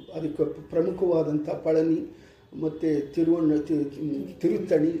ದೇವಸ್ಥಾನಗಳು ಅದಕ್ಕೆ ಪ್ರಮುಖವಾದಂಥ ಪಳನಿ ಮತ್ತು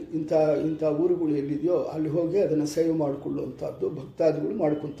ತಿರುತ್ತಣಿ ಇಂಥ ಊರುಗಳು ಎಲ್ಲಿದೆಯೋ ಅಲ್ಲಿ ಹೋಗಿ ಅದನ್ನು ಸೇವೆ ಮಾಡಿಕೊಳ್ಳುವಂಥದ್ದು ಭಕ್ತಾದಿಗಳು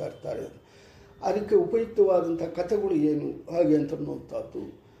ಮಾಡ್ಕೊತಾ ಇರ್ತಾರೆ. ಅದಕ್ಕೆ ಉಪಯುಕ್ತವಾದಂಥ ಕಥೆಗಳು ಏನು ಹಾಗೆ ಅಂತನ್ನುವಂಥದ್ದು.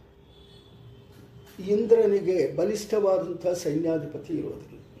 ಇಂದ್ರನಿಗೆ ಬಲಿಷ್ಠವಾದಂಥ ಸೈನ್ಯಾಧಿಪತಿ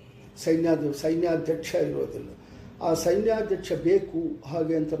ಇರೋದಿಲ್ಲ, ಸೈನ್ಯಾಧ್ಯಕ್ಷ ಇರೋದಿಲ್ಲ. ಆ ಸೈನ್ಯಾಧ್ಯಕ್ಷ ಬೇಕು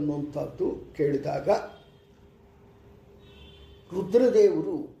ಹಾಗೆ ಅಂತನ್ನುವಂಥದ್ದು ಕೇಳಿದಾಗ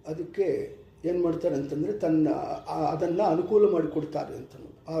ರುದ್ರದೇವರು ಅದಕ್ಕೆ ಏನು ಮಾಡ್ತಾರೆ ಅಂತಂದರೆ ಅದನ್ನು ಅನುಕೂಲ ಮಾಡಿಕೊಡ್ತಾರೆ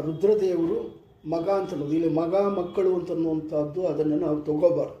ಅಂತನ್ನೋದು. ಆ ರುದ್ರದೇವರು ಮಗ ಅಂತನ್ನೋದು, ಇಲ್ಲಿ ಮಕ್ಕಳು ಅಂತನ್ನುವಂಥದ್ದು ಅದನ್ನು ನಾವು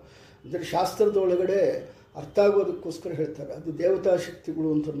ತಗೋಬಾರ್ದು. ಅಂದರೆ ಶಾಸ್ತ್ರದೊಳಗಡೆ ಅರ್ಥ ಆಗೋದಕ್ಕೋಸ್ಕರ ಹೇಳ್ತಾರೆ ಅದು ದೇವತಾ ಶಕ್ತಿಗಳು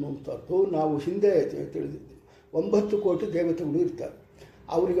ಅಂತನ್ನುವಂಥದ್ದು. ನಾವು ಹಿಂದೆ ತಿಳಿದಿದ್ದೀವಿ 9 ಕೋಟಿ ದೇವತೆಗಳು ಇರ್ತಾರೆ.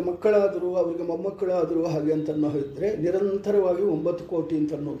 ಅವರಿಗೆ ಮಕ್ಕಳಾದರೂ ಅವರಿಗೆ ಮೊಮ್ಮಕ್ಕಳಾದರೂ ಹಾಗೆ ಅಂತನ್ನೋ ಇದ್ದರೆ ನಿರಂತರವಾಗಿ 9 ಕೋಟಿ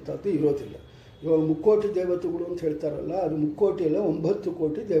ಅಂತನ್ನುವಂಥದ್ದು ಇರೋದಿಲ್ಲ. ಇವಾಗ ಮುಕ್ಕೋಟಿ ದೇವತೆಗಳು ಅಂತ ಹೇಳ್ತಾರಲ್ಲ, ಅದು ಮುಕ್ಕೋಟಿ ಅಲ್ಲ, 9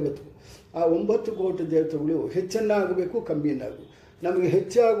 ಕೋಟಿ ದೇವತೆಗಳು. ಆ 9 ಕೋಟಿ ದೇವತೆಗಳು ಹೆಚ್ಚನ್ನಾಗಬೇಕು, ಕಮ್ಮಿನಾಗಬೇಕು. ನಮಗೆ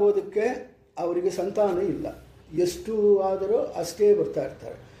ಹೆಚ್ಚಾಗೋದಕ್ಕೆ ಅವರಿಗೆ ಸಂತಾನ ಇಲ್ಲ, ಎಷ್ಟು ಆದರೂ ಅಷ್ಟೇ ಬರ್ತಾ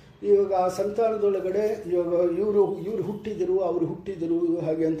ಇರ್ತಾರೆ. ಇವಾಗ ಆ ಸಂತಾನದೊಳಗಡೆ ಇವಾಗ ಇವರು ಹುಟ್ಟಿದರು, ಅವರು ಹುಟ್ಟಿದರು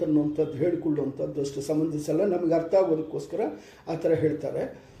ಹಾಗೆ ಅಂತ ಅನ್ನೋಂಥದ್ದು ಹೇಳಿಕೊಳ್ಳುವಂಥದ್ದು ಅಷ್ಟು ಸಂಬಂಧಿಸಲ್ಲ. ನಮಗೆ ಅರ್ಥ ಆಗೋದಕ್ಕೋಸ್ಕರ ಆ ಥರ ಹೇಳ್ತಾರೆ.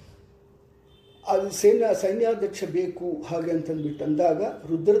 ಅದು ಸೈನ್ಯಾಧ್ಯಕ್ಷ ಬೇಕು ಹಾಗೆ ಅಂತಂದ್ಬಿಟ್ಟು ಅಂದಾಗ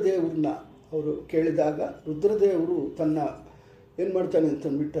ರುದ್ರದೇವ್ರನ್ನ ಅವರು ಕೇಳಿದಾಗ ರುದ್ರದೇವರು ತನ್ನ ಏನು ಮಾಡ್ತಾನೆ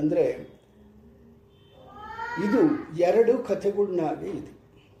ಅಂತಂದ್ಬಿಟ್ಟಂದರೆ, ಇದು 2 ಕಥೆಗಳನ್ನಾಗಿ ಇದೆ.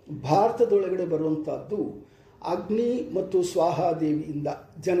 ಭಾರತದೊಳಗಡೆ ಬರುವಂಥದ್ದು ಅಗ್ನಿ ಮತ್ತು ಸ್ವಾಹಾದೇವಿಯಿಂದ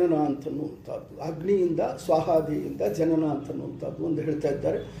ಜನನ ಅಂತನ್ನುವಂಥದ್ದು, ಅಗ್ನಿಯಿಂದ ಸ್ವಾಹಾದೇವಿಯಿಂದ ಜನನ ಅಂತನ್ನುವಂಥದ್ದು ಒಂದು ಹೇಳ್ತಾ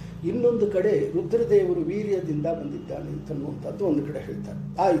ಇದ್ದಾರೆ. ಇನ್ನೊಂದು ಕಡೆ ರುದ್ರದೇವರು ವೀರ್ಯದಿಂದ ಬಂದಿದ್ದಾನೆ ಅಂತನ್ನುವಂಥದ್ದು ಒಂದು ಕಡೆ ಹೇಳ್ತಾರೆ.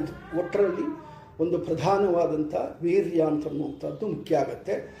 ಆಯಿತು, ಒಟ್ಟರಲ್ಲಿ ಒಂದು ಪ್ರಧಾನವಾದಂಥ ವೀರ್ಯ ಅಂತನ್ನುವಂಥದ್ದು ಮುಖ್ಯ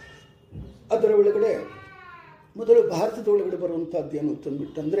ಆಗತ್ತೆ. ಅದರ ಒಳಗಡೆ ಮೊದಲು ಭಾರತದೊಳಗಡೆ ಬರುವಂಥದ್ದು ಏನು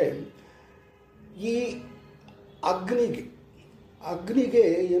ಅಂತಂದ್ಬಿಟ್ಟಂದರೆ, ಈ ಅಗ್ನಿಗೆ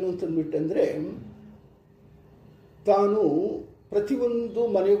ಏನು ಅಂತಂದ್ಬಿಟ್ಟಂದರೆ, ತಾನು ಪ್ರತಿಯೊಂದು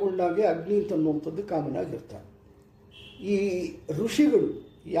ಮನೆಗಳನ್ನಾಗೆ ಅಗ್ನಿ ಅಂತನ್ನುವಂಥದ್ದು ಕಾಮನ್ ಆಗಿರ್ತಾನೆ. ಈ ಋಷಿಗಳು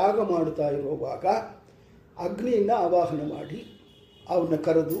ಯಾಗ ಮಾಡ್ತಾ ಇರುವಾಗ ಅಗ್ನಿಯನ್ನು ಆವಾಹನ ಮಾಡಿ ಅವ್ರನ್ನ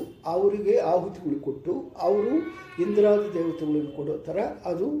ಕರೆದು ಅವರಿಗೆ ಆಹುತಿಗಳು ಕೊಟ್ಟು ಅವರು ಇಂದ್ರಾದಿ ದೇವತೆಗಳಿಗೆ ಕೊಡೋ ಥರ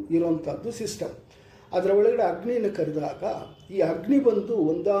ಅದು ಇರೋವಂಥದ್ದು ಸಿಸ್ಟಮ್. ಅದರ ಒಳಗಡೆ ಅಗ್ನಿಯನ್ನು ಕರೆದಾಗ ಈ ಅಗ್ನಿ ಬಂದು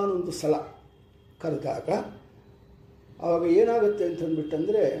ಒಂದಾನೊಂದು ಸಲ ಕರೆದಾಗ ಆವಾಗ ಏನಾಗುತ್ತೆ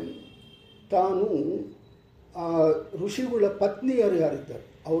ಅಂತಂದ್ಬಿಟ್ಟಂದರೆ, ತಾನು ಋಷಿಗಳ ಪತ್ನಿಯರು ಯಾರಿದ್ದಾರೆ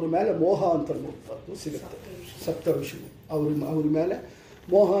ಅವ್ರ ಮೇಲೆ ಮೋಹ ಅಂತನ್ನುವಂಥದ್ದು ಸಿಗುತ್ತೆ. 7 ಋಷಿಗಳು ಅವ್ರ ಮೇಲೆ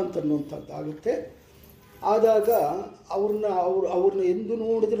ಮೋಹ ಅಂತನ್ನುವಂಥದ್ದು ಆಗುತ್ತೆ. ಆದಾಗ ಅವ್ರನ್ನ ಎಂದು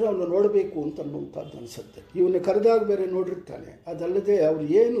ನೋಡಿದ್ರೆ ಅವನ್ನ ನೋಡಬೇಕು ಅಂತನ್ನುವಂಥದ್ದು ಅನಿಸುತ್ತೆ. ಇವನ್ನ ಕರೆದಾಗ ಬೇರೆ ನೋಡಿರ್ತಾನೆ. ಅದಲ್ಲದೆ ಅವ್ರು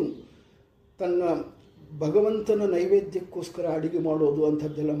ಏನು ತನ್ನ ಭಗವಂತನ ನೈವೇದ್ಯಕ್ಕೋಸ್ಕರ ಅಡಿಗೆ ಮಾಡೋದು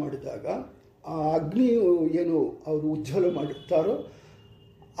ಅಂಥದ್ದೆಲ್ಲ ಮಾಡಿದಾಗ ಆ ಅಗ್ನಿಯು ಏನು ಅವರು ಉಜ್ವಲ ಮಾಡಿರ್ತಾರೋ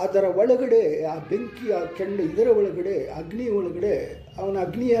ಅದರ ಒಳಗಡೆ ಆ ಬೆಂಕಿ, ಆ ಕೆಂಡ ಇದರ ಒಳಗಡೆ ಅಗ್ನಿ ಒಳಗಡೆ ಅವನ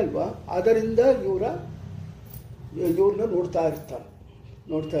ಅಗ್ನಿಯೇ ಅಲ್ವಾ, ಅದರಿಂದ ಇವ್ರನ್ನ ನೋಡ್ತಾ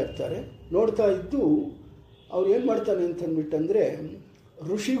ಇರ್ತಾರೆ. ನೋಡ್ತಾ ಇದ್ದು ಅವ್ರು ಏನು ಮಾಡ್ತಾನೆ ಅಂತಂದ್ಬಿಟ್ಟಂದರೆ,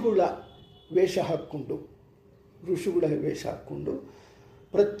 ಋಷಿಗಳ ವೇಷ ಹಾಕ್ಕೊಂಡು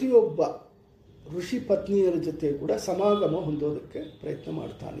ಪ್ರತಿಯೊಬ್ಬ ಋಷಿ ಪತ್ನಿಯರ ಜೊತೆ ಕೂಡ ಸಮಾಗಮ ಹೊಂದೋದಕ್ಕೆ ಪ್ರಯತ್ನ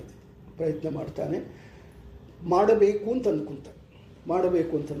ಮಾಡ್ತಾನೆ. ಮಾಡಬೇಕು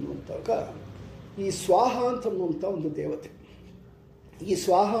ಅಂತನ್ನುವಂತಾಗ ಈ ಸ್ವಾಹ ಅಂತನ್ನುವಂಥ ಒಂದು ದೇವತೆ, ಈ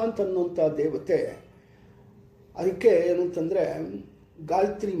ಸ್ವಾಹ ಅಂತನ್ನುವಂಥ ದೇವತೆ, ಅದಕ್ಕೆ ಏನಂತಂದರೆ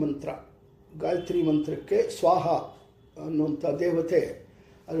ಗಾಯತ್ರಿ ಮಂತ್ರಕ್ಕೆ ಸ್ವಾಹ ಅನ್ನುವಂಥ ದೇವತೆ,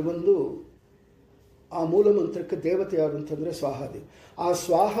 ಅದು ಬಂದು ಆ ಮೂಲ ಮಂತ್ರಕ್ಕೆ ದೇವತೆ ಯಾರು ಅಂತಂದರೆ ಸ್ವಾಹಾದೇವಿ. ಆ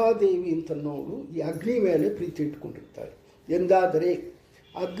ಸ್ವಾಹಾದೇವಿ ಅಂತನ್ನೋರು ಈ ಅಗ್ನಿ ಮೇಲೆ ಪ್ರೀತಿ ಇಟ್ಕೊಂಡಿರ್ತಾರೆ. ಎಂದಾದರೆ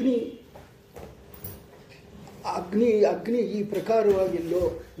ಅಗ್ನಿ ಈ ಪ್ರಕಾರವಾಗಿ ಎಲ್ಲೋ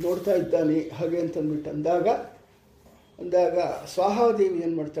ನೋಡ್ತಾ ಇದ್ದಾನೆ ಹಾಗೆ ಅಂತಂದ್ಬಿಟ್ಟು ಅಂದಾಗ ಸ್ವಾಹಾದೇವಿ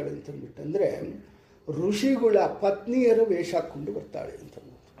ಏನು ಮಾಡ್ತಾಳೆ ಅಂತಂದ್ಬಿಟ್ಟಂದರೆ, ಋಷಿಗಳ ಪತ್ನಿಯರ ವೇಷ ಹಾಕ್ಕೊಂಡು ಬರ್ತಾಳೆ ಅಂತ.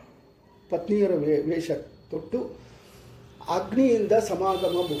 ಪತ್ನಿಯರ ವೇಷ ತೊಟ್ಟು ಅಗ್ನಿಯಿಂದ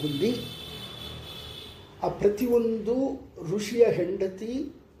ಸಮಾಗಮ ಹೊಂದಿ ಆ ಪ್ರತಿಯೊಂದು ಋಷಿಯ ಹೆಂಡತಿ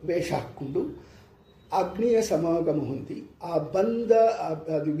ವೇಷ ಹಾಕ್ಕೊಂಡು ಅಗ್ನಿಯ ಸಮಾಗಮ ಹೊಂದಿ ಆ ಬಂದ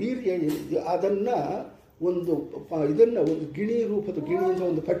ಅದು ವೀರ್ಯ ಏನಿದೆಯೋ ಅದನ್ನು ಒಂದು ಗಿಣಿಯಿಂದ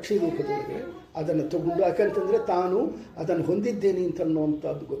ಒಂದು ಪಕ್ಷಿ ರೂಪದೊಳಗೆ ಅದನ್ನು ತಗೊಂಡು, ಯಾಕಂತಂದರೆ ತಾನು ಅದನ್ನು ಹೊಂದಿದ್ದೇನೆ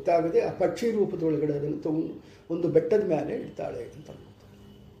ಅಂತನ್ನುವಂಥದ್ದು ಗೊತ್ತಾಗದೆ ಆ ಪಕ್ಷಿ ರೂಪದೊಳಗಡೆ ಅದನ್ನು ತಗೊಂಡು ಒಂದು ಬೆಟ್ಟದ ಮೇಲೆ ಇಡ್ತಾಳೆ ಅಂತ.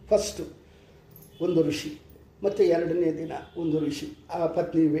 ಫಸ್ಟು ಒಂದು ಋಷಿ, ಮತ್ತು 2ನೇ ದಿನ ಒಂದು ಋಷಿ ಆ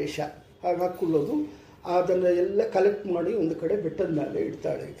ಪತ್ನಿ ವೇಷ ಹಾಗೆ ಹಾಕ್ಕೊಳ್ಳೋದು, ಅದನ್ನು ಎಲ್ಲ ಕಲೆಕ್ಟ್ ಮಾಡಿ ಒಂದು ಕಡೆ ಬೆಟ್ಟದ ಮೇಲೆ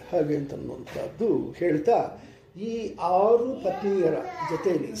ಇಡ್ತಾಳೆ ಹಾಗೆ ಅಂತನ್ನುವಂಥದ್ದು ಹೇಳ್ತಾ, ಈ 6 ಪತ್ನಿಯರ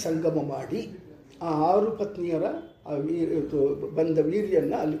ಜೊತೆಯಲ್ಲಿ ಸಂಗಮ ಮಾಡಿ ಆ 6 ಪತ್ನಿಯರ ಬಂದ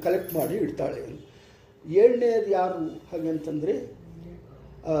ವೀರ್ಯನ್ನು ಅಲ್ಲಿ ಕಲೆಕ್ಟ್ ಮಾಡಿ ಇಡ್ತಾಳೆ. 7ನೇದು ಯಾರು ಹಾಗೆ ಅಂತಂದರೆ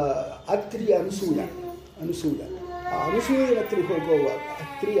ಅತ್ರಿ ಅನಸೂಯ. ಆ ಅನಸೂಯನ ಹತ್ರ ಹೋಗುವಾಗ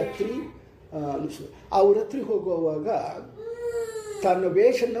ಅನಸೂಯ ಅವ್ರ ಹತ್ರ ಹೋಗುವಾಗ ತನ್ನ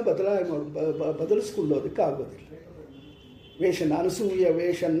ವೇಷನ್ನು ಬದಲಿಸ್ಕೊಳ್ಳೋದಕ್ಕೆ ಆಗೋದಿಲ್ಲ. ಅನಸೂಯ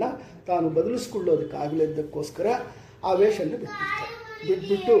ವೇಷನ್ನು ತಾನು ಬದಲಿಸ್ಕೊಳ್ಳೋದಕ್ಕೆ ಆಗಲಿದ್ದಕ್ಕೋಸ್ಕರ ಆ ವೇಷನ್ನು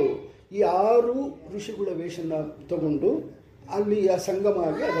ಬಿಟ್ಬಿಟ್ಟು ಈ 6 ಋಷಿಗಳ ವೇಷನ ತಗೊಂಡು ಅಲ್ಲಿ ಆ ಸಂಗಮ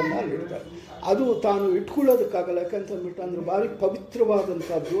ಆಗಿ ಅದನ್ನು ಅಲ್ಲಿ ಇಡ್ತಾರೆ. ಅದು ತಾನು ಇಟ್ಕೊಳ್ಳೋದಕ್ಕಾಗಲ್ಲ, ಯಾಕಂತಂದ್ಬಿಟ್ಟು ಅಂದರೆ ಭಾರಿ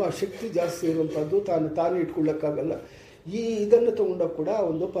ಪವಿತ್ರವಾದಂಥದ್ದು, ಆ ಶಕ್ತಿ ಜಾಸ್ತಿ ಇರುವಂಥದ್ದು, ತಾನೇ ಇಟ್ಕೊಳ್ಳೋಕ್ಕಾಗಲ್ಲ. ಇದನ್ನು ತಗೊಂಡಾಗ ಕೂಡ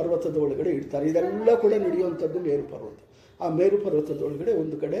ಒಂದು ಪರ್ವತದ ಒಳಗಡೆ ಇಡ್ತಾರೆ. ಇದೆಲ್ಲ ಕೂಡ ನಡೆಯುವಂಥದ್ದು ಮೇರು ಪರ್ವತ. ಆ ಮೇರು ಪರ್ವತದೊಳಗಡೆ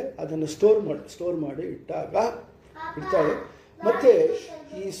ಒಂದು ಕಡೆ ಅದನ್ನು ಸ್ಟೋರ್ ಮಾಡಿ ಇಡ್ತಾಳೆ. ಮತ್ತು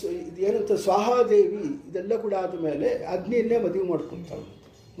ಇದೇನಂತ ಸ್ವಾಹಾದೇವಿ ಇದೆಲ್ಲ ಕೂಡ ಆದಮೇಲೆ ಅಗ್ನಿಯನ್ನೇ ಮದುವೆ ಮಾಡ್ಕೊತಾಳೆ.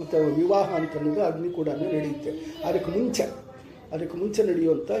 ಮತ್ತು ವಿವಾಹ ಅಂತ ಅನ್ನೋದು ಅಗ್ನಿ ಕೂಡ ನಡೆಯುತ್ತೆ. ಅದಕ್ಕೆ ಮುಂಚೆ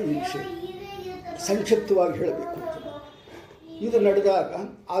ನಡೆಯುವಂಥ ಈ ವಿಷಯ ಸಂಕ್ಷಿಪ್ತವಾಗಿ ಹೇಳಬೇಕು ಅಂತ. ಇದು ನಡೆದಾಗ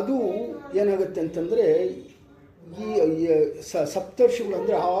ಅದು ಏನಾಗುತ್ತೆ ಅಂತಂದರೆ ಈ ಸಪ್ತರ್ಷಿಗಳು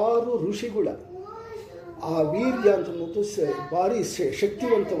ಅಂದರೆ 6 ಋಷಿಗಳ ಆ ವೀರ್ಯ ಅಂತ ಅನ್ನೋದು ಭಾರಿ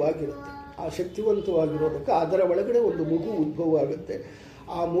ಶಕ್ತಿವಂತವಾಗಿರುತ್ತೆ. ಆ ಶಕ್ತಿವಂತವಾಗಿರೋದಕ್ಕೆ ಅದರ ಒಳಗಡೆ ಒಂದು ಮಗು ಉದ್ಭವ ಆಗುತ್ತೆ.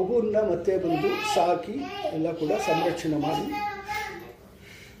 ಆ ಮಗುವನ್ನ ಮತ್ತೆ ಬಂದು ಸಾಕಿ ಎಲ್ಲ ಕೂಡ ಸಂರಕ್ಷಣೆ ಮಾಡಿ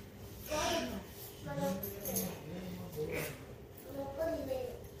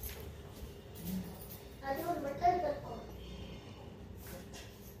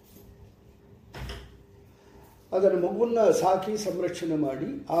ಅದರ ಮಗುವನ್ನ ಸಾಕಿ ಸಂರಕ್ಷಣೆ ಮಾಡಿ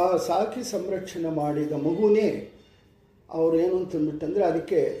ಆ ಸಾಕಿ ಸಂರಕ್ಷಣೆ ಮಾಡಿದ ಮಗುನೇ ಅವರು ಏನು ಅಂತಂದ್ಬಿಟ್ಟಂದರೆ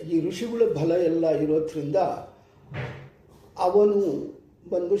ಅದಕ್ಕೆ ಈ ಋಷಿಗಳ ಬಲ ಎಲ್ಲ ಇರೋದ್ರಿಂದ ಅವನು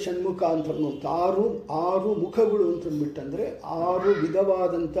ಬಂದು ಷಣ್ಮುಖ ಅಂತ ಅನ್ನುವಂಥ 6 ಮುಖಗಳು ಅಂತಂದ್ಬಿಟ್ಟಂದರೆ 6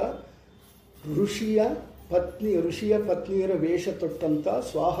 ವಿಧವಾದಂಥ ಋಷಿಯ ಪತ್ನಿಯರ ವೇಷ ತೊಟ್ಟಂಥ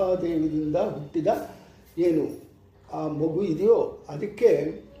ಸ್ವಾಹಾದೇವಿಯಿಂದ ಹುಟ್ಟಿದ ಏನು ಆ ಮಗು ಇದೆಯೋ ಅದಕ್ಕೆ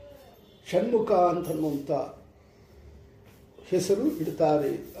ಷಣ್ಮುಖ ಅಂತನ್ನುವಂಥ ಹೆಸರು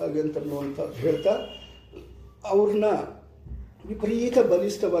ಇಡ್ತಾರೆ ಹಾಗೆ ಅಂತನ್ನುವಂಥದ್ದು ಹೇಳ್ತಾ ಅವ್ರನ್ನ ವಿಪರೀತ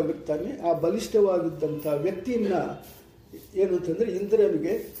ಬಲಿಷ್ಠವಾಗಿರ್ತಾನೆ. ಆ ಬಲಿಷ್ಠವಾಗಿದ್ದಂಥ ವ್ಯಕ್ತಿಯನ್ನ ಏನು ಅಂತಂದರೆ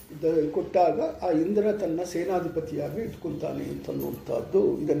ಇಂದ್ರನಿಗೆ ಕೊಟ್ಟಾಗ ಆ ಇಂದ್ರ ತನ್ನ ಸೇನಾಧಿಪತಿಯಾಗಿ ಇಟ್ಕೊತಾನೆ ಅಂತನ್ನುವಂಥದ್ದು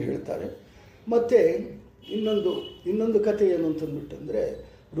ಇದನ್ನು ಹೇಳ್ತಾರೆ. ಮತ್ತು ಇನ್ನೊಂದು ಕಥೆ ಏನು ಅಂತಂದ್ಬಿಟ್ಟಂದರೆ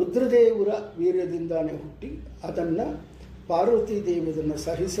ರುದ್ರದೇವರ ವೀರ್ಯದಿಂದಾನೇ ಹುಟ್ಟಿ ಅದನ್ನು ಪಾರ್ವತಿ ದೇವಿಯನ್ನು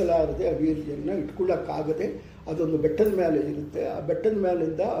ಸಹಿಸಲಾರದೆ ಆ ವೀರ್ಯವನ್ನು ಇಟ್ಕೊಳ್ಳೋಕ್ಕಾಗದೆ ಅದೊಂದು ಬೆಟ್ಟದ ಮೇಲೆ ಇರುತ್ತೆ. ಆ ಬೆಟ್ಟದ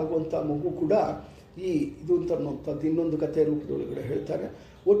ಮೇಲಿಂದ ಆಗುವಂಥ ಮಗು ಕೂಡ ಇದು ಅಂತನ್ನುವಂಥದ್ದು ಇನ್ನೊಂದು ಕಥೆ ರೂಪದೊಳಗಡೆ ಹೇಳ್ತಾರೆ.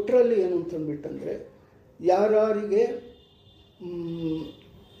 ಒಟ್ಟರಲ್ಲಿ ಏನು ಅಂತಂದ್ಬಿಟ್ಟಂದರೆ ಯಾರಿಗೆ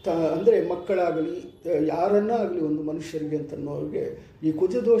ಅಂದರೆ ಮಕ್ಕಳಾಗಲಿ ಯಾರನ್ನಾಗಲಿ ಒಂದು ಮನುಷ್ಯರಿಗೆ ಅಂತನ್ನೋರಿಗೆ ಈ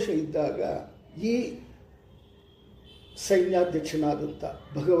ಕುಜದೋಷ ಇದ್ದಾಗ ಈ ಸೈನ್ಯಾಧ್ಯಕ್ಷನಾದಂಥ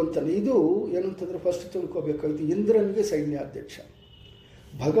ಭಗವಂತನ ಇದು ಏನಂತಂದರೆ ಫಸ್ಟ್ ತಿಳ್ಕೊಬೇಕಾಗಿತ್ತು. ಇಂದ್ರನಿಗೆ ಸೈನ್ಯಾಧ್ಯಕ್ಷ,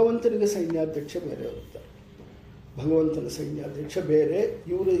 ಭಗವಂತನಿಗೆ ಸೈನ್ಯಾಧ್ಯಕ್ಷ ಬೇರೆ ಇರುತ್ತೆ. ಭಗವಂತನ ಸೈನ್ಯಾಧ್ಯಕ್ಷ ಬೇರೆ,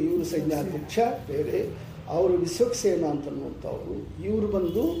 ಇವರು ಸೈನ್ಯಾಧ್ಯಕ್ಷ ಬೇರೆ. ಅವರು ವಿಶ್ವಕ್ಸೇನ ಅಂತನ್ನುವಂಥವ್ರು, ಇವರು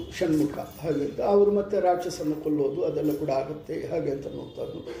ಬಂದು ಷಣ್ಮುಖ ಹಾಗೆ ಅಂತ. ಅವರು ಮತ್ತೆ ರಾಕ್ಷಸನ್ನು ಕೊಲ್ಲೋದು ಅದೆಲ್ಲ ಕೂಡ ಆಗುತ್ತೆ ಹಾಗೆ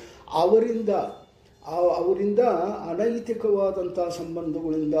ಅಂತನ್ನುವಂಥದ್ದು. ಅವರಿಂದ ಅನೈತಿಕವಾದಂಥ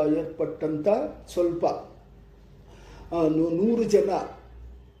ಸಂಬಂಧಗಳಿಂದ ಏರ್ಪಟ್ಟಂಥ ಸ್ವಲ್ಪ 100 ಜನ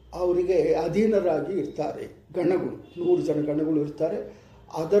ಅವರಿಗೆ ಅಧೀನರಾಗಿ ಇರ್ತಾರೆ. ಗಣಗಳು 100 ಜನ ಗಣಗಳು ಇರ್ತಾರೆ.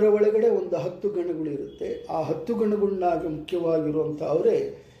 ಅದರ ಒಳಗಡೆ ಒಂದು 10 ಗಣಗಳು ಇರುತ್ತೆ. ಆ 10 ಗಣಗಳನ್ನಾಗಿ ಮುಖ್ಯವಾಗಿರುವಂಥ ಅವರೇ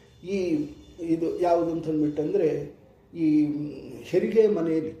ಇದು ಯಾವುದು ಅಂತಂದ್ಬಿಟ್ಟಂದರೆ ಈ ಹೆರಿಗೆ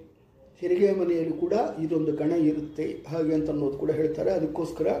ಮನೆಯಲ್ಲಿ ಕೂಡ ಇದೊಂದು ಗಣ ಇರುತ್ತೆ ಹಾಗೆ ಅಂತ ಅನ್ನೋದು ಕೂಡ ಹೇಳ್ತಾರೆ.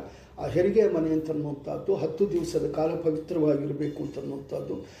 ಅದಕ್ಕೋಸ್ಕರ ಆ ಹೆರಿಗೆ ಮನೆ ಅಂತನ್ನುವಂಥದ್ದು 10 ದಿವಸದ ಕಾಲ ಪವಿತ್ರವಾಗಿರಬೇಕು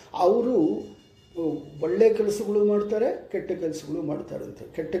ಅಂತನ್ನುವಂಥದ್ದು. ಅವರು ಒಳ್ಳೆ ಕೆಲಸಗಳು ಮಾಡ್ತಾರೆ, ಕೆಟ್ಟ ಕೆಲಸಗಳು ಮಾಡ್ತಾರೆ ಅಂತ.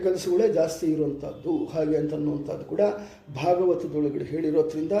 ಕೆಟ್ಟ ಕೆಲಸಗಳೇ ಜಾಸ್ತಿ ಇರುವಂಥದ್ದು ಹಾಗೆ ಅಂತನ್ನುವಂಥದ್ದು ಕೂಡ ಭಾಗವತದೊಳಗಡೆ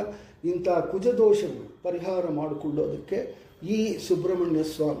ಹೇಳಿರೋದ್ರಿಂದ ಇಂಥ ಕುಜದೋಷಗಳು ಪರಿಹಾರ ಮಾಡಿಕೊಳ್ಳೋದಕ್ಕೆ ಈ ಸುಬ್ರಹ್ಮಣ್ಯ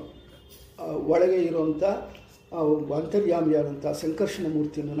ಸ್ವಾಮಿ ಒಳಗೆ ಇರುವಂಥ ಅಂತರ್ಯಾಮಿಯಾದಂಥ ಸಂಕರ್ಷಣ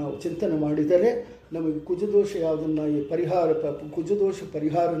ಮೂರ್ತಿಯನ್ನು ನಾವು ಚಿಂತನೆ ಮಾಡಿದರೆ ನಮಗೆ ಕುಜದೋಷ ಯಾವುದನ್ನು ಕುಜದೋಷ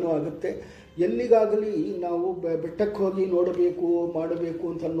ಪರಿಹಾರನೂ ಆಗುತ್ತೆ. ಎಲ್ಲಿಗಾಗಲಿ ನಾವು ಬೆಟ್ಟಕ್ಕೆ ಹೋಗಿ ನೋಡಬೇಕು ಮಾಡಬೇಕು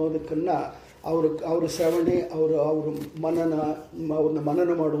ಅಂತ ಅನ್ನೋದಕ್ಕನ್ನು ಅವರ ಶ್ರವಣೆ ಅವ್ರನ್ನ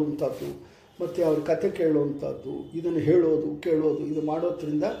ಮನನ ಮಾಡುವಂಥದ್ದು ಮತ್ತು ಅವ್ರ ಕಥೆ ಕೇಳುವಂಥದ್ದು ಇದನ್ನು ಹೇಳೋದು ಕೇಳೋದು ಇದು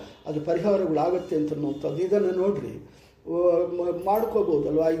ಮಾಡೋದ್ರಿಂದ ಅದು ಪರಿಹಾರಗಳಾಗತ್ತೆ ಅಂತನ್ನುವಂಥದ್ದು. ಇದನ್ನು ನೋಡ್ರಿ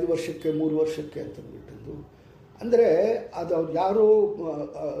ಮಾಡ್ಕೋಬೋದಲ್ವ 5 ವರ್ಷಕ್ಕೆ 3 ವರ್ಷಕ್ಕೆ ಅಂತಂದ್ಬಿಟ್ಟಿದ್ದು. ಅಂದರೆ ಅದು ಅವ್ರು ಯಾರೋ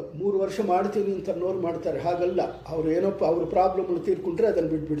 3 ವರ್ಷ ಮಾಡ್ತೀನಿ ಅಂತ ಅನ್ನೋರು ಮಾಡ್ತಾರೆ, ಹಾಗಲ್ಲ. ಅವ್ರು ಏನಪ್ಪ ಅವ್ರ ಪ್ರಾಬ್ಲಮ್ಗಳು ತೀರ್ಕೊಂಡ್ರೆ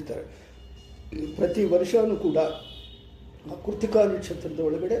ಅದನ್ನು ಬಿಟ್ಬಿಡ್ತಾರೆ. ಪ್ರತಿ ವರ್ಷವೂ ಕೂಡ ಕೃತಿಕಾ ನಕ್ಷತ್ರದ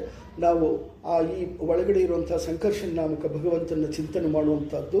ಒಳಗಡೆ ನಾವು ಈ ಒಳಗಡೆ ಇರುವಂಥ ಸಂಕರ್ಷಣ ನಾಮಕ ಭಗವಂತನ ಚಿಂತನೆ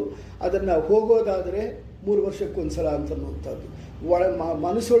ಮಾಡುವಂಥದ್ದು. ಅದನ್ನು ಹೋಗೋದಾದರೆ 3 ವರ್ಷಕ್ಕೊಂದು ಸಲ ಅಂತನ್ನುವಂಥದ್ದು.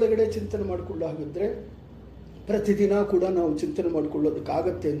 ಮನಸ್ಸೊಳಗಡೆ ಚಿಂತನೆ ಮಾಡಿಕೊಂಡು ಹಾಗಿದ್ರೆ ಪ್ರತಿದಿನ ಕೂಡ ನಾವು ಚಿಂತನೆ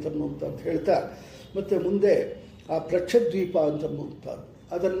ಮಾಡಿಕೊಳ್ಳೋದಕ್ಕಾಗತ್ತೆ ಅಂತನ್ನುವಂಥದ್ದು ಹೇಳ್ತಾ, ಮತ್ತು ಮುಂದೆ ಆ ಪ್ರಕ್ಷದ್ವೀಪ ಅಂತನ್ನುವಂಥದ್ದು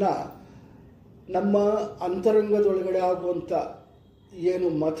ಅದನ್ನು ನಮ್ಮ ಅಂತರಂಗದೊಳಗಡೆ ಆಗುವಂಥ ಏನು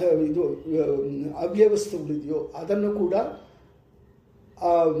ಇದು ಅವ್ಯವಸ್ಥೆಗಳಿದೆಯೋ ಅದನ್ನು ಕೂಡ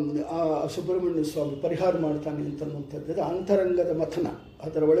ಸುಬ್ರಹ್ಮಣ್ಯ ಸ್ವಾಮಿ ಪರಿಹಾರ ಮಾಡ್ತಾನೆ ಅಂತನ್ನುವಂಥದ್ದು. ಅಂತರಂಗದ ಮಥನ,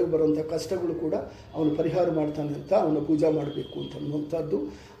 ಅದರ ಒಳಗೆ ಬರುವಂಥ ಕಷ್ಟಗಳು ಕೂಡ ಅವನು ಪರಿಹಾರ ಮಾಡ್ತಾನೆ ಅಂತ ಅವನ ಪೂಜೆ ಮಾಡಬೇಕು ಅಂತನ್ನುವಂಥದ್ದು.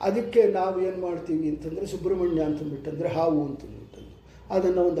 ಅದಕ್ಕೆ ನಾವು ಏನು ಮಾಡ್ತೀವಿ ಅಂತಂದರೆ ಸುಬ್ರಹ್ಮಣ್ಯ ಅಂತಂದ್ಬಿಟ್ಟಂದರೆ ಹಾವು ಅಂತಂದ್ಬಿಟ್ಟಂದು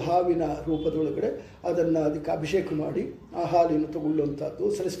ಅದನ್ನು ಒಂದು ಹಾವಿನ ರೂಪದೊಳಗಡೆ ಅದಕ್ಕೆ ಅಭಿಷೇಕ ಮಾಡಿ ಆ ಹಾಲಿನ ತಗೊಳ್ಳುವಂಥದ್ದು,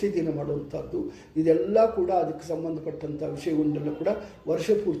 ಸೃಷ್ಟಿ ದಿನ ಮಾಡುವಂಥದ್ದು, ಇದೆಲ್ಲ ಕೂಡ ಅದಕ್ಕೆ ಸಂಬಂಧಪಟ್ಟಂಥ ವಿಷಯಗಳನ್ನೆಲ್ಲ ಕೂಡ ವರ್ಷ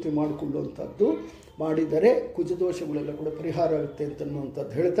ಪೂರ್ತಿ ಮಾಡಿಕೊಳ್ಳುವಂಥದ್ದು ಮಾಡಿದರೆ ಕುಜದೋಷಗಳೆಲ್ಲ ಕೂಡ ಪರಿಹಾರ ಆಗುತ್ತೆ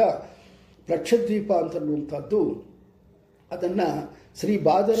ಅಂತನ್ನುವಂಥದ್ದು ಹೇಳ್ತಾ, ಪ್ಲಕ್ಷದ್ವೀಪ ಅಂತನ್ನುವಂಥದ್ದು ಅದನ್ನು ಶ್ರೀ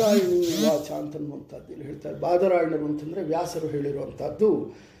ಬಾದರಾಯಣಿ ವಾಚ ಅಂತನ್ನುವಂಥದ್ದು ಇಲ್ಲಿ ಹೇಳ್ತಾರೆ. ಬಾದರಾಯಣರು ಅಂತಂದರೆ ವ್ಯಾಸರು ಹೇಳಿರುವಂಥದ್ದು,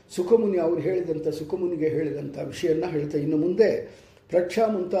 ಸುಖಮುನಿ ಅವರು ಹೇಳಿದಂಥ ಸುಖಮುನಿಗೆ ಹೇಳಿದಂಥ ವಿಷಯನ ಹೇಳ್ತಾ ಇನ್ನು ಮುಂದೆ ಪ್ಲಕ್ಷ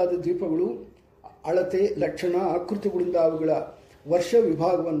ಮುಂತಾದ ದ್ವೀಪಗಳು ಅಳತೆ, ಲಕ್ಷಣ, ಆಕೃತಿಗಳಿಂದ ಅವುಗಳ ವರ್ಷ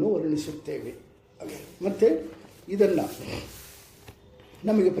ವಿಭಾಗವನ್ನು ವರ್ಣಿಸುತ್ತೇವೆ. ಮತ್ತು ಇದನ್ನು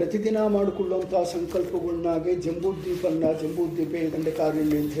ನಮಗೆ ಪ್ರತಿದಿನ ಮಾಡಿಕೊಳ್ಳುವಂಥ ಸಂಕಲ್ಪಗಳನ್ನಾಗೆ ಜಂಬೂದ್ವೀಪೇ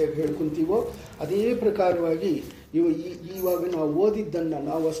ದಂಡಕಾರಣ್ಯ ಅಂತ ಹೇಗೆ ಹೇಳ್ಕೊತೀವೋ ಅದೇ ಪ್ರಕಾರವಾಗಿ ಇವಾಗ ನಾವು ಓದಿದ್ದನ್ನು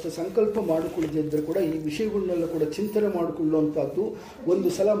ನಾವು ಅಷ್ಟು ಸಂಕಲ್ಪ ಮಾಡಿಕೊಳ್ಳದಿದ್ದರೆ ಕೂಡ ಈ ವಿಷಯಗಳನ್ನೆಲ್ಲ ಕೂಡ ಚಿಂತನೆ ಮಾಡಿಕೊಳ್ಳುವಂಥದ್ದು, ಒಂದು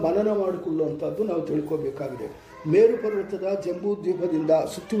ಸಲ ಮನನ ಮಾಡಿಕೊಳ್ಳುವಂಥದ್ದು ನಾವು ತಿಳ್ಕೋಬೇಕಾಗಿದೆ. ಮೇರು ಪರ್ವತದ ಜಂಬೂದ್ವೀಪದಿಂದ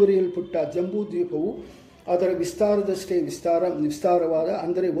ಸುತ್ತುವರಿಯಲ್ಪಟ್ಟ ಜಂಬೂದ್ವೀಪವು ಅದರ ವಿಸ್ತಾರದಷ್ಟೇ ವಿಸ್ತಾರವಾದ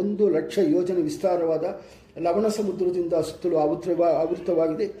ಅಂದರೆ 1,00,000 ಯೋಜನೆ ವಿಸ್ತಾರವಾದ ಲವಣ ಸಮುದ್ರದಿಂದ ಸುತ್ತಲೂ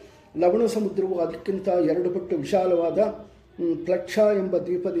ಆವೃತವಾಗಿದೆ. ಲವಣ ಸಮುದ್ರವು ಅದಕ್ಕಿಂತ 2 ಪಟ್ಟು ವಿಶಾಲವಾದ ಪ್ಲಕ್ಷ ಎಂಬ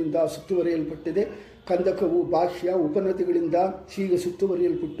ದ್ವೀಪದಿಂದ ಸುತ್ತುವರಿಯಲ್ಪಟ್ಟಿದೆ. ಕಂದಕವು ಬಾಹ್ಯ ಉಪನದಿಗಳಿಂದ ಹೀಗೆ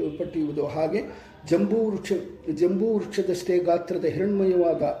ಸುತ್ತುವರಿಯಲ್ಪಟ್ಟಿರುವುದು. ಹಾಗೆ ಜಂಬೂ ವೃಕ್ಷದಷ್ಟೇ ಗಾತ್ರದ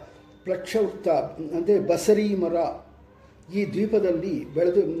ಹಿರಣ್ಮಯವಾದ ಪ್ಲಕ್ಷ ವೃತ್ತ ಅಂದರೆ ಬಸರಿ ಮರ ಈ ದ್ವೀಪದಲ್ಲಿ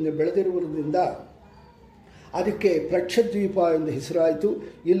ಬೆಳೆದಿರುವುದರಿಂದ ಅದಕ್ಕೆ ಪ್ಲಕ್ಷದ್ವೀಪ ಎಂದು ಹೆಸರಾಯಿತು.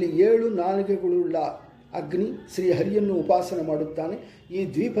 ಇಲ್ಲಿ 7 ನಾಲಿಗೆಗಳುಳ್ಳ ಅಗ್ನಿ ಶ್ರೀಹರಿಯನ್ನು ಉಪಾಸನೆ ಮಾಡುತ್ತಾನೆ. ಈ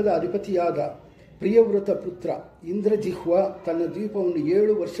ದ್ವೀಪದ ಅಧಿಪತಿಯಾದ ಪ್ರಿಯವ್ರತ ಪುತ್ರ ಇಂದ್ರಜಿಹ್ವ ತನ್ನ ದ್ವೀಪವನ್ನು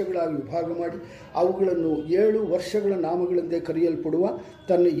 7 ವರ್ಷಗಳಾಗಿ ವಿಭಾಗ ಮಾಡಿ ಅವುಗಳನ್ನು 7 ವರ್ಷಗಳ ನಾಮಗಳೆಂದೇ ಕರೆಯಲ್ಪಡುವ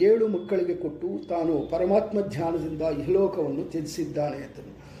ತನ್ನ 7 ಮಕ್ಕಳಿಗೆ ಕೊಟ್ಟು ತಾನು ಪರಮಾತ್ಮ ಧ್ಯಾನದಿಂದ ಇಹಲೋಕವನ್ನು ತ್ಯಜಿಸಿದ್ದಾನೆ ಅಂತ.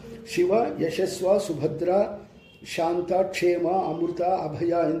 ಶಿವ, ಯಶಸ್ವ, ಸುಭದ್ರ, ಶಾಂತ, ಕ್ಷೇಮ, ಅಮೃತ,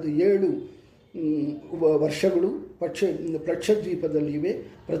 ಅಭಯ ಎಂದು 7 ವರ್ಷಗಳು ಪ್ಲಕ್ಷದ್ವೀಪದಲ್ಲಿ ಇವೆ.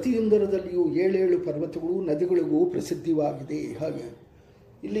 ಪ್ರತಿಯೊಂದರದಲ್ಲಿಯೂ 7 ಪರ್ವತಗಳು ನದಿಗಳಿಗೂ ಪ್ರಸಿದ್ಧವಾಗಿದೆ. ಹಾಗೆ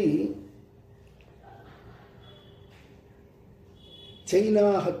ಇಲ್ಲಿ ಚೈನಾ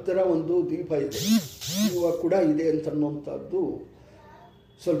ಹತ್ತಿರ ಒಂದು ದ್ವೀಪ ಇದೆ, ಇವಾಗ ಕೂಡ ಇದೆ ಅಂತನ್ನುವಂಥದ್ದು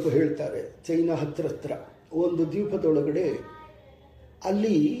ಸ್ವಲ್ಪ ಹೇಳ್ತಾರೆ. ಚೈನಾ ಹತ್ತಿರ ಒಂದು ದ್ವೀಪದೊಳಗಡೆ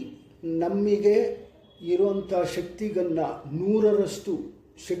ಅಲ್ಲಿ ನಮಗೆ ಇರುವಂಥ ಶಕ್ತಿಗನ್ನು 100ರಷ್ಟು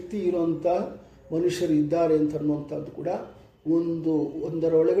ಶಕ್ತಿ ಇರುವಂಥ ಮನುಷ್ಯರು ಇದ್ದಾರೆ ಅಂತನ್ನುವಂಥದ್ದು ಕೂಡ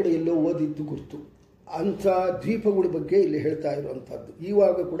ಒಂದರೊಳಗಡೆ ಎಲ್ಲೋ ಓದಿದ್ದು ಗುರ್ತು. ಅಂಥ ದ್ವೀಪಗಳ ಬಗ್ಗೆ ಇಲ್ಲಿ ಹೇಳ್ತಾ ಇರುವಂಥದ್ದು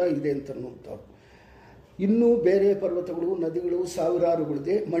ಇವಾಗ ಕೂಡ ಇದೆ ಅಂತನ್ನುವಂಥದ್ದು. ಇನ್ನೂ ಬೇರೆ ಪರ್ವತಗಳು, ನದಿಗಳು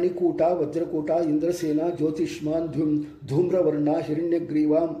ಸಾವಿರಾರುಗಳಿದೆ. ಮಣಿಕೂಟ, ವಜ್ರಕೂಟ, ಇಂದ್ರಸೇನ, ಜ್ಯೋತಿಷ್ಮಾನ್, ಧೂಮ್ರವರ್ಣ,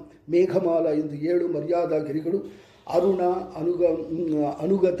 ಹಿರಣ್ಯಗ್ರೀವ, ಮೇಘಮಾಲ ಎಂದು 7 ಮರ್ಯಾದಾ ಗಿರಿಗಳು, ಅರುಣ,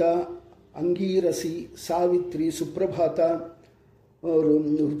 ಅನುಗತ, ಅಂಗೀರಸಿ, ಸಾವಿತ್ರಿ, ಸುಪ್ರಭಾತ,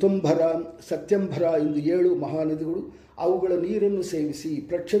 ಋತುಂಭರ, ಸತ್ಯಂಭರ ಎಂದು 7 ಮಹಾನದಿಗಳು. ಅವುಗಳ ನೀರನ್ನು ಸೇವಿಸಿ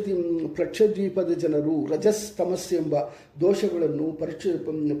ಪ್ಲಕ್ಷದ್ವೀಪದ ಜನರು ರಜಸ್ ತಮಸ್ ಎಂಬ ದೋಷಗಳನ್ನು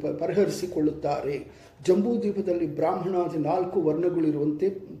ಪರಿಹರಿಸಿಕೊಳ್ಳುತ್ತಾರೆ. ಜಂಬೂದ್ವೀಪದಲ್ಲಿ ಬ್ರಾಹ್ಮಣಾದಿ 4 ವರ್ಣಗಳಿರುವಂತೆ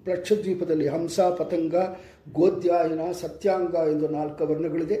ಪ್ಲಕ್ಷದ್ವೀಪದಲ್ಲಿ ಹಂಸ, ಪತಂಗ, ಗೋದ್ಯಾಯನ, ಸತ್ಯಾಂಗ ಎಂದು 4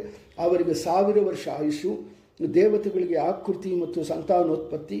 ವರ್ಣಗಳಿದೆ. ಅವರಿಗೆ 1000 ವರ್ಷ ಆಯುಷು. ದೇವತೆಗಳಿಗೆ ಆಕೃತಿ ಮತ್ತು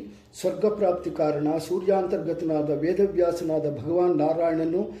ಸಂತಾನೋತ್ಪತ್ತಿ, ಸ್ವರ್ಗಪ್ರಾಪ್ತಿ ಕಾರಣ. ಸೂರ್ಯಾಂತರ್ಗತನಾದ ವೇದವ್ಯಾಸನಾದ ಭಗವಾನ್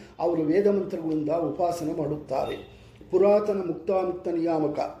ನಾರಾಯಣನು ಅವರು ವೇದಮಂತ್ರಗಳಿಂದ ಉಪಾಸನೆ ಮಾಡುತ್ತಾರೆ. ಪುರಾತನ ಮುಕ್ತಾಮುಕ್ತ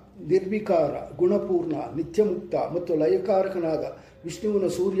ನಿಯಾಮಕ, ನಿರ್ವಿಕಾರ, ಗುಣಪೂರ್ಣ, ನಿತ್ಯಮುಕ್ತ ಮತ್ತು ಲಯಕಾರಕನಾದ ವಿಷ್ಣುವಿನ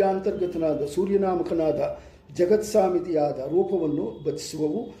ಸೂರ್ಯಾಂತರ್ಗತನಾದ ಸೂರ್ಯನಾಮಕನಾದ ಜಗತ್ಸಾಮಿತಿಯಾದ ರೂಪವನ್ನು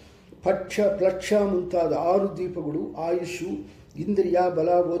ಭಜಿಸುವವು. ಪ್ಲಕ್ಷ ಮುಂತಾದ 6 ದ್ವೀಪಗಳು ಆಯುಷು, ಇಂದ್ರಿಯ ಬಲ,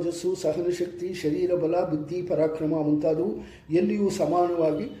 ಓಜಸ್ಸು, ಸಹನಶಕ್ತಿ, ಶರೀರ ಬಲ, ಬುದ್ಧಿ, ಪರಾಕ್ರಮ ಮುಂತಾದವು ಎಲ್ಲಿಯೂ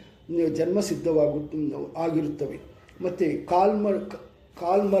ಸಮಾನವಾಗಿ ಆಗಿರುತ್ತವೆ. ಮತ್ತು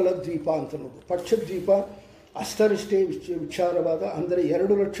ಕಾಲ್ಮಲ ದ್ವೀಪ ಅಂತನ್ನೋದು ಪಕ್ಷದ್ವೀಪ ಅಷ್ಟರಷ್ಟೇ ವಿಚಾರವಾದ ಅಂದರೆ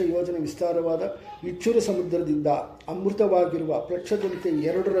 2,00,000 ಯೋಜನೆ ವಿಸ್ತಾರವಾದ ಇಚ್ಚುರ ಸಮುದ್ರದಿಂದ ಅಮೃತವಾಗಿರುವ ಪ್ಲಕ್ಷದಂತೆ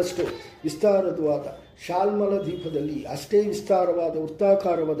 2ರಷ್ಟು ವಿಸ್ತಾರವಾದ ಶಾಲ್ಮಲ ದ್ವೀಪದಲ್ಲಿ ಅಷ್ಟೇ ವಿಸ್ತಾರವಾದ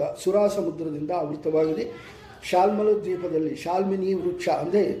ವೃತ್ತಾಕಾರವಾದ ಸುರಾ ಸಮುದ್ರದಿಂದ ಆವೃತವಾಗಿದೆ. ಶಾಲ್ಮಲ ದ್ವೀಪದಲ್ಲಿ ಶಾಲ್ಮಿನಿ ವೃಕ್ಷ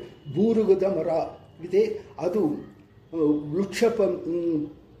ಅಂದರೆ ಬೂರುಗದ ಮರ ಇದೆ. ಅದು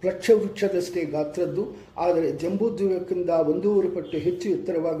ಪ್ಲಕ್ಷ ವೃಕ್ಷದಷ್ಟೇ ಗಾತ್ರದ್ದು, ಆದರೆ ಜಂಬೂದ್ವೀಪಕ್ಕಿಂತ 1.5 ಪಟ್ಟು ಹೆಚ್ಚು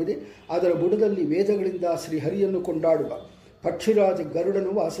ಎತ್ತರವಾಗಿದೆ. ಅದರ ಬುಡದಲ್ಲಿ ವೇದಗಳಿಂದ ಶ್ರೀಹರಿಯನ್ನು ಕೊಂಡಾಡುವ ಪಕ್ಷಿರಾಜ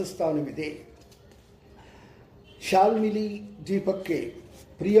ಗರುಡನು ವಾಸಸ್ಥಾನವಿದೆ. ಶಾಲ್ಮಿಲಿ ದ್ವೀಪಕ್ಕೆ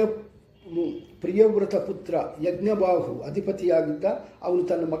ಪ್ರಿಯವ್ರತ ಪುತ್ರ ಯಜ್ಞಬಾಹು ಅಧಿಪತಿಯಾಗಿದ್ದ. ಅವನು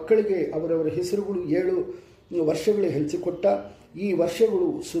ತನ್ನ ಮಕ್ಕಳಿಗೆ ಅವರವರ ಹೆಸರುಗಳು 7 ವರ್ಷಗಳಿಗೆ ಹಂಚಿಕೊಟ್ಟ. ಈ ವರ್ಷಗಳು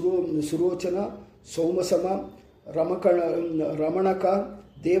ಸುರೋಚನ, ಸೋಮಸಮ, ರಮಣಕ,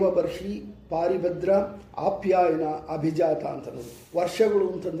 ದೇವಬರ್ಹಿ, ಪಾರಿಭದ್ರ, ಆಪ್ಯಾಯನ, ಅಭಿಜಾತ ಅಂತನ್ನೋದು. ವರ್ಷಗಳು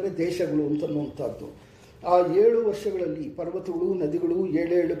ಅಂತಂದರೆ ದೇಶಗಳು ಅಂತನ್ನುವಂಥದ್ದು. ಆ 7 ವರ್ಷಗಳಲ್ಲಿ ಪರ್ವತಗಳು, ನದಿಗಳು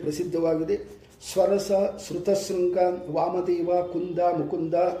 7 ಪ್ರಸಿದ್ಧವಾಗಿದೆ. ಸ್ವರಸ, ಶ್ರುತಶೃಂಗ, ವಾಮದೇವ, ಕುಂದ,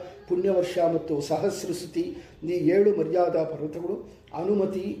 ಮುಕುಂದ, ಪುಣ್ಯವರ್ಷ ಮತ್ತು ಸಹಸ್ರಸುತಿ ಈ 7 ಮರ್ಯಾದಾ ಪರ್ವತಗಳು.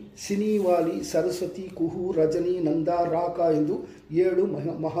 ಅನುಮತಿ, ಸಿನಿವಾಲಿ, ಸರಸ್ವತಿ, ಕುಹು, ರಜನಿ, ನಂದ, ರಾಕ ಎಂದು 7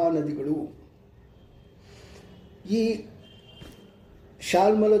 ಮಹಾನದಿಗಳು. ಈ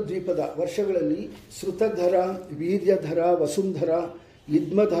ಶಾಲ್ಮಲ ದ್ವೀಪದ ವರ್ಷಗಳಲ್ಲಿ ಶ್ರುತಧರ, ವೀರ್ಯಧರ, ವಸುಂಧರ,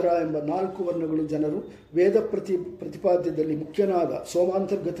 ಯುದ್ಮಧರ ಎಂಬ 4 ವರ್ಣಗಳು ಜನರು ವೇದ ಪ್ರತಿಪಾದ್ಯದಲ್ಲಿ ಮುಖ್ಯನಾದ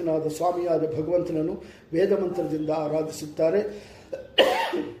ಸೋಮಾಂತರ್ಗತನಾದ ಸ್ವಾಮಿಯಾದ ಭಗವಂತನನ್ನು ವೇದ ಮಂತ್ರದಿಂದ ಆರಾಧಿಸುತ್ತಾರೆ.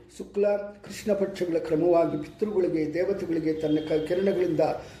 ಶುಕ್ಲ ಕೃಷ್ಣ ಪಕ್ಷಗಳ ಕ್ರಮವಾಗಿ ಪಿತೃಗಳಿಗೆ, ದೇವತೆಗಳಿಗೆ ತನ್ನ ಕಿರಣಗಳಿಂದ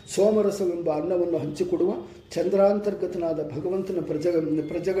ಸೋಮರಸವೆಂಬ ಅನ್ನವನ್ನು ಹಂಚಿಕೊಡುವ ಚಂದ್ರಾಂತರ್ಗತನಾದ ಭಗವಂತನ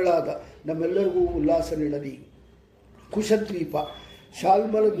ಪ್ರಜೆಗಳಾದ ನಮ್ಮೆಲ್ಲರಿಗೂ ಉಲ್ಲಾಸ ನೀಡಲಿ. ಕುಶದ್ವೀಪ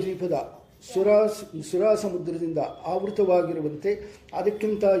ಶಾಲ್ಮಲ ದ್ವೀಪದ ಸುರಾ ಸಮುದ್ರದಿಂದ ಆವೃತವಾಗಿರುವಂತೆ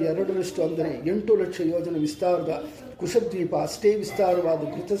ಅದಕ್ಕಿಂತ 2ರಷ್ಟು ಅಂದರೆ 8 ಲಕ್ಷ ಯೋಜನೆ ವಿಸ್ತಾರದ ಕುಶದ್ವೀಪ ಅಷ್ಟೇ ವಿಸ್ತಾರವಾದ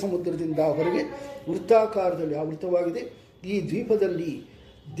ಘೃತ ಸಮುದ್ರದಿಂದ ಹೊರಗೆ ವೃತ್ತಾಕಾರದಲ್ಲಿ ಆವೃತವಾಗಿದೆ. ಈ ದ್ವೀಪದಲ್ಲಿ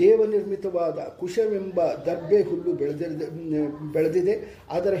ದೇವನಿರ್ಮಿತವಾದ ಕುಶವೆಂಬ ದರ್ಬೆ ಹುಲ್ಲು ಬೆಳೆದಿದೆ.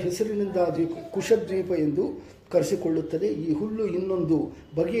 ಅದರ ಹೆಸರಿನಿಂದ ಕುಶದ್ವೀಪ ಎಂದು ಕರೆಸಿಕೊಳ್ಳುತ್ತದೆ. ಈ ಹುಲ್ಲು ಇನ್ನೊಂದು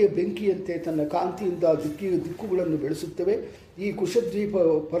ಬಗೆಯ ಬೆಂಕಿಯಂತೆ ತನ್ನ ಕಾಂತಿಯಿಂದ ದಿಕ್ಕುಗಳನ್ನು ಬೆಳೆಸುತ್ತವೆ. ಈ ಕುಶದ್ವೀಪ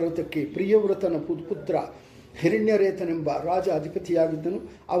ಪರ್ವತಕ್ಕೆ ಪ್ರಿಯವ್ರತನ ಪುತ್ರ ಹಿರಣ್ಯರೇತನೆಂಬ ರಾಜ ಅಧಿಪತಿಯಾಗಿದ್ದನು.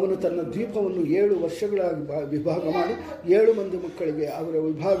 ಅವನು ತನ್ನ ದ್ವೀಪವನ್ನು 7 ವರ್ಷಗಳಾಗಿ ವಿಭಾಗ ಮಾಡಿ 7 ಮಂದಿ ಮಕ್ಕಳಿಗೆ ಅವರ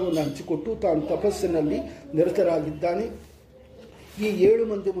ವಿಭಾಗವನ್ನು ಹಂಚಿಕೊಟ್ಟು ತಾನು ತಪಸ್ಸಿನಲ್ಲಿ ನಿರತರಾಗಿದ್ದಾನೆ. ಈ 7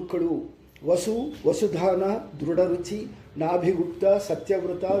 ಮಂದಿ ಮಕ್ಕಳು ವಸು, ವಸುಧಾನ, ದೃಢರುಚಿ, ನಾಭಿಗುಪ್ತ,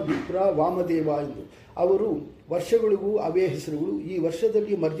 ಸತ್ಯವ್ರತ, ವಿಪ್ರ, ವಾಮದೇವ ಎಂದು. ಅವರು ವರ್ಷಗಳಿಗೂ ಅವೇ ಹೆಸರುಗಳು. ಈ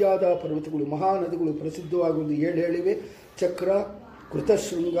ವರ್ಷದಲ್ಲಿ ಮರ್ಯಾದಾ ಪರ್ವತಗಳು, ಮಹಾನದಿಗಳು ಪ್ರಸಿದ್ಧವಾಗುವುದು 7 ಚಕ್ರ,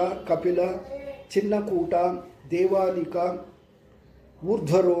 ಕೃತಶೃಂಗ, ಕಪಿಲ, ಚಿನ್ನಕೂಟ, ದೇವಾಲಿಕ,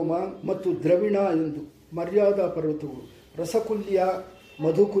 ಊರ್ಧ್ವರೋಮ ಮತ್ತು ದ್ರವಿಣ ಎಂದು ಮರ್ಯಾದಾ ಪರ್ವತಗಳು. ರಸಕುಲ್ಯ,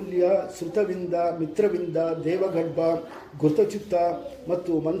 ಮಧುಕುಲ್ಯ, ಶ್ರುತವಿಂದ, ಮಿತ್ರವಿಂದ, ದೇವಗರ್ಭ, ಘೃತಚಿತ್ತ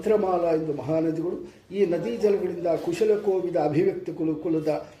ಮತ್ತು ಮಂತ್ರಮಾಲ ಎಂದು ಮಹಾನದಿಗಳು. ಈ ನದೀ ಜಲಗಳಿಂದ ಕುಶಲಕೋವಿದ ಅಭಿವ್ಯಕ್ತಿ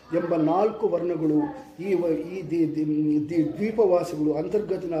ಕುಲದ ಎಂಬ 4 ವರ್ಣಗಳು ಈ ದ್ವೀಪವಾಸಿಗಳು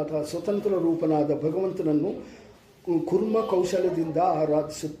ಅಂತರ್ಗತನಾದ ಸ್ವತಂತ್ರ ರೂಪನಾದ ಭಗವಂತನನ್ನು ಕುರ್ಮ ಕೌಶಲ್ಯದಿಂದ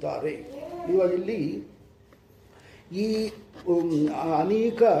ಆರಾಧಿಸುತ್ತಾರೆ. ಇವಾಗ ಇಲ್ಲಿ ಈ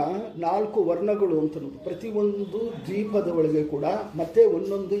ಅನೇಕ 4 ವರ್ಣಗಳು ಅಂತ ಪ್ರತಿಯೊಂದು ದ್ವೀಪದ ಒಳಗೆ ಕೂಡ ಮತ್ತೆ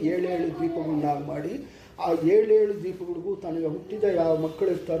ಒಂದೊಂದು 7 ದ್ವೀಪಗಳನ್ನಾಗಿ ಮಾಡಿ ಆ 7 ದ್ವೀಪಗಳಿಗೂ ತನಗೆ ಹುಟ್ಟಿದ ಯಾವ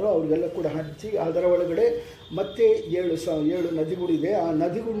ಮಕ್ಕಳಿರ್ತಾರೋ ಅವ್ರಿಗೆಲ್ಲ ಕೂಡ ಹಂಚಿ ಅದರ ಒಳಗಡೆ ಮತ್ತೆ 7 ನದಿಗಳಿದೆ. ಆ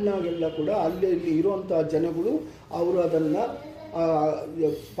ನದಿಗಳನ್ನಾಗೆಲ್ಲ ಕೂಡ ಅಲ್ಲಿ ಇರುವಂಥ ಜನಗಳು ಅವರು ಅದನ್ನು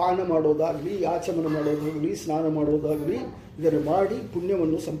ಪಾನ ಮಾಡೋದಾಗಲಿ, ಆಚಮನ ಮಾಡೋದಾಗಲಿ, ಸ್ನಾನ ಮಾಡೋದಾಗಲಿ ಇದನ್ನು ಮಾಡಿ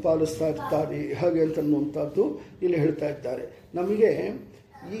ಪುಣ್ಯವನ್ನು ಸಂಪಾದಿಸ್ತಾ ಇರ್ತಾರೆ ಹಾಗೆ ಅಂತನ್ನುವಂಥದ್ದು ಇಲ್ಲಿ ಹೇಳ್ತಾ ಇದ್ದಾರೆ. ನಮಗೆ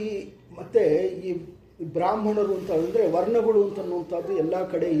ಮತ್ತು ಈ ಬ್ರಾಹ್ಮಣರು ಅಂತ ಅಂದರೆ ವರ್ಣಗಳು ಅಂತನ್ನುವಂಥದ್ದು ಎಲ್ಲ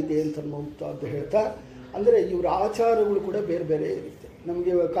ಕಡೆ ಇದೆ ಅಂತನ್ನುವಂಥದ್ದು ಹೇಳ್ತಾ, ಅಂದರೆ ಇವರ ಆಚಾರಗಳು ಕೂಡ ಬೇರೆ ಬೇರೆ ಇರುತ್ತೆ.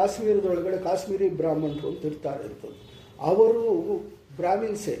 ನಮಗೆ ಕಾಶ್ಮೀರದೊಳಗಡೆ ಕಾಶ್ಮೀರಿ ಬ್ರಾಹ್ಮಣರು ಅಂತ ಇರ್ತಾರೆ ಅಂತದ್ದು. ಅವರು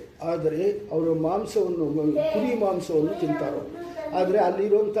ಬ್ರಾಹ್ಮಿನ್ಸೆ, ಆದರೆ ಅವರ ಮಾಂಸವನ್ನು ಕುರಿ ಮಾಂಸವನ್ನು ತಿಂತಾರೆ. ಆದರೆ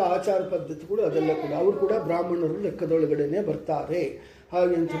ಅಲ್ಲಿರುವಂಥ ಆಚಾರ ಪದ್ಧತಿಗಳು ಅದೆಲ್ಲ ಕೂಡ ಅವರು ಕೂಡ ಬ್ರಾಹ್ಮಣರು ಲೆಕ್ಕದೊಳಗಡೆನೆ ಬರ್ತಾರೆ.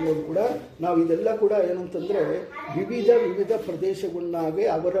 ಹಾಗೆ ಅಂತಂದು ಕೂಡ ನಾವು ಇದೆಲ್ಲ ಕೂಡ ಏನಂತಂದರೆ ವಿವಿಧ ಪ್ರದೇಶಗಳನ್ನಾಗೆ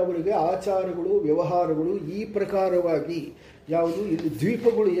ಅವರವರಿಗೆ ಆಚಾರಗಳು, ವ್ಯವಹಾರಗಳು ಈ ಪ್ರಕಾರವಾಗಿ ಯಾವುದು ಇಲ್ಲಿ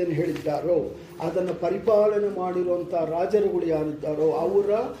ದ್ವೀಪಗಳು ಏನು ಹೇಳಿದ್ದಾರೋ ಅದನ್ನು ಪರಿಪಾಲನೆ ಮಾಡಿರುವಂಥ ರಾಜರುಗಳು ಯಾರಿದ್ದಾರೋ ಅವರ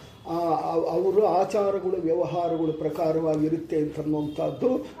ಆಚಾರಗಳು, ವ್ಯವಹಾರಗಳು ಪ್ರಕಾರವಾಗಿರುತ್ತೆ ಅಂತನ್ನುವಂಥದ್ದು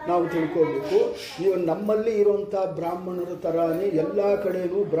ನಾವು ತಿಳ್ಕೋಬೇಕು. ನೀವು ನಮ್ಮಲ್ಲಿ ಇರುವಂಥ ಬ್ರಾಹ್ಮಣರ ಥರನೇ ಎಲ್ಲ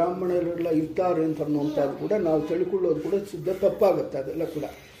ಕಡೆಯೂ ಬ್ರಾಹ್ಮಣರೆಲ್ಲ ಇರ್ತಾರೆ ಅಂತನ್ನುವಂಥದ್ದು ಕೂಡ ನಾವು ತಿಳ್ಕೊಳ್ಳೋದು ಕೂಡ ಶುದ್ಧ ತಪ್ಪಾಗುತ್ತೆ ಅದೆಲ್ಲ ಕೂಡ.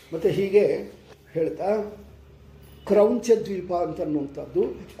 ಮತ್ತು ಹೀಗೆ ಹೇಳ್ತಾ ಕ್ರೌಂಚ ದ್ವೀಪ ಅಂತನ್ನುವಂಥದ್ದು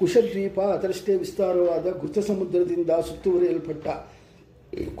ಕುಶದ್ವೀಪ ಅದರಷ್ಟೇ ವಿಸ್ತಾರವಾದ ಘೃತ ಸಮುದ್ರದಿಂದ ಸುತ್ತುವರಿಯಲ್ಪಟ್ಟ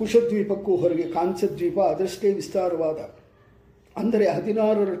ಕುಶದ್ವೀಪಕ್ಕೂ ಹೊರಗೆ ಕಾಂಚದ್ವೀಪ ಅದರಷ್ಟೇ ವಿಸ್ತಾರವಾದ ಅಂದರೆ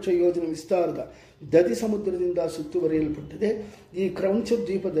 16 ಲಕ್ಷ ಯೋಜನೆ ವಿಸ್ತಾರದ ದದಿ ಸಮುದ್ರದಿಂದ ಸುತ್ತುವರಿಯಲ್ಪಟ್ಟಿದೆ. ಈ ಕ್ರೌಂಚ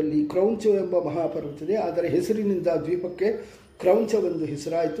ದ್ವೀಪದಲ್ಲಿ ಕ್ರೌಂಚ ಎಂಬ ಮಹಾಪರ್ವತವಿದೆ. ಅದರ ಹೆಸರಿನಿಂದ ದ್ವೀಪಕ್ಕೆ ಕ್ರೌಂಚವೆಂದು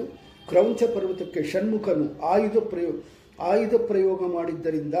ಹೆಸರಾಯಿತು. ಕ್ರೌಂಚ ಪರ್ವತಕ್ಕೆ ಷಣ್ಮುಖನು ಆಯುಧ ಪ್ರಯೋಗ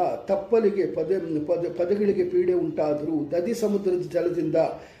ಮಾಡಿದ್ದರಿಂದ ತಪ್ಪಲಿಗೆ ಪದಗಳಿಗೆ ಪೀಡೆ ಉಂಟಾದರೂ ದದಿ ಸಮುದ್ರದ ಜಲದಿಂದ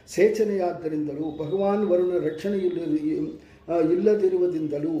ಸೇಚನೆಯಾದ್ದರಿಂದಲೂ ಭಗವಾನ್ ವರುಣ ರಕ್ಷಣೆ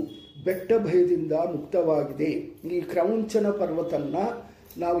ಇಲ್ಲದಿರುವುದಿಂದಲೂ ಬೆಟ್ಟ ಭಯದಿಂದ ಮುಕ್ತವಾಗಿದೆ. ಈ ಕ್ರೌಂಚನ ಪರ್ವತನ್ನ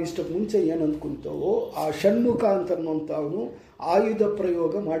ನಾವು ಇಷ್ಟಕ್ಕೆ ಮುಂಚೆ ಏನು ಅಂದ್ಕೊಂತವೋ ಆ ಷಣ್ಮುಖ ಅಂತನ್ನುವಂಥವನು ಆಯುಧ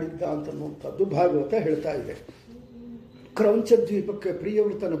ಪ್ರಯೋಗ ಮಾಡಿದ್ದ ಅಂತನ್ನುವಂಥದ್ದು ಭಾಗವತ ಹೇಳ್ತಾ ಇದೆ. ಕ್ರೌಂಚ ದ್ವೀಪಕ್ಕೆ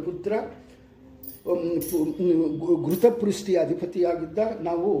ಪ್ರಿಯವೃತನ ಪುತ್ರ ಘೃತಪೃಷ್ಟಿಯ ಅಧಿಪತಿಯಾಗಿದ್ದ.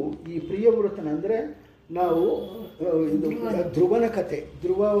 ನಾವು ಈ ಪ್ರಿಯವೃತನ ಅಂದರೆ ನಾವು ಇದು ಧ್ರುವನ ಕತೆ,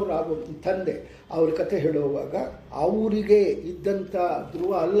 ಧ್ರುವ ಅವರ ತಂದೆ ಅವ್ರ ಕತೆ ಹೇಳುವಾಗ ಅವರಿಗೆ ಇದ್ದಂಥ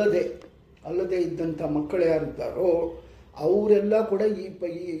ಧ್ರುವ ಅಲ್ಲದೆ ಇದ್ದಂಥ ಮಕ್ಕಳು ಯಾರಿದ್ದಾರೋ ಅವರೆಲ್ಲ ಕೂಡ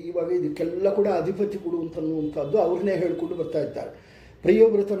ಇವಾಗ ಇದಕ್ಕೆಲ್ಲ ಕೂಡ ಅಧಿಪತಿಗಳು ಅಂತನ್ನುವಂಥದ್ದು ಅವ್ರನ್ನೇ ಹೇಳ್ಕೊಂಡು ಬರ್ತಾ ಇದ್ದಾರೆ.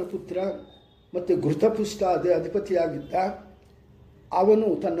 ಪ್ರಿಯವೃತನ ಪುತ್ರ ಮತ್ತು ಘೃತಪುಷ್ಟ ಅಧಿಪತಿಯಾಗಿದ್ದ. ಅವನು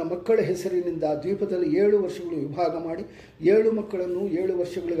ತನ್ನ ಮಕ್ಕಳ ಹೆಸರಿನಿಂದ ದ್ವೀಪದಲ್ಲಿ 7 ವರ್ಷಗಳು ವಿಭಾಗ ಮಾಡಿ 7 ಮಕ್ಕಳನ್ನು 7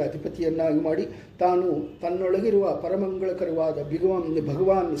 ವರ್ಷಗಳಿಗೆ ಅಧಿಪತಿಯನ್ನಾಗಿ ಮಾಡಿ ತಾನು ತನ್ನೊಳಗಿರುವ ಪರಮಂಗಳಕರವಾದ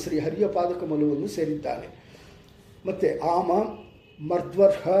ಭಗವಾನ್ ಶ್ರೀ ಹರಿಯ ಪಾದಕಮಲವನ್ನು ಸೇರಿದ್ದಾನೆ. ಮತ್ತು ಆಮ,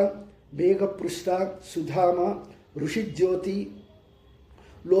 ಮರ್ದ್ವರ್ಹ, ಮೇಘಪೃಷ್ಠ, ಸುಧಾಮ, ಋಷಿಜ್ಯೋತಿ,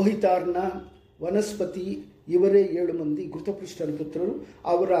 ಲೋಹಿತಾರ್ಣ, ವನಸ್ಪತಿ ಇವರೇ 7 ಮಂದಿ ಘೃತಪೃಷ್ಠನ ಪುತ್ರರು.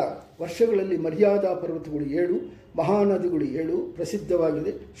 ಅವರ ವರ್ಷಗಳಲ್ಲಿ ಮರ್ಯಾದಾ ಪರ್ವತಗಳು 7, ಮಹಾನದಿಗಳು 7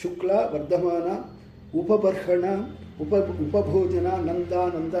 ಪ್ರಸಿದ್ಧವಾಗಿದೆ. ಶುಕ್ಲ, ವರ್ಧಮಾನ, ಉಪಬರ್ಹಣ, ಉಪಭೋಜನ,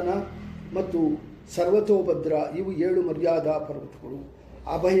 ನಂದನ ಮತ್ತು ಸರ್ವತೋಭದ್ರ ಇವು 7 ಮರ್ಯಾದಾ ಪರ್ವತಗಳು.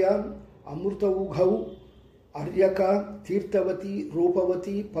 ಅಭಯ, ಅಮೃತೌಘೌ, ಅರ್ಯಕ, ತೀರ್ಥವತಿ,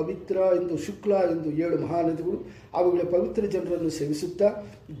 ರೂಪವತಿ, ಪವಿತ್ರ ಎಂದು ಶುಕ್ಲ ಎಂದು 7 ಮಹಾನದಿಗಳು. ಅವುಗಳ ಪವಿತ್ರ ಜನರನ್ನು ಸೇವಿಸುತ್ತಾ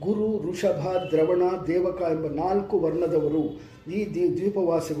ಗುರು, ಋಷಭ, ದ್ರವಣ, ದೇವಕ ಎಂಬ 4 ವರ್ಣದವರು ಈ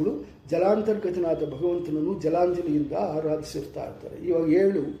ದ್ವೀಪವಾಸಿಗಳು ಜಲಾಂತರ್ಗತನಾದ ಭಗವಂತನನ್ನು ಜಲಾಂಜಲಿಯಿಂದ ಆರಾಧಿಸಿರ್ತಾ ಇರ್ತಾರೆ. ಇವಾಗ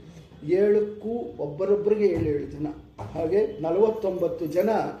 7ಕ್ಕೂ ಒಬ್ಬರೊಬ್ಬರಿಗೆ 7 ಜನ, ಹಾಗೆ 49 ಜನ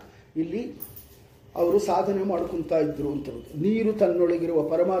ಇಲ್ಲಿ ಅವರು ಸಾಧನೆ ಮಾಡ್ಕೊತಾ ಇದ್ರು ಅಂತ. ನೀರು ತನ್ನೊಳಗಿರುವ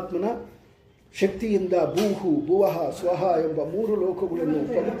ಪರಮಾತ್ಮನ ಶಕ್ತಿಯಿಂದ ಭುವಃ ಸ್ವಹ ಎಂಬ 3 ಲೋಕಗಳನ್ನು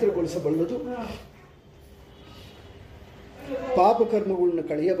ಪವಿತ್ರಗೊಳಿಸಬಲ್ಲದು, ಪಾಪಕರ್ಮಗಳನ್ನು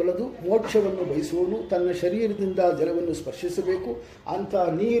ಕಳೆಯಬಲ್ಲದು, ಮೋಕ್ಷವನ್ನು ಬಯಸುವನು, ತನ್ನ ಶರೀರದಿಂದ ಜಲವನ್ನು ಸ್ಪರ್ಶಿಸಬೇಕು. ಅಂಥ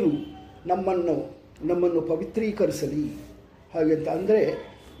ನೀರು ನಮ್ಮನ್ನು ಪವಿತ್ರೀಕರಿಸಲಿ. ಹಾಗೆಂತ ಅಂದರೆ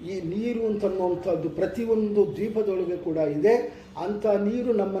ಈ ನೀರು ಅಂತನ್ನುವಂಥದ್ದು ಪ್ರತಿಯೊಂದು ದ್ವೀಪದೊಳಗೆ ಕೂಡ ಇದೆ. ಅಂಥ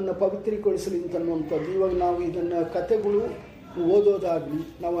ನೀರು ನಮ್ಮನ್ನು ಪವಿತ್ರೀಕರಿಸಲಿ ಅಂತನ್ನುವಂಥದ್ದು. ಇವಾಗ ನಾವು ಇದನ್ನು ಕಥೆಗಳು ಓದೋದಾಗಲಿ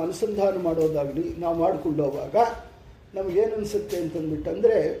ನಾವು ಅನುಸಂಧಾನ ಮಾಡೋದಾಗಲಿ ನಾವು ಮಾಡಿಕೊಳ್ಳೋವಾಗ ನಮಗೇನು ಅನಿಸುತ್ತೆ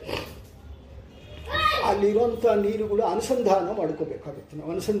ಅಂತಂದ್ಬಿಟ್ಟಂದರೆ ಅಲ್ಲಿರುವಂಥ ನೀರುಗಳು ಅನುಸಂಧಾನ ಮಾಡ್ಕೋಬೇಕಾಗುತ್ತೆ. ನಾವು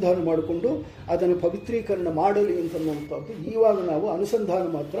ಅನುಸಂಧಾನ ಮಾಡಿಕೊಂಡು ಅದನ್ನು ಪವಿತ್ರೀಕರಣ ಮಾಡಲಿ ಅಂತನ್ನುವಂಥದ್ದು ಇವಾಗ ನಾವು ಅನುಸಂಧಾನ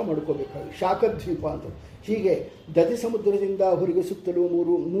ಮಾತ್ರ ಮಾಡ್ಕೋಬೇಕಾಗುತ್ತೆ. ಶಾಖದ್ವೀಪ ಅಂತ ಹೀಗೆ ದತಿ ಸಮುದ್ರದಿಂದ ಹೊರಗೆ ಸುತ್ತಲೂ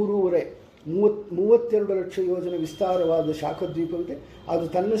 32 ಲಕ್ಷ ಯೋಜನೆ ವಿಸ್ತಾರವಾದ ಶಾಖದ್ವೀಪವಿದೆ. ಅದು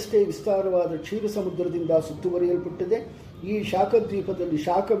ತನ್ನಷ್ಟೇ ವಿಸ್ತಾರವಾದ ಕ್ಷೀರ ಸಮುದ್ರದಿಂದ ಸುತ್ತುವರಿಯಲ್ಪಟ್ಟಿದೆ. ಈ ಶಾಖದ್ವೀಪದಲ್ಲಿ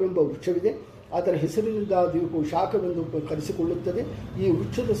ಶಾಖವೆಂಬ ವೃಕ್ಷವಿದೆ. ಅದರ ಹೆಸರಿನಿಂದ ದ್ವೀಪವು ಶಾಖವೆಂದು ಕರೆಸಿಕೊಳ್ಳುತ್ತದೆ. ಈ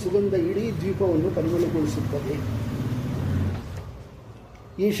ವೃಕ್ಷದ ಸುಗಂಧ ಇಡೀ ದ್ವೀಪವನ್ನು ಪರಿಮಳಗೊಳಿಸುತ್ತದೆ.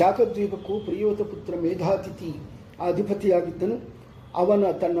 ಈ ಶಾಖದ್ವೀಪಕ್ಕೂ ಪ್ರಿಯವತ ಪುತ್ರ ಮೇಧಾತಿಥಿ ಅಧಿಪತಿಯಾಗಿದ್ದನು. ಅವನ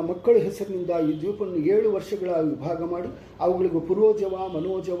ತನ್ನ ಮಕ್ಕಳ ಹೆಸರಿನಿಂದ ಈ ದ್ವೀಪವನ್ನು 7 ವರ್ಷಗಳ ವಿಭಾಗ ಮಾಡಿ ಅವುಗಳಿಗೂ ಪುರೋಜವ,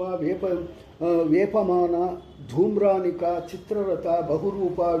 ಮನೋಜವ, ವೇಪಮಾನ, ಧೂಮ್ರಾನಿಕ, ಚಿತ್ರರಥ,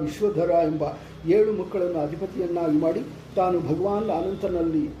 ಬಹುರೂಪ, ವಿಶ್ವಧರ ಎಂಬ 7 ಮಕ್ಕಳನ್ನು ಅಧಿಪತಿಯನ್ನಾಗಿ ಮಾಡಿ ತಾನು ಭಗವಾನ್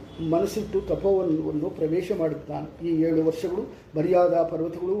ಅನಂತನಲ್ಲಿ ಮನಸ್ಸಿಟ್ಟು ತಪೋವನ್ನು ಪ್ರವೇಶ ಮಾಡುತ್ತಾನೆ. ಈ 7 ವರ್ಷಗಳು ಮರ್ಯಾದಾ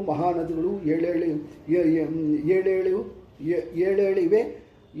ಪರ್ವತಗಳು, ಮಹಾನದಿಗಳು 7 ಇವೆ.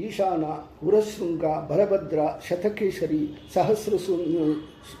 ಈಶಾನ, ಉರಶೃಂಗ, ಬಲಭದ್ರ, ಶತಕೇಶರಿ, ಸಹಸ್ರ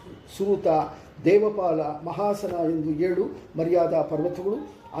ಸೂತ, ದೇವಪಾಲ, ಮಹಾಸನ ಎಂದು 7 ಮರ್ಯಾದಾ ಪರ್ವತಗಳು.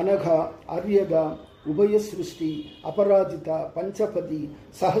 ಅನಘ, ಅರ್ಯಗ, ಉಭಯ ಸೃಷ್ಟಿ, ಅಪರಾಜಿತ, ಪಂಚಪದಿ,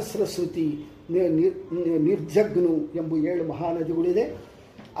 ಸಹಸ್ರಶ್ರುತಿ, ನಿರ್ಜಗ್ನು ಎಂಬ 7 ಮಹಾನದಿಗಳಿದೆ.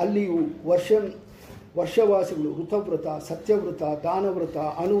 ಅಲ್ಲಿಯೂ ವರ್ಷವಾಸಿಗಳು ಋತವ್ರತ, ಸತ್ಯವ್ರತ, ದಾನವ್ರತ,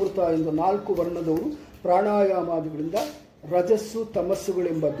 ಅನುವ್ರತ ಎಂದು 4 ವರ್ಣದವರು ಪ್ರಾಣಾಯಾಮಾದಿಗಳಿಂದ ರಜಸ್ಸು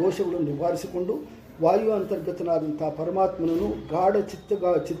ತಮಸ್ಸುಗಳೆಂಬ ದೋಷಗಳನ್ನು ನಿವಾರಿಸಿಕೊಂಡು ವಾಯು ಅಂತರ್ಗತನಾದಂಥ ಪರಮಾತ್ಮನನ್ನು ಗಾಢ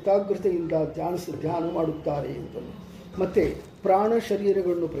ಚಿತ್ತಾಗ್ರತೆಯಿಂದ ಧ್ಯಾನ ಮಾಡುತ್ತಾರೆ ಎಂತಲೂ. ಮತ್ತು ಪ್ರಾಣ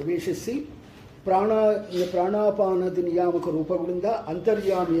ಶರೀರಗಳನ್ನು ಪ್ರವೇಶಿಸಿ ಪ್ರಾಣಾಪಾನದ ನಿಯಾಮಕ ರೂಪಗಳಿಂದ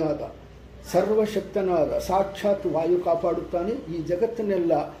ಅಂತರ್ಯಾಮಿಯಾದ ಸರ್ವಶಕ್ತನಾದ ಸಾಕ್ಷಾತ್ ವಾಯು ಕಾಪಾಡುತ್ತಾನೆ. ಈ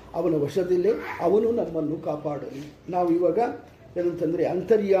ಜಗತ್ತನ್ನೆಲ್ಲ ಅವನ ವಶದಲ್ಲೇ ಅವನು ನಮ್ಮನ್ನು ಕಾಪಾಡಲಿ. ನಾವು ಇವಾಗ ಏನಂತಂದರೆ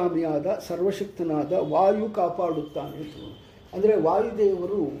ಅಂತರ್ಯಾಮಿಯಾದ ಸರ್ವಶಕ್ತನಾದ ವಾಯು ಕಾಪಾಡುತ್ತಾನೆ ಅಂದರೆ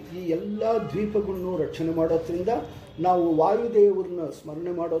ವಾಯುದೇವರು ಈ ಎಲ್ಲ ದ್ವೀಪಗಳನ್ನು ರಕ್ಷಣೆ ಮಾಡೋದ್ರಿಂದ ನಾವು ವಾಯುದೇವರನ್ನ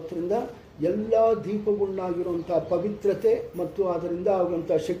ಸ್ಮರಣೆ ಮಾಡೋದ್ರಿಂದ ಎಲ್ಲ ದ್ವೀಪಗಳನ್ನಾಗಿರುವಂಥ ಪವಿತ್ರತೆ ಮತ್ತು ಅದರಿಂದ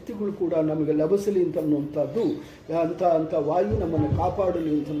ಆಗುವಂಥ ಶಕ್ತಿಗಳು ಕೂಡ ನಮಗೆ ಲಭಿಸಲಿ ಅಂತನ್ನುವಂಥದ್ದು ಅಂಥ ವಾಯು ನಮ್ಮನ್ನು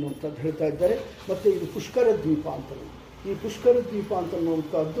ಕಾಪಾಡಲಿ ಅಂತನ್ನುವಂಥದ್ದು ಹೇಳ್ತಾ ಇದ್ದಾರೆ. ಮತ್ತು ಇದು ಪುಷ್ಕರ ದ್ವೀಪ ಅಂತಲೂ. ಈ ಪುಷ್ಕರ ದ್ವೀಪ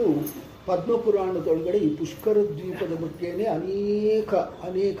ಅಂತನ್ನುವಂಥದ್ದು ಪದ್ಮಪುರಾಣದೊಳಗಡೆ ಈ ಪುಷ್ಕರ ದ್ವೀಪದ ಬಗ್ಗೆನೇ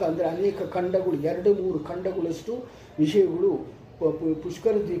ಅನೇಕ ಖಂಡಗಳು 2-3 ಖಂಡಗಳಷ್ಟು ವಿಷಯಗಳು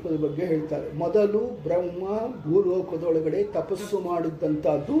ಪುಷ್ಕರ ದ್ವೀಪದ ಬಗ್ಗೆ ಹೇಳ್ತಾರೆ. ಮೊದಲು ಬ್ರಹ್ಮ ಭೂಲೋಕದೊಳಗಡೆ ತಪಸ್ಸು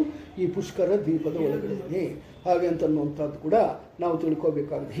ಮಾಡಿದ್ದಂಥದ್ದು ಈ ಪುಷ್ಕರ ದ್ವೀಪದ ಒಳಗಡೆ. ಹಾಗೆ ಅಂತನ್ನುವಂಥದ್ದು ಕೂಡ ನಾವು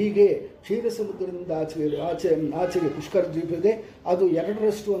ತಿಳ್ಕೋಬೇಕಾಗುತ್ತೆ. ಹೀಗೆ ಕ್ಷೀರ ಸಮುದ್ರದಿಂದ ಆಚೆಗೆ ಪುಷ್ಕರ ದ್ವೀಪ ಇದೆ. ಅದು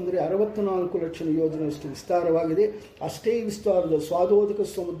 2ರಷ್ಟು ಅಂದರೆ 64 ಲಕ್ಷ ಯೋಜನೆಯಷ್ಟು ವಿಸ್ತಾರವಾಗಿದೆ. ಅಷ್ಟೇ ವಿಸ್ತಾರದ ಸ್ವಾದೋದಕ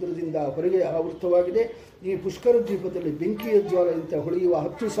ಸಮುದ್ರದಿಂದ ಹೊರಗೆ ಆವೃತವಾಗಿದೆ. ಈ ಪುಷ್ಕರ ದ್ವೀಪದಲ್ಲಿ ಬೆಂಕಿಯ ಜ್ವಾಲೆಯಂತೆ ಹೊಳೆಯುವ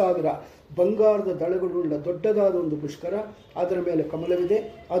 10,000 ಬಂಗಾರದ ದಳಗಳುಳ್ಳ ದೊಡ್ಡದಾದ ಒಂದು ಪುಷ್ಕರ, ಅದರ ಮೇಲೆ ಕಮಲವಿದೆ.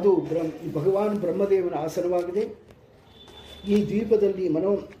 ಅದು ಭಗವಾನ್ ಬ್ರಹ್ಮದೇವನ ಆಸನವಾಗಿದೆ. ಈ ದ್ವೀಪದಲ್ಲಿ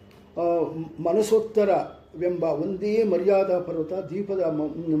ಮನಸೋತ್ತರವೆಂಬ ಒಂದೇ ಮರ್ಯಾದಾ ಪರ್ವತ ದ್ವೀಪದ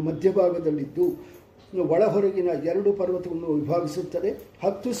ಮಧ್ಯಭಾಗದಲ್ಲಿದ್ದು ಒಳ ಹೊರಗಿನ 2 ಪರ್ವತವನ್ನು ವಿಭಾಗಿಸುತ್ತದೆ.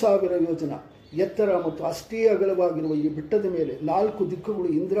 10,000 ಯೋಜನ ಎತ್ತರ ಮತ್ತು ಅಷ್ಟೇ ಅಗಲವಾಗಿರುವ ಈ ಬೆಟ್ಟದ ಮೇಲೆ 4 ದಿಕ್ಕುಗಳು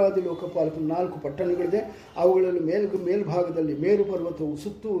ಇಂದ್ರಾದಿ ಲೋಕಪಾಲಕನ 4 ಪಟ್ಟಣಗಳಿದೆ. ಅವುಗಳಲ್ಲಿ ಮೇಲ್ಭಾಗದಲ್ಲಿ ಮೇರು ಪರ್ವತವು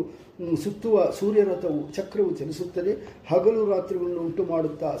ಸುತ್ತುವ ಸೂರ್ಯರಥವು ಚಕ್ರವು ಚಲಿಸುತ್ತದೆ. ಹಗಲು ರಾತ್ರಿಗಳನ್ನು ಉಂಟು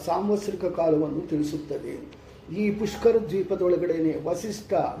ಮಾಡುತ್ತಾ ಸಾಂವತ್ಸರಿಕ ಕಾಲವನ್ನು ತಿಳಿಸುತ್ತದೆ. ಈ ಪುಷ್ಕರ ದ್ವೀಪದೊಳಗಡೆನೆ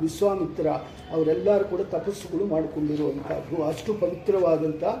ವಸಿಷ್ಠ, ವಿಶ್ವಾಮಿತ್ರ ಅವರೆಲ್ಲರೂ ಕೂಡ ತಪಸ್ಸುಗಳು ಮಾಡಿಕೊಂಡಿರುವಂಥದ್ದು. ಅಷ್ಟು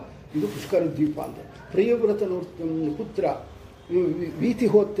ಪವಿತ್ರವಾದಂಥ ಇದು ಪುಷ್ಕರ ದ್ವೀಪ ಅಂತ. ಪ್ರಿಯವ್ರತನ ಪುತ್ರ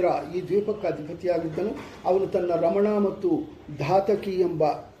ವೀತಿಹೋತ್ರ ಈ ದ್ವೀಪಕ್ಕೆ ಅಧಿಪತಿಯಾಗಿದ್ದನು. ಅವನು ತನ್ನ ರಮಣ ಮತ್ತು ಧಾತಕಿ ಎಂಬ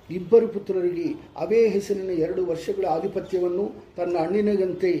 2 ಪುತ್ರರಿಗೆ ಅವೇ ಹೆಸರಿನ 2 ವರ್ಷಗಳ ಆಧಿಪತ್ಯವನ್ನು ತನ್ನ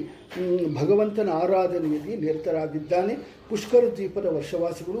ಅಣ್ಣಿನಂತೆ ಭಗವಂತನ ಆರಾಧನೆಯಲ್ಲಿ ನಿರತರಾಗಿದ್ದಾನೆ. ಪುಷ್ಕರ ದ್ವೀಪದ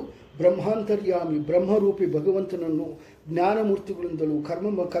ವರ್ಷವಾಸಿಗಳು ಬ್ರಹ್ಮಾಂತರ್ಯಾಮಿ ಬ್ರಹ್ಮರೂಪಿ ಭಗವಂತನನ್ನು ಜ್ಞಾನಮೂರ್ತಿಗಳಿಂದಲೂ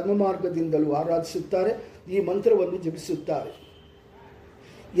ಕರ್ಮ ಮಾರ್ಗದಿಂದಲೂ ಆರಾಧಿಸುತ್ತಾರೆ. ಈ ಮಂತ್ರವನ್ನು ಜಪಿಸುತ್ತಾರೆ.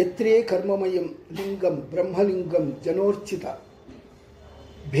 ಯತ್ರೇ ಕರ್ಮಮಯಂ ಲಿಂಗಂ ಬ್ರಹ್ಮಲಿಂಗಂ ಜನೋರ್ಚಿತ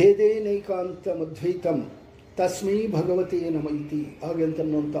ಭೇದೇನೈಕಾಂತಮದ್ವೈತಂ ತಸ್ಮೈ ಭಗವತೇ ನಮ ಇತಿ. ಹಾಗೆ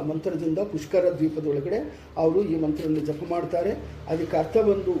ಅಂತನ್ನುವಂಥ ಮಂತ್ರದಿಂದ ಪುಷ್ಕರ ದ್ವೀಪದೊಳಗಡೆ ಅವರು ಈ ಮಂತ್ರವನ್ನು ಜಪ ಮಾಡ್ತಾರೆ. ಅದಕ್ಕೆ ಅರ್ಥ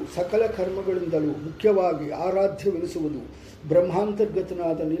ಬಂದು ಸಕಲ ಕರ್ಮಗಳಿಂದಲೂ ಮುಖ್ಯವಾಗಿ ಆರಾಧ್ಯವೆನಿಸುವುದು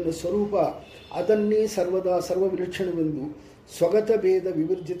ಬ್ರಹ್ಮಾಂತರ್ಗತನಾದ ನಿನ್ನ ಸ್ವರೂಪ, ಅದನ್ನೇ ಸರ್ವದಾ ಸರ್ವವಿಲಕ್ಷಣವೆಂದು ಸ್ವಗತ ಭೇದ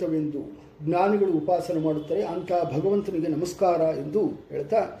ವಿವರ್ಜಿತವೆಂದು ಜ್ಞಾನಿಗಳು ಉಪಾಸನೆ ಮಾಡುತ್ತಾರೆ. ಅಂಥ ಭಗವಂತನಿಗೆ ನಮಸ್ಕಾರ ಎಂದು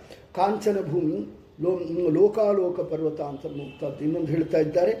ಹೇಳ್ತಾ ಕಾಂಚನ ಭೂಮಿ ಲೋಕಾಲೋಕ ಪರ್ವತ ಅಂತನ್ನುವಂಥದ್ದು ಇನ್ನೊಂದು ಹೇಳ್ತಾ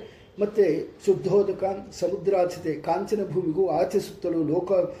ಇದ್ದಾರೆ. ಮತ್ತು ಶುದ್ಧೋದಕ ಸಮುದ್ರಾಚತೆ ಕಾಂಚನ ಭೂಮಿಗೂ ಆಚೆ ಸುತ್ತಲೂ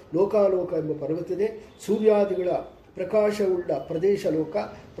ಲೋಕಾಲೋಕ ಎಂಬ ಪರ್ವತವಿದೆ. ಸೂರ್ಯಾದಿಗಳ ಪ್ರಕಾಶವುಳ್ಳ ಪ್ರದೇಶ ಲೋಕ,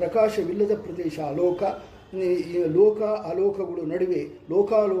 ಪ್ರಕಾಶವಿಲ್ಲದ ಪ್ರದೇಶ ಅಲೋಕ. ಲೋಕ ಅಲೋಕಗಳು ನಡುವೆ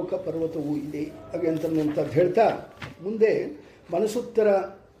ಲೋಕಾಲೋಕ ಪರ್ವತವೂ ಇದೆ ಹಾಗೆ ಅಂತನ್ನುವಂಥದ್ದು ಹೇಳ್ತಾ ಮುಂದೆ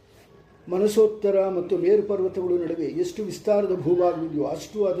ಮನಸೋತ್ತರ ಮತ್ತು ಮೇರು ಪರ್ವತಗಳು ನಡುವೆ ಎಷ್ಟು ವಿಸ್ತಾರದ ಭೂಭಾಗವಿದೆಯೋ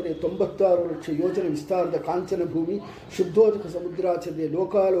ಅಷ್ಟು ಆದರೆ 96 ಲಕ್ಷ ಯೋಜನೆ ವಿಸ್ತಾರದ ಕಾಂಚನ ಭೂಮಿ ಶುದ್ಧೋದಕ ಸಮುದ್ರಾಚದೆ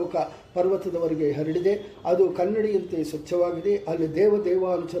ಲೋಕಾಲೋಕ ಪರ್ವತದವರೆಗೆ ಹರಡಿದೆ. ಅದು ಕನ್ನಡಿಯಂತೆ ಸ್ವಚ್ಛವಾಗಿದೆ. ಅಲ್ಲಿ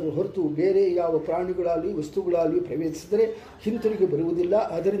ದೇವಾನುಚರರು ಹೊರತು ಬೇರೆ ಯಾವ ಪ್ರಾಣಿಗಳಾಗಲಿ ವಸ್ತುಗಳಾಗಲಿ ಪ್ರವೇಶಿಸಿದರೆ ಹಿಂತಿರುಗಿ ಬರುವುದಿಲ್ಲ.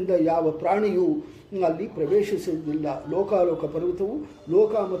 ಅದರಿಂದ ಯಾವ ಪ್ರಾಣಿಯೂ ಅಲ್ಲಿ ಪ್ರವೇಶಿಸುವುದಿಲ್ಲ. ಲೋಕಾಲೋಕ ಪರ್ವತವು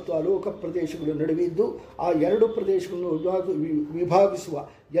ಲೋಕ ಮತ್ತು ಅಲೋಕ ಪ್ರದೇಶಗಳ ನಡುವೆ ಇದ್ದು ಆ 2 ಪ್ರದೇಶಗಳನ್ನು ವಿಭಾಗಿಸುವ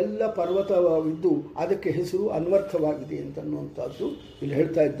ಎಲ್ಲ ಪರ್ವತವಿದ್ದು ಅದಕ್ಕೆ ಹೆಸರು ಅನ್ವರ್ಥವಾಗಿದೆ ಅಂತನ್ನುವಂಥದ್ದು ಇಲ್ಲಿ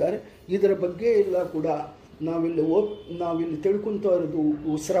ಹೇಳ್ತಾ ಇದ್ದಾರೆ. ಇದರ ಬಗ್ಗೆ ಎಲ್ಲ ಕೂಡ ನಾವಿಲ್ಲಿ ತಿಳ್ಕೊಂತ ಇರೋದು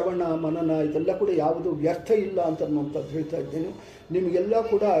ಶ್ರವಣ ಮನನ ಇದೆಲ್ಲ ಕೂಡ ಯಾವುದು ವ್ಯರ್ಥ ಇಲ್ಲ ಅಂತನ್ನುವಂಥದ್ದು ಹೇಳ್ತಾ ಇದ್ದೇನೆ. ನಿಮಗೆಲ್ಲ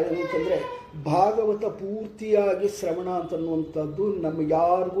ಕೂಡ ಏನಂತಂದರೆ ಭಾಗವತ ಪೂರ್ತಿಯಾಗಿ ಶ್ರವಣ ಅಂತನ್ನುವಂಥದ್ದು ನಮಗೆ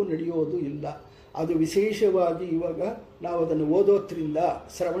ಯಾರಿಗೂ ನಡೆಯೋದು ಇಲ್ಲ. ಅದು ವಿಶೇಷವಾಗಿ ಇವಾಗ ನಾವು ಅದನ್ನು ಓದೋದ್ರಿಂದ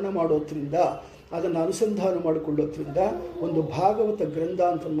ಶ್ರವಣ ಮಾಡೋದ್ರಿಂದ ಅದನ್ನು ಅನುಸಂಧಾನ ಮಾಡಿಕೊಳ್ಳೋದ್ರಿಂದ ಒಂದು ಭಾಗವತ ಗ್ರಂಥ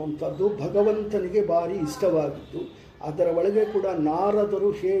ಅಂತನ್ನುವಂಥದ್ದು ಭಗವಂತನಿಗೆ ಭಾರಿ ಇಷ್ಟವಾಗಿದ್ದು ಅದರ ಒಳಗೆ ಕೂಡ ನಾರದರು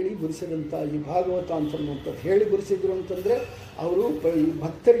ಹೇಳಿ ಬರೆಸಿದಂಥ ಈ ಭಾಗವತ ಅಂತನ್ನುವಂಥದ್ದು ಹೇಳಿ ಬರೆಸಿದ್ರು ಅಂತಂದರೆ ಅವರು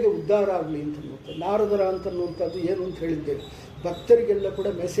ಭಕ್ತರಿಗೆ ಉದ್ಧಾರ ಆಗಲಿ ಅಂತನ್ನುವಂಥದ್ದು. ನಾರದರ ಅಂತನ್ನುವಂಥದ್ದು ಏನು ಅಂತ ಹೇಳಿದ್ದೇವೆ, ಭಕ್ತರಿಗೆಲ್ಲ ಕೂಡ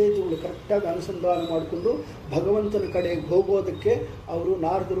ಮೆಸೇಜ್ಗಳು ಕರೆಕ್ಟಾಗಿ ಅನುಸಂಧಾನ ಮಾಡಿಕೊಂಡು ಭಗವಂತನ ಕಡೆಗೆ ಹೋಗೋದಕ್ಕೆ ಅವರು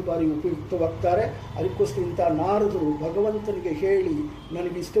ನಾರದರು ಬಾರಿ ಉಪಯುಕ್ತವಾಗ್ತಾರೆ. ಅದಕ್ಕೋಸ್ಕರ ಇಂಥ ನಾರದರು ಭಗವಂತನಿಗೆ ಹೇಳಿ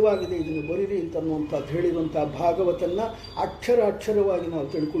ನನಗೆ ಇಷ್ಟವಾಗಿದೆ ಇದನ್ನು ಬರೀರಿ ಅಂತನ್ನುವಂಥದ್ದು ಹೇಳಿರುವಂಥ ಭಾಗವತನ ಅಕ್ಷರವಾಗಿ ನಾವು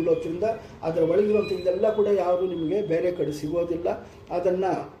ತಿಳ್ಕೊಳ್ಳೋದ್ರಿಂದ ಅದರ ಒಳಗಿರುವಂಥ ಇದೆಲ್ಲ ಕೂಡ ಯಾರು ನಿಮಗೆ ಬೇರೆ ಕಡೆ ಸಿಗೋದಿಲ್ಲ.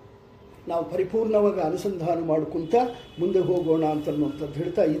 ಅದನ್ನು ನಾವು ಪರಿಪೂರ್ಣವಾಗಿ ಅನುಸಂಧಾನ ಮಾಡ್ಕೊಂತ ಮುಂದೆ ಹೋಗೋಣ ಅಂತನ್ನುವಂಥದ್ದು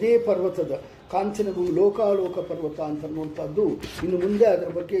ಹೇಳ್ತಾ ಇದೇ ಪರ್ವತದ ಕಾಂಚನಭೂ ಲೋಕಾಲೋಕ ಪರ್ವತ ಅಂತನ್ನುವಂಥದ್ದು ಇನ್ನು ಮುಂದೆ ಅದರ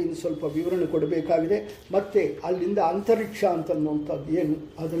ಬಗ್ಗೆ ಇನ್ನು ಸ್ವಲ್ಪ ವಿವರಣೆ ಕೊಡಬೇಕಾಗಿದೆ. ಮತ್ತು ಅಲ್ಲಿಂದ ಅಂತರಿಕ್ಷ ಅಂತನ್ನುವಂಥದ್ದು ಏನು,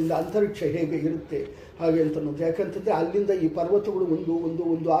 ಅದರಿಂದ ಅಂತರಿಕ್ಷ ಹೇಗೆ ಇರುತ್ತೆ ಹಾಗೆ ಅಂತನ್ನುವಂಥದ್ದು. ಯಾಕಂತಂದರೆ ಅಲ್ಲಿಂದ ಈ ಪರ್ವತಗಳು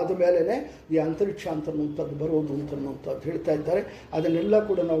ಒಂದು ಆದ ಮೇಲೇ ಈ ಅಂತರಿಕ್ಷ ಅಂತನ್ನುವಂಥದ್ದು ಬರೋದು ಅಂತನ್ನುವಂಥದ್ದು ಹೇಳ್ತಾ ಇದ್ದಾರೆ. ಅದನ್ನೆಲ್ಲ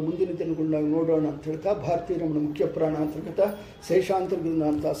ಕೂಡ ನಾವು ಮುಂದಿನ ದಿನಗಳನ್ನ ನೋಡೋಣ ಅಂತ ಹೇಳ್ತಾ ಭಾರತೀಯ ರಮಣ ಮುಖ್ಯ ಪ್ರಾಣ ಅಂತರ್ಗತ ಶೇಷಾಂತರ್ಗತ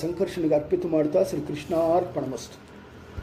ಅಂತ ಸಂಕರ್ಷಣೆಗೆ ಅರ್ಪಿತ ಮಾಡ್ತಾ ಶ್ರೀ ಕೃಷ್ಣಾರ್ಪಣಮಸ್ತು.